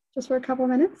 just for a couple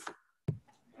of minutes?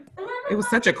 It was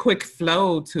such a quick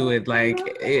flow to it. Like,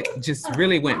 it just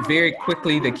really went very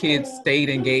quickly. The kids stayed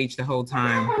engaged the whole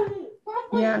time.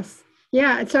 Yes.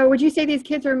 Yeah. So would you say these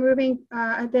kids are moving,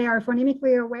 they are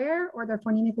phonemically aware or they're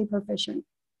phonemically proficient?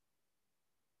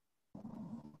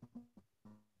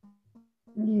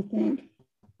 What do you think?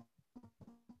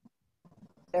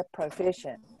 They're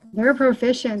proficient. They're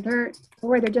proficient. They're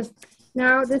just,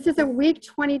 now this is a week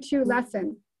 22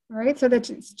 lesson. All right. So the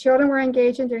children were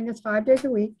engaged in doing this 5 days a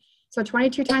week. So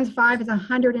 22 times 5 is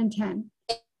 110.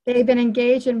 They've been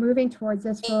engaged in moving towards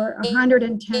this for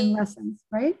 110 lessons,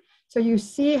 right? So you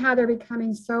see how they're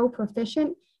becoming so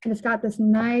proficient, and it's got this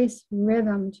nice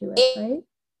rhythm to it, right?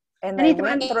 And they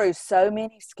went through so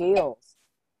many skills.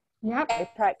 Yep. They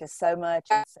practiced so much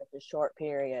in such a short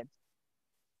period.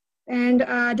 And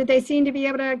did they seem to be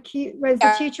able to was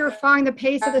the teacher following the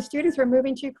pace of the students, or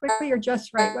moving too quickly, or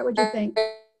just right? What would you think?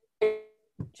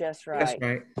 Just right. Just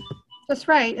right. Just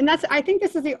right. And I think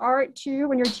this is the art too,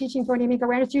 when you're teaching phonemic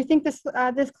awareness. Do you think this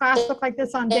class looked like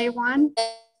this on day one?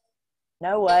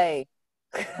 No way.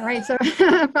 All right, so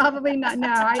probably not.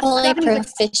 No,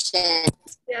 Proficient.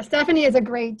 Yeah, Stephanie is a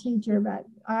great teacher, but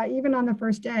even on the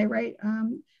first day, right?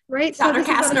 Right. Dr.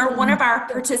 Kastner, one of our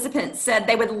participants said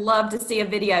they would love to see a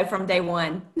video from day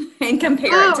one and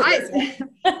compare it to this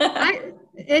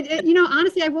one. You know,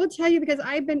 honestly, I will tell you, because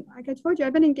I've been, like I told you,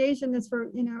 I've been engaged in this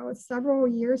for, several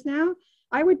years now.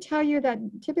 I would tell you that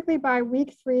typically by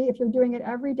week 3, if you're doing it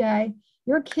every day,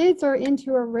 your kids are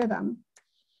into a rhythm.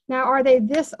 Now, are they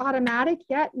this automatic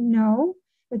yet? No,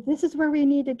 but this is where we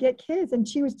need to get kids. And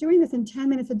she was doing this in 10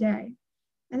 minutes a day.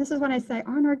 And this is when I say,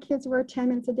 aren't our kids worth 10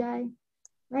 minutes a day?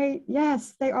 Right?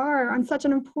 Yes, they are, on such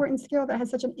an important skill that has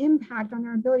such an impact on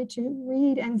their ability to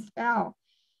read and spell.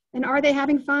 And are they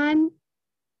having fun?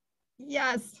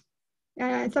 Yes.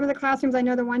 In some of the classrooms, I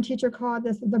know the one teacher called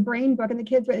this the brain book, and the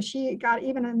kids, she got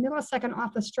even a millisecond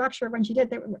off the structure when she did.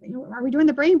 They, are we doing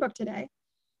the brain book today?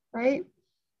 Right?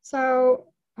 So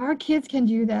our kids can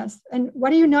do this. And what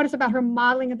do you notice about her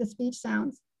modeling of the speech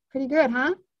sounds? Pretty good,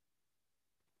 huh?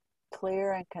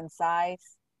 Clear and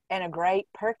concise, and a great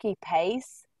perky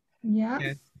pace. Yeah.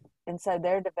 Yes. And so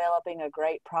they're developing a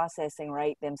great processing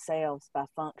rate themselves by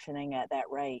functioning at that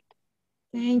rate.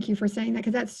 Thank you for saying that,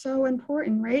 because that's so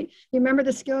important, right? You remember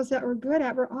the skills that we're good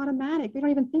at were automatic. We don't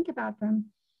even think about them.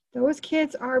 Those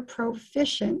kids are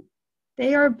proficient.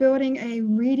 They are building a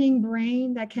reading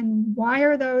brain that can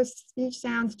wire those speech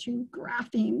sounds to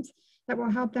graphemes that will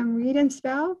help them read and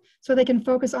spell, so they can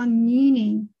focus on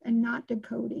meaning and not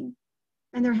decoding.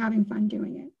 And they're having fun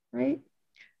doing it, right?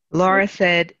 Laura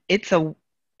said it's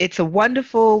a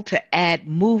wonderful to add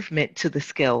movement to the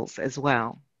skills as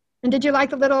well. And did you like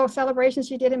the little celebrations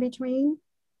she did in between?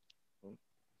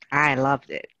 I loved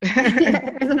it.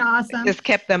 Isn't awesome? Just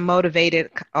kept them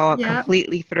motivated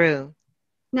completely through.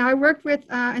 Now, I worked with,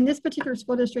 in this particular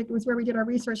school district was where we did our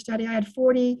research study. I had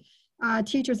 40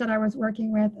 teachers that I was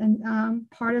working with, and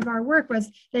part of our work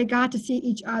was they got to see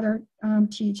each other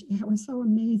teach. It was so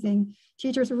amazing.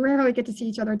 Teachers rarely get to see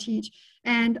each other teach.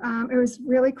 And it was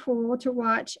really cool to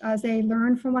watch as they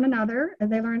learn from one another.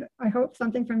 And they learned, I hope,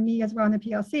 something from me as well in the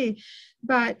PLC.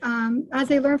 But as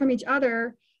they learn from each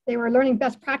other, they were learning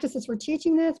best practices for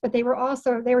teaching this, but they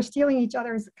were stealing each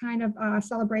other's kind of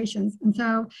celebrations. And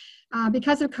so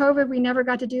because of COVID, we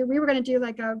were going to do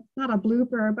like not a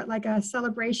blooper, but like a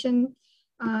celebration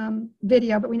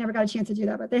video, but we never got a chance to do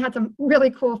that. But they had some really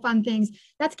cool, fun things.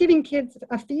 That's giving kids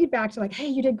a feedback to like, hey,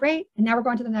 you did great. And now we're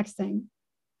going to the next thing.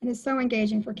 And it's so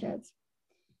engaging for kids.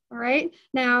 All right.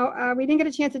 Now, we didn't get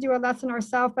a chance to do a lesson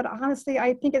ourselves, but honestly,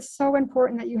 I think it's so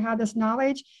important that you have this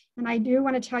knowledge. And I do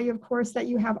want to tell you, of course, that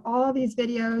you have all these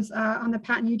videos on the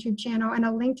Patent YouTube channel and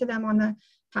a link to them on the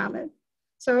Padlet.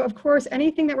 So, of course,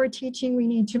 anything that we're teaching, we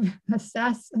need to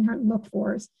assess and look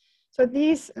for. So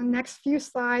these next few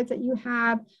slides that you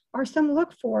have are some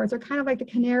look fors. They're kind of like the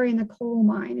canary in the coal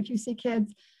mine. If you see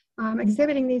kids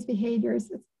exhibiting these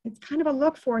behaviors, it's kind of a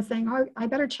look for saying, oh, I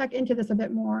better check into this a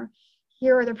bit more.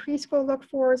 Here are the preschool look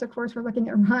fors. Of course, we're looking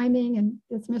at rhyming and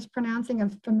this mispronouncing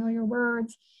of familiar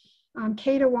words.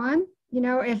 K to 1, you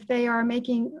know, if they are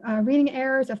making reading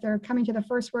errors, if they're coming to the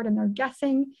first word and they're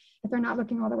guessing, if they're not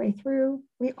looking all the way through,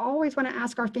 we always want to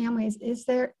ask our families, if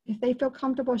they feel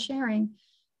comfortable sharing,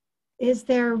 is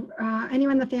there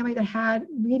anyone in the family that had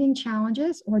reading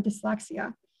challenges or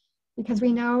dyslexia? Because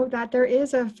we know that there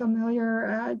is a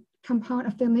familial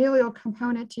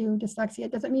component to dyslexia.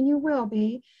 It doesn't mean you will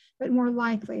be, but more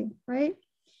likely, right?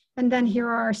 And then here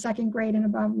are our second grade and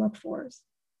above look fors.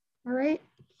 All right.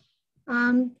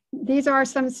 These are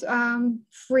some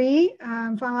free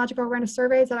phonological awareness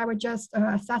surveys that I would just,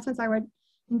 assessments I would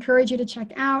encourage you to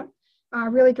check out.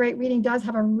 Really Great Reading does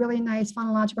have a really nice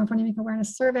phonological and phonemic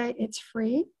awareness survey. It's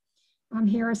free.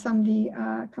 Here are some of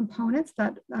the components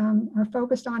that are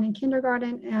focused on in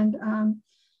kindergarten and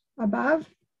above.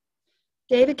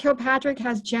 David Kilpatrick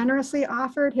has generously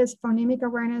offered his phonemic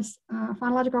awareness,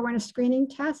 phonological awareness screening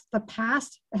test, the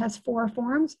PAST. It has 4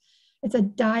 forms. It's a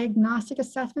diagnostic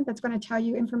assessment that's going to tell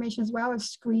you information as well as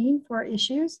screen for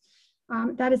issues.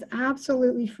 That is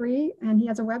absolutely free, and he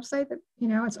has a website that, you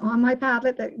know, it's on my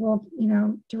Padlet that will, you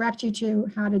know, direct you to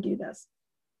how to do this,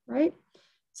 right?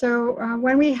 So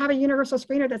when we have a universal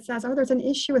screener that says, oh, there's an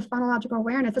issue with phonological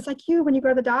awareness, it's like you when you go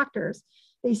to the doctors.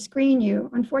 They screen you.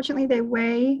 Unfortunately, they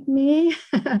weigh me,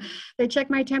 they check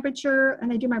my temperature,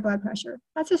 and they do my blood pressure.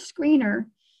 That's a screener.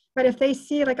 But if they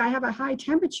see like I have a high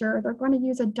temperature, they're going to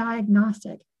use a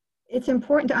diagnostic. It's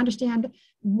important to understand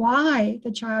why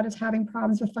the child is having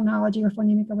problems with phonology or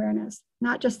phonemic awareness,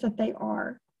 not just that they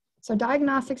are. So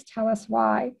diagnostics tell us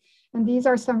why. And these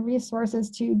are some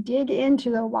resources to dig into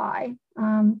the why.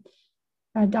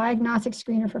 A diagnostic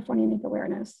screener for phonemic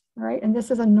awareness, all right? And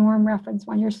this is a norm reference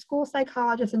one. Your school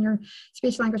psychologist and your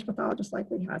speech language pathologist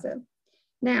likely has it.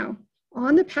 Now,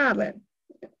 on the Padlet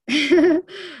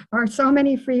are so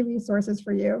many free resources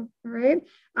for you, all right?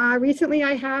 Recently,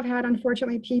 I have had,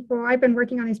 unfortunately, people, I've been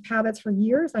working on these Padlets for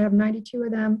years. I have 92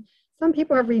 of them. Some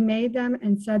people have remade them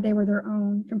and said they were their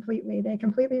own completely. They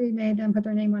completely remade them, put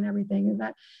their name on everything.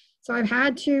 So I've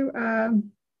had to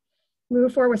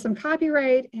move forward with some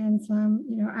copyright and some,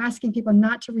 you know, asking people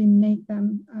not to remake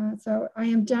them. So I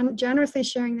am generously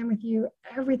sharing them with you.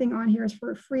 Everything on here is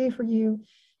for free for you.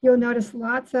 You'll notice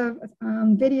lots of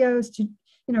videos to,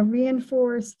 you know,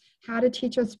 reinforce how to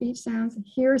teach those speech sounds.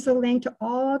 Here's a link to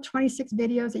all 26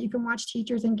 videos that you can watch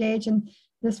teachers engage in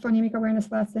this phonemic awareness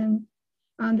lesson.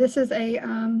 This is a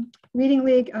Reading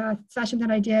League session that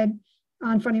I did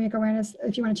on phonemic awareness.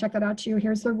 If you want to check that out too,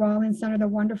 here's the Rollins Center, the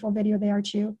wonderful video there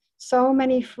too. So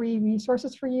many free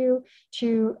resources for you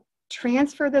to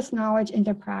transfer this knowledge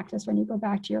into practice when you go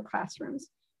back to your classrooms.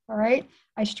 All right.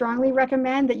 I strongly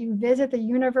recommend that you visit the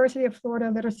University of Florida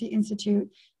Literacy Institute.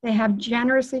 They have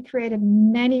generously created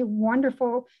many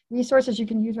wonderful resources you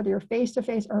can use, whether you're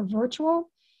face-to-face or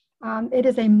virtual. It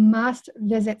is a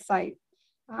must-visit site.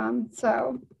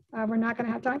 So we're not going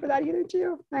to have time for that either,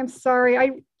 too. I'm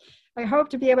sorry. I hope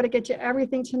to be able to get to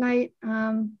everything tonight.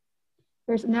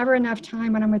 There's never enough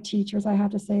time when I'm with teachers, I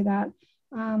have to say that.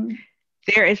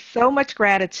 There is so much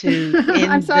gratitude in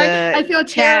I'm sorry, I feel the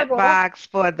chat terrible. box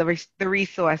for the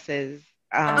resources,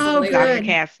 Dr.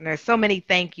 Kastner. So many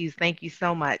thank yous. Thank you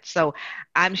so much. So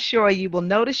I'm sure you will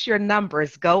notice your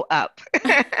numbers go up.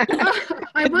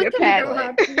 I want them to go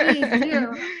up, please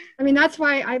do. I mean, that's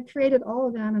why I've created all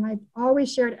of them, and I've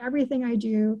always shared everything I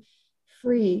do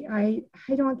free. I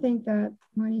don't think that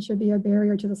money should be a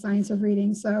barrier to the science of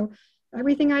reading. So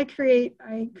everything I create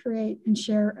and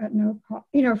share at no cost,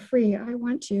 you know, free. I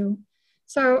want to.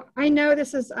 So I know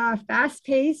this is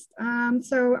fast-paced.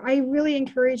 So I really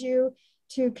encourage you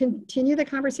to continue the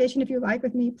conversation if you like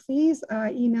with me. Please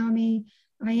email me.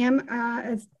 I am,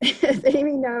 as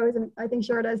Amy knows, and I think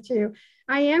Shara does too,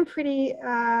 I am pretty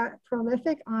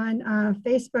prolific on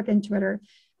Facebook and Twitter.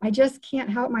 I just can't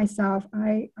help myself.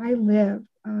 I live,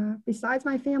 besides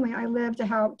my family, I live to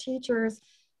help teachers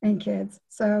and kids.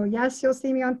 So yes, you'll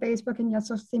see me on Facebook, and yes,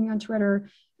 you'll see me on Twitter.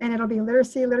 And it'll be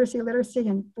literacy, literacy, literacy.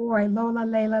 And boy, Lola,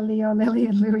 Layla, Leo, Lily,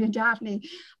 and Louie, and Daphne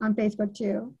on Facebook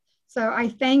too. So I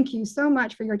thank you so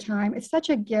much for your time. It's such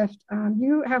a gift.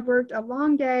 You have worked a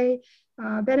long day,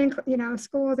 been in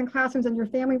schools and classrooms, and your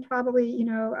family probably,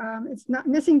 it's not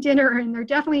missing dinner, and they're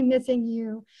definitely missing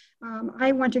you.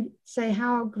 I want to say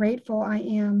how grateful I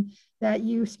am that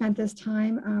you spent this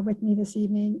time with me this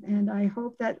evening, and I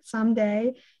hope that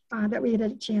someday that we had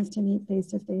a chance to meet face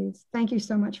to face. Thank you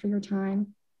so much for your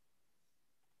time.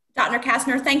 Dr.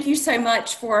 Kastner, thank you so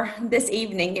much for this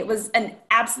evening. It was an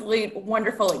absolute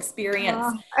wonderful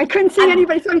experience. I couldn't see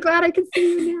anybody, so I'm glad I can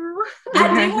see you now.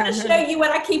 I do want to show you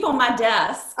what I keep on my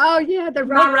desk. Oh yeah,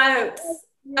 my ropes.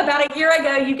 Yeah. About a year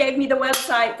ago, you gave me the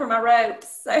website for my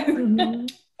ropes. So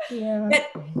yeah.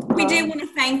 But we do want to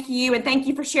thank you, and thank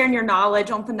you for sharing your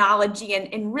knowledge on phonology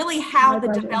and really how the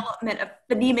development of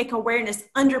phonemic awareness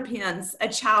underpins a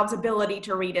child's ability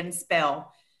to read and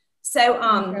spell.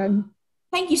 So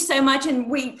thank you so much. And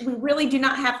we really do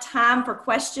not have time for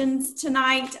questions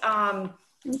tonight. I'm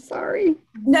sorry.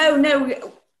 No.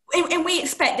 And we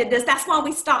expected this. That's why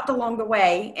we stopped along the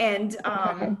way and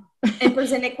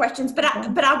presented questions. But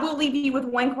I will leave you with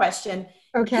one question.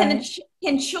 Okay.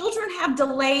 Can children have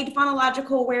delayed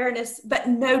phonological awareness, but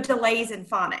no delays in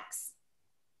phonics?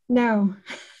 No.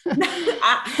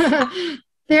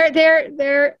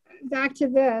 They're back to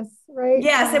this, right?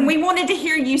 Yes, and we wanted to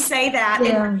hear you say that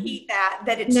and repeat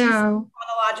that it's just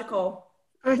phonological.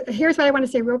 Here's what I want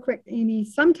to say real quick, Amy.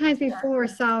 Sometimes we fool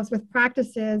ourselves with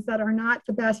practices that are not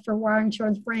the best for wiring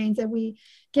children's brains, and we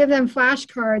give them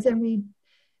flashcards, and we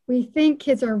think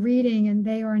kids are reading, and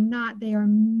they are not. They are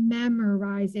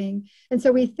memorizing, and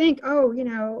so we think, I don't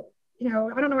know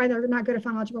why they're not good at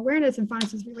phonological awareness, and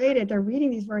phonics is related. They're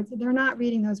reading these words. They're not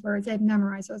reading those words. They've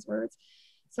memorized those words.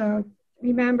 So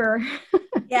remember,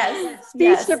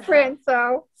 speech to print.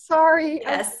 So sorry.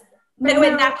 Yes. No,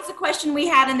 and that was a question we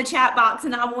had in the chat box,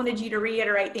 and I wanted you to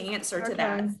reiterate the answer to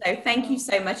that. So thank you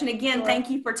so much. And again, thank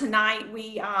you for tonight.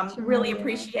 We really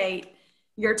appreciate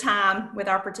your time with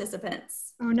our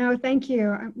participants. Oh, no, thank you.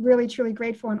 I'm really, truly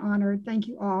grateful and honored. Thank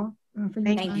you all for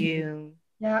your time. Thank you.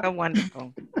 Yeah. So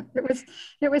wonderful.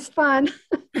 It was fun.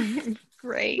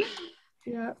 Great.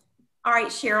 Yeah. All right,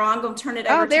 Cheryl, I'm going to turn it over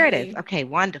to you. Oh, there it is. Okay,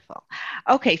 wonderful.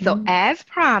 Okay, so as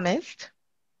promised,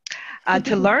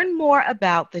 to learn more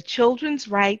about the children's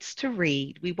rights to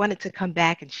read, we wanted to come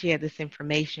back and share this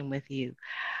information with you.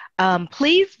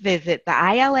 Please visit the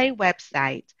ILA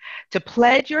website to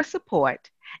pledge your support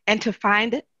and to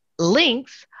find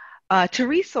links to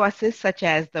resources such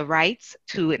as the rights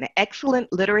to an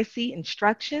excellent literacy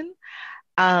instruction,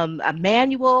 a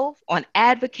manual on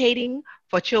advocating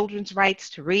for children's rights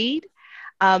to read,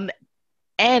 and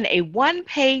a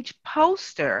one-page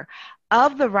poster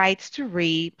of the Rights to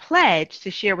Read pledge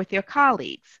to share with your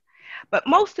colleagues. But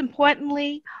most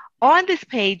importantly, on this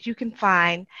page, you can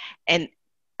find an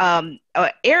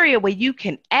area where you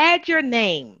can add your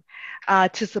name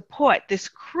to support this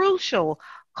crucial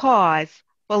cause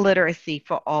for literacy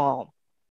for all.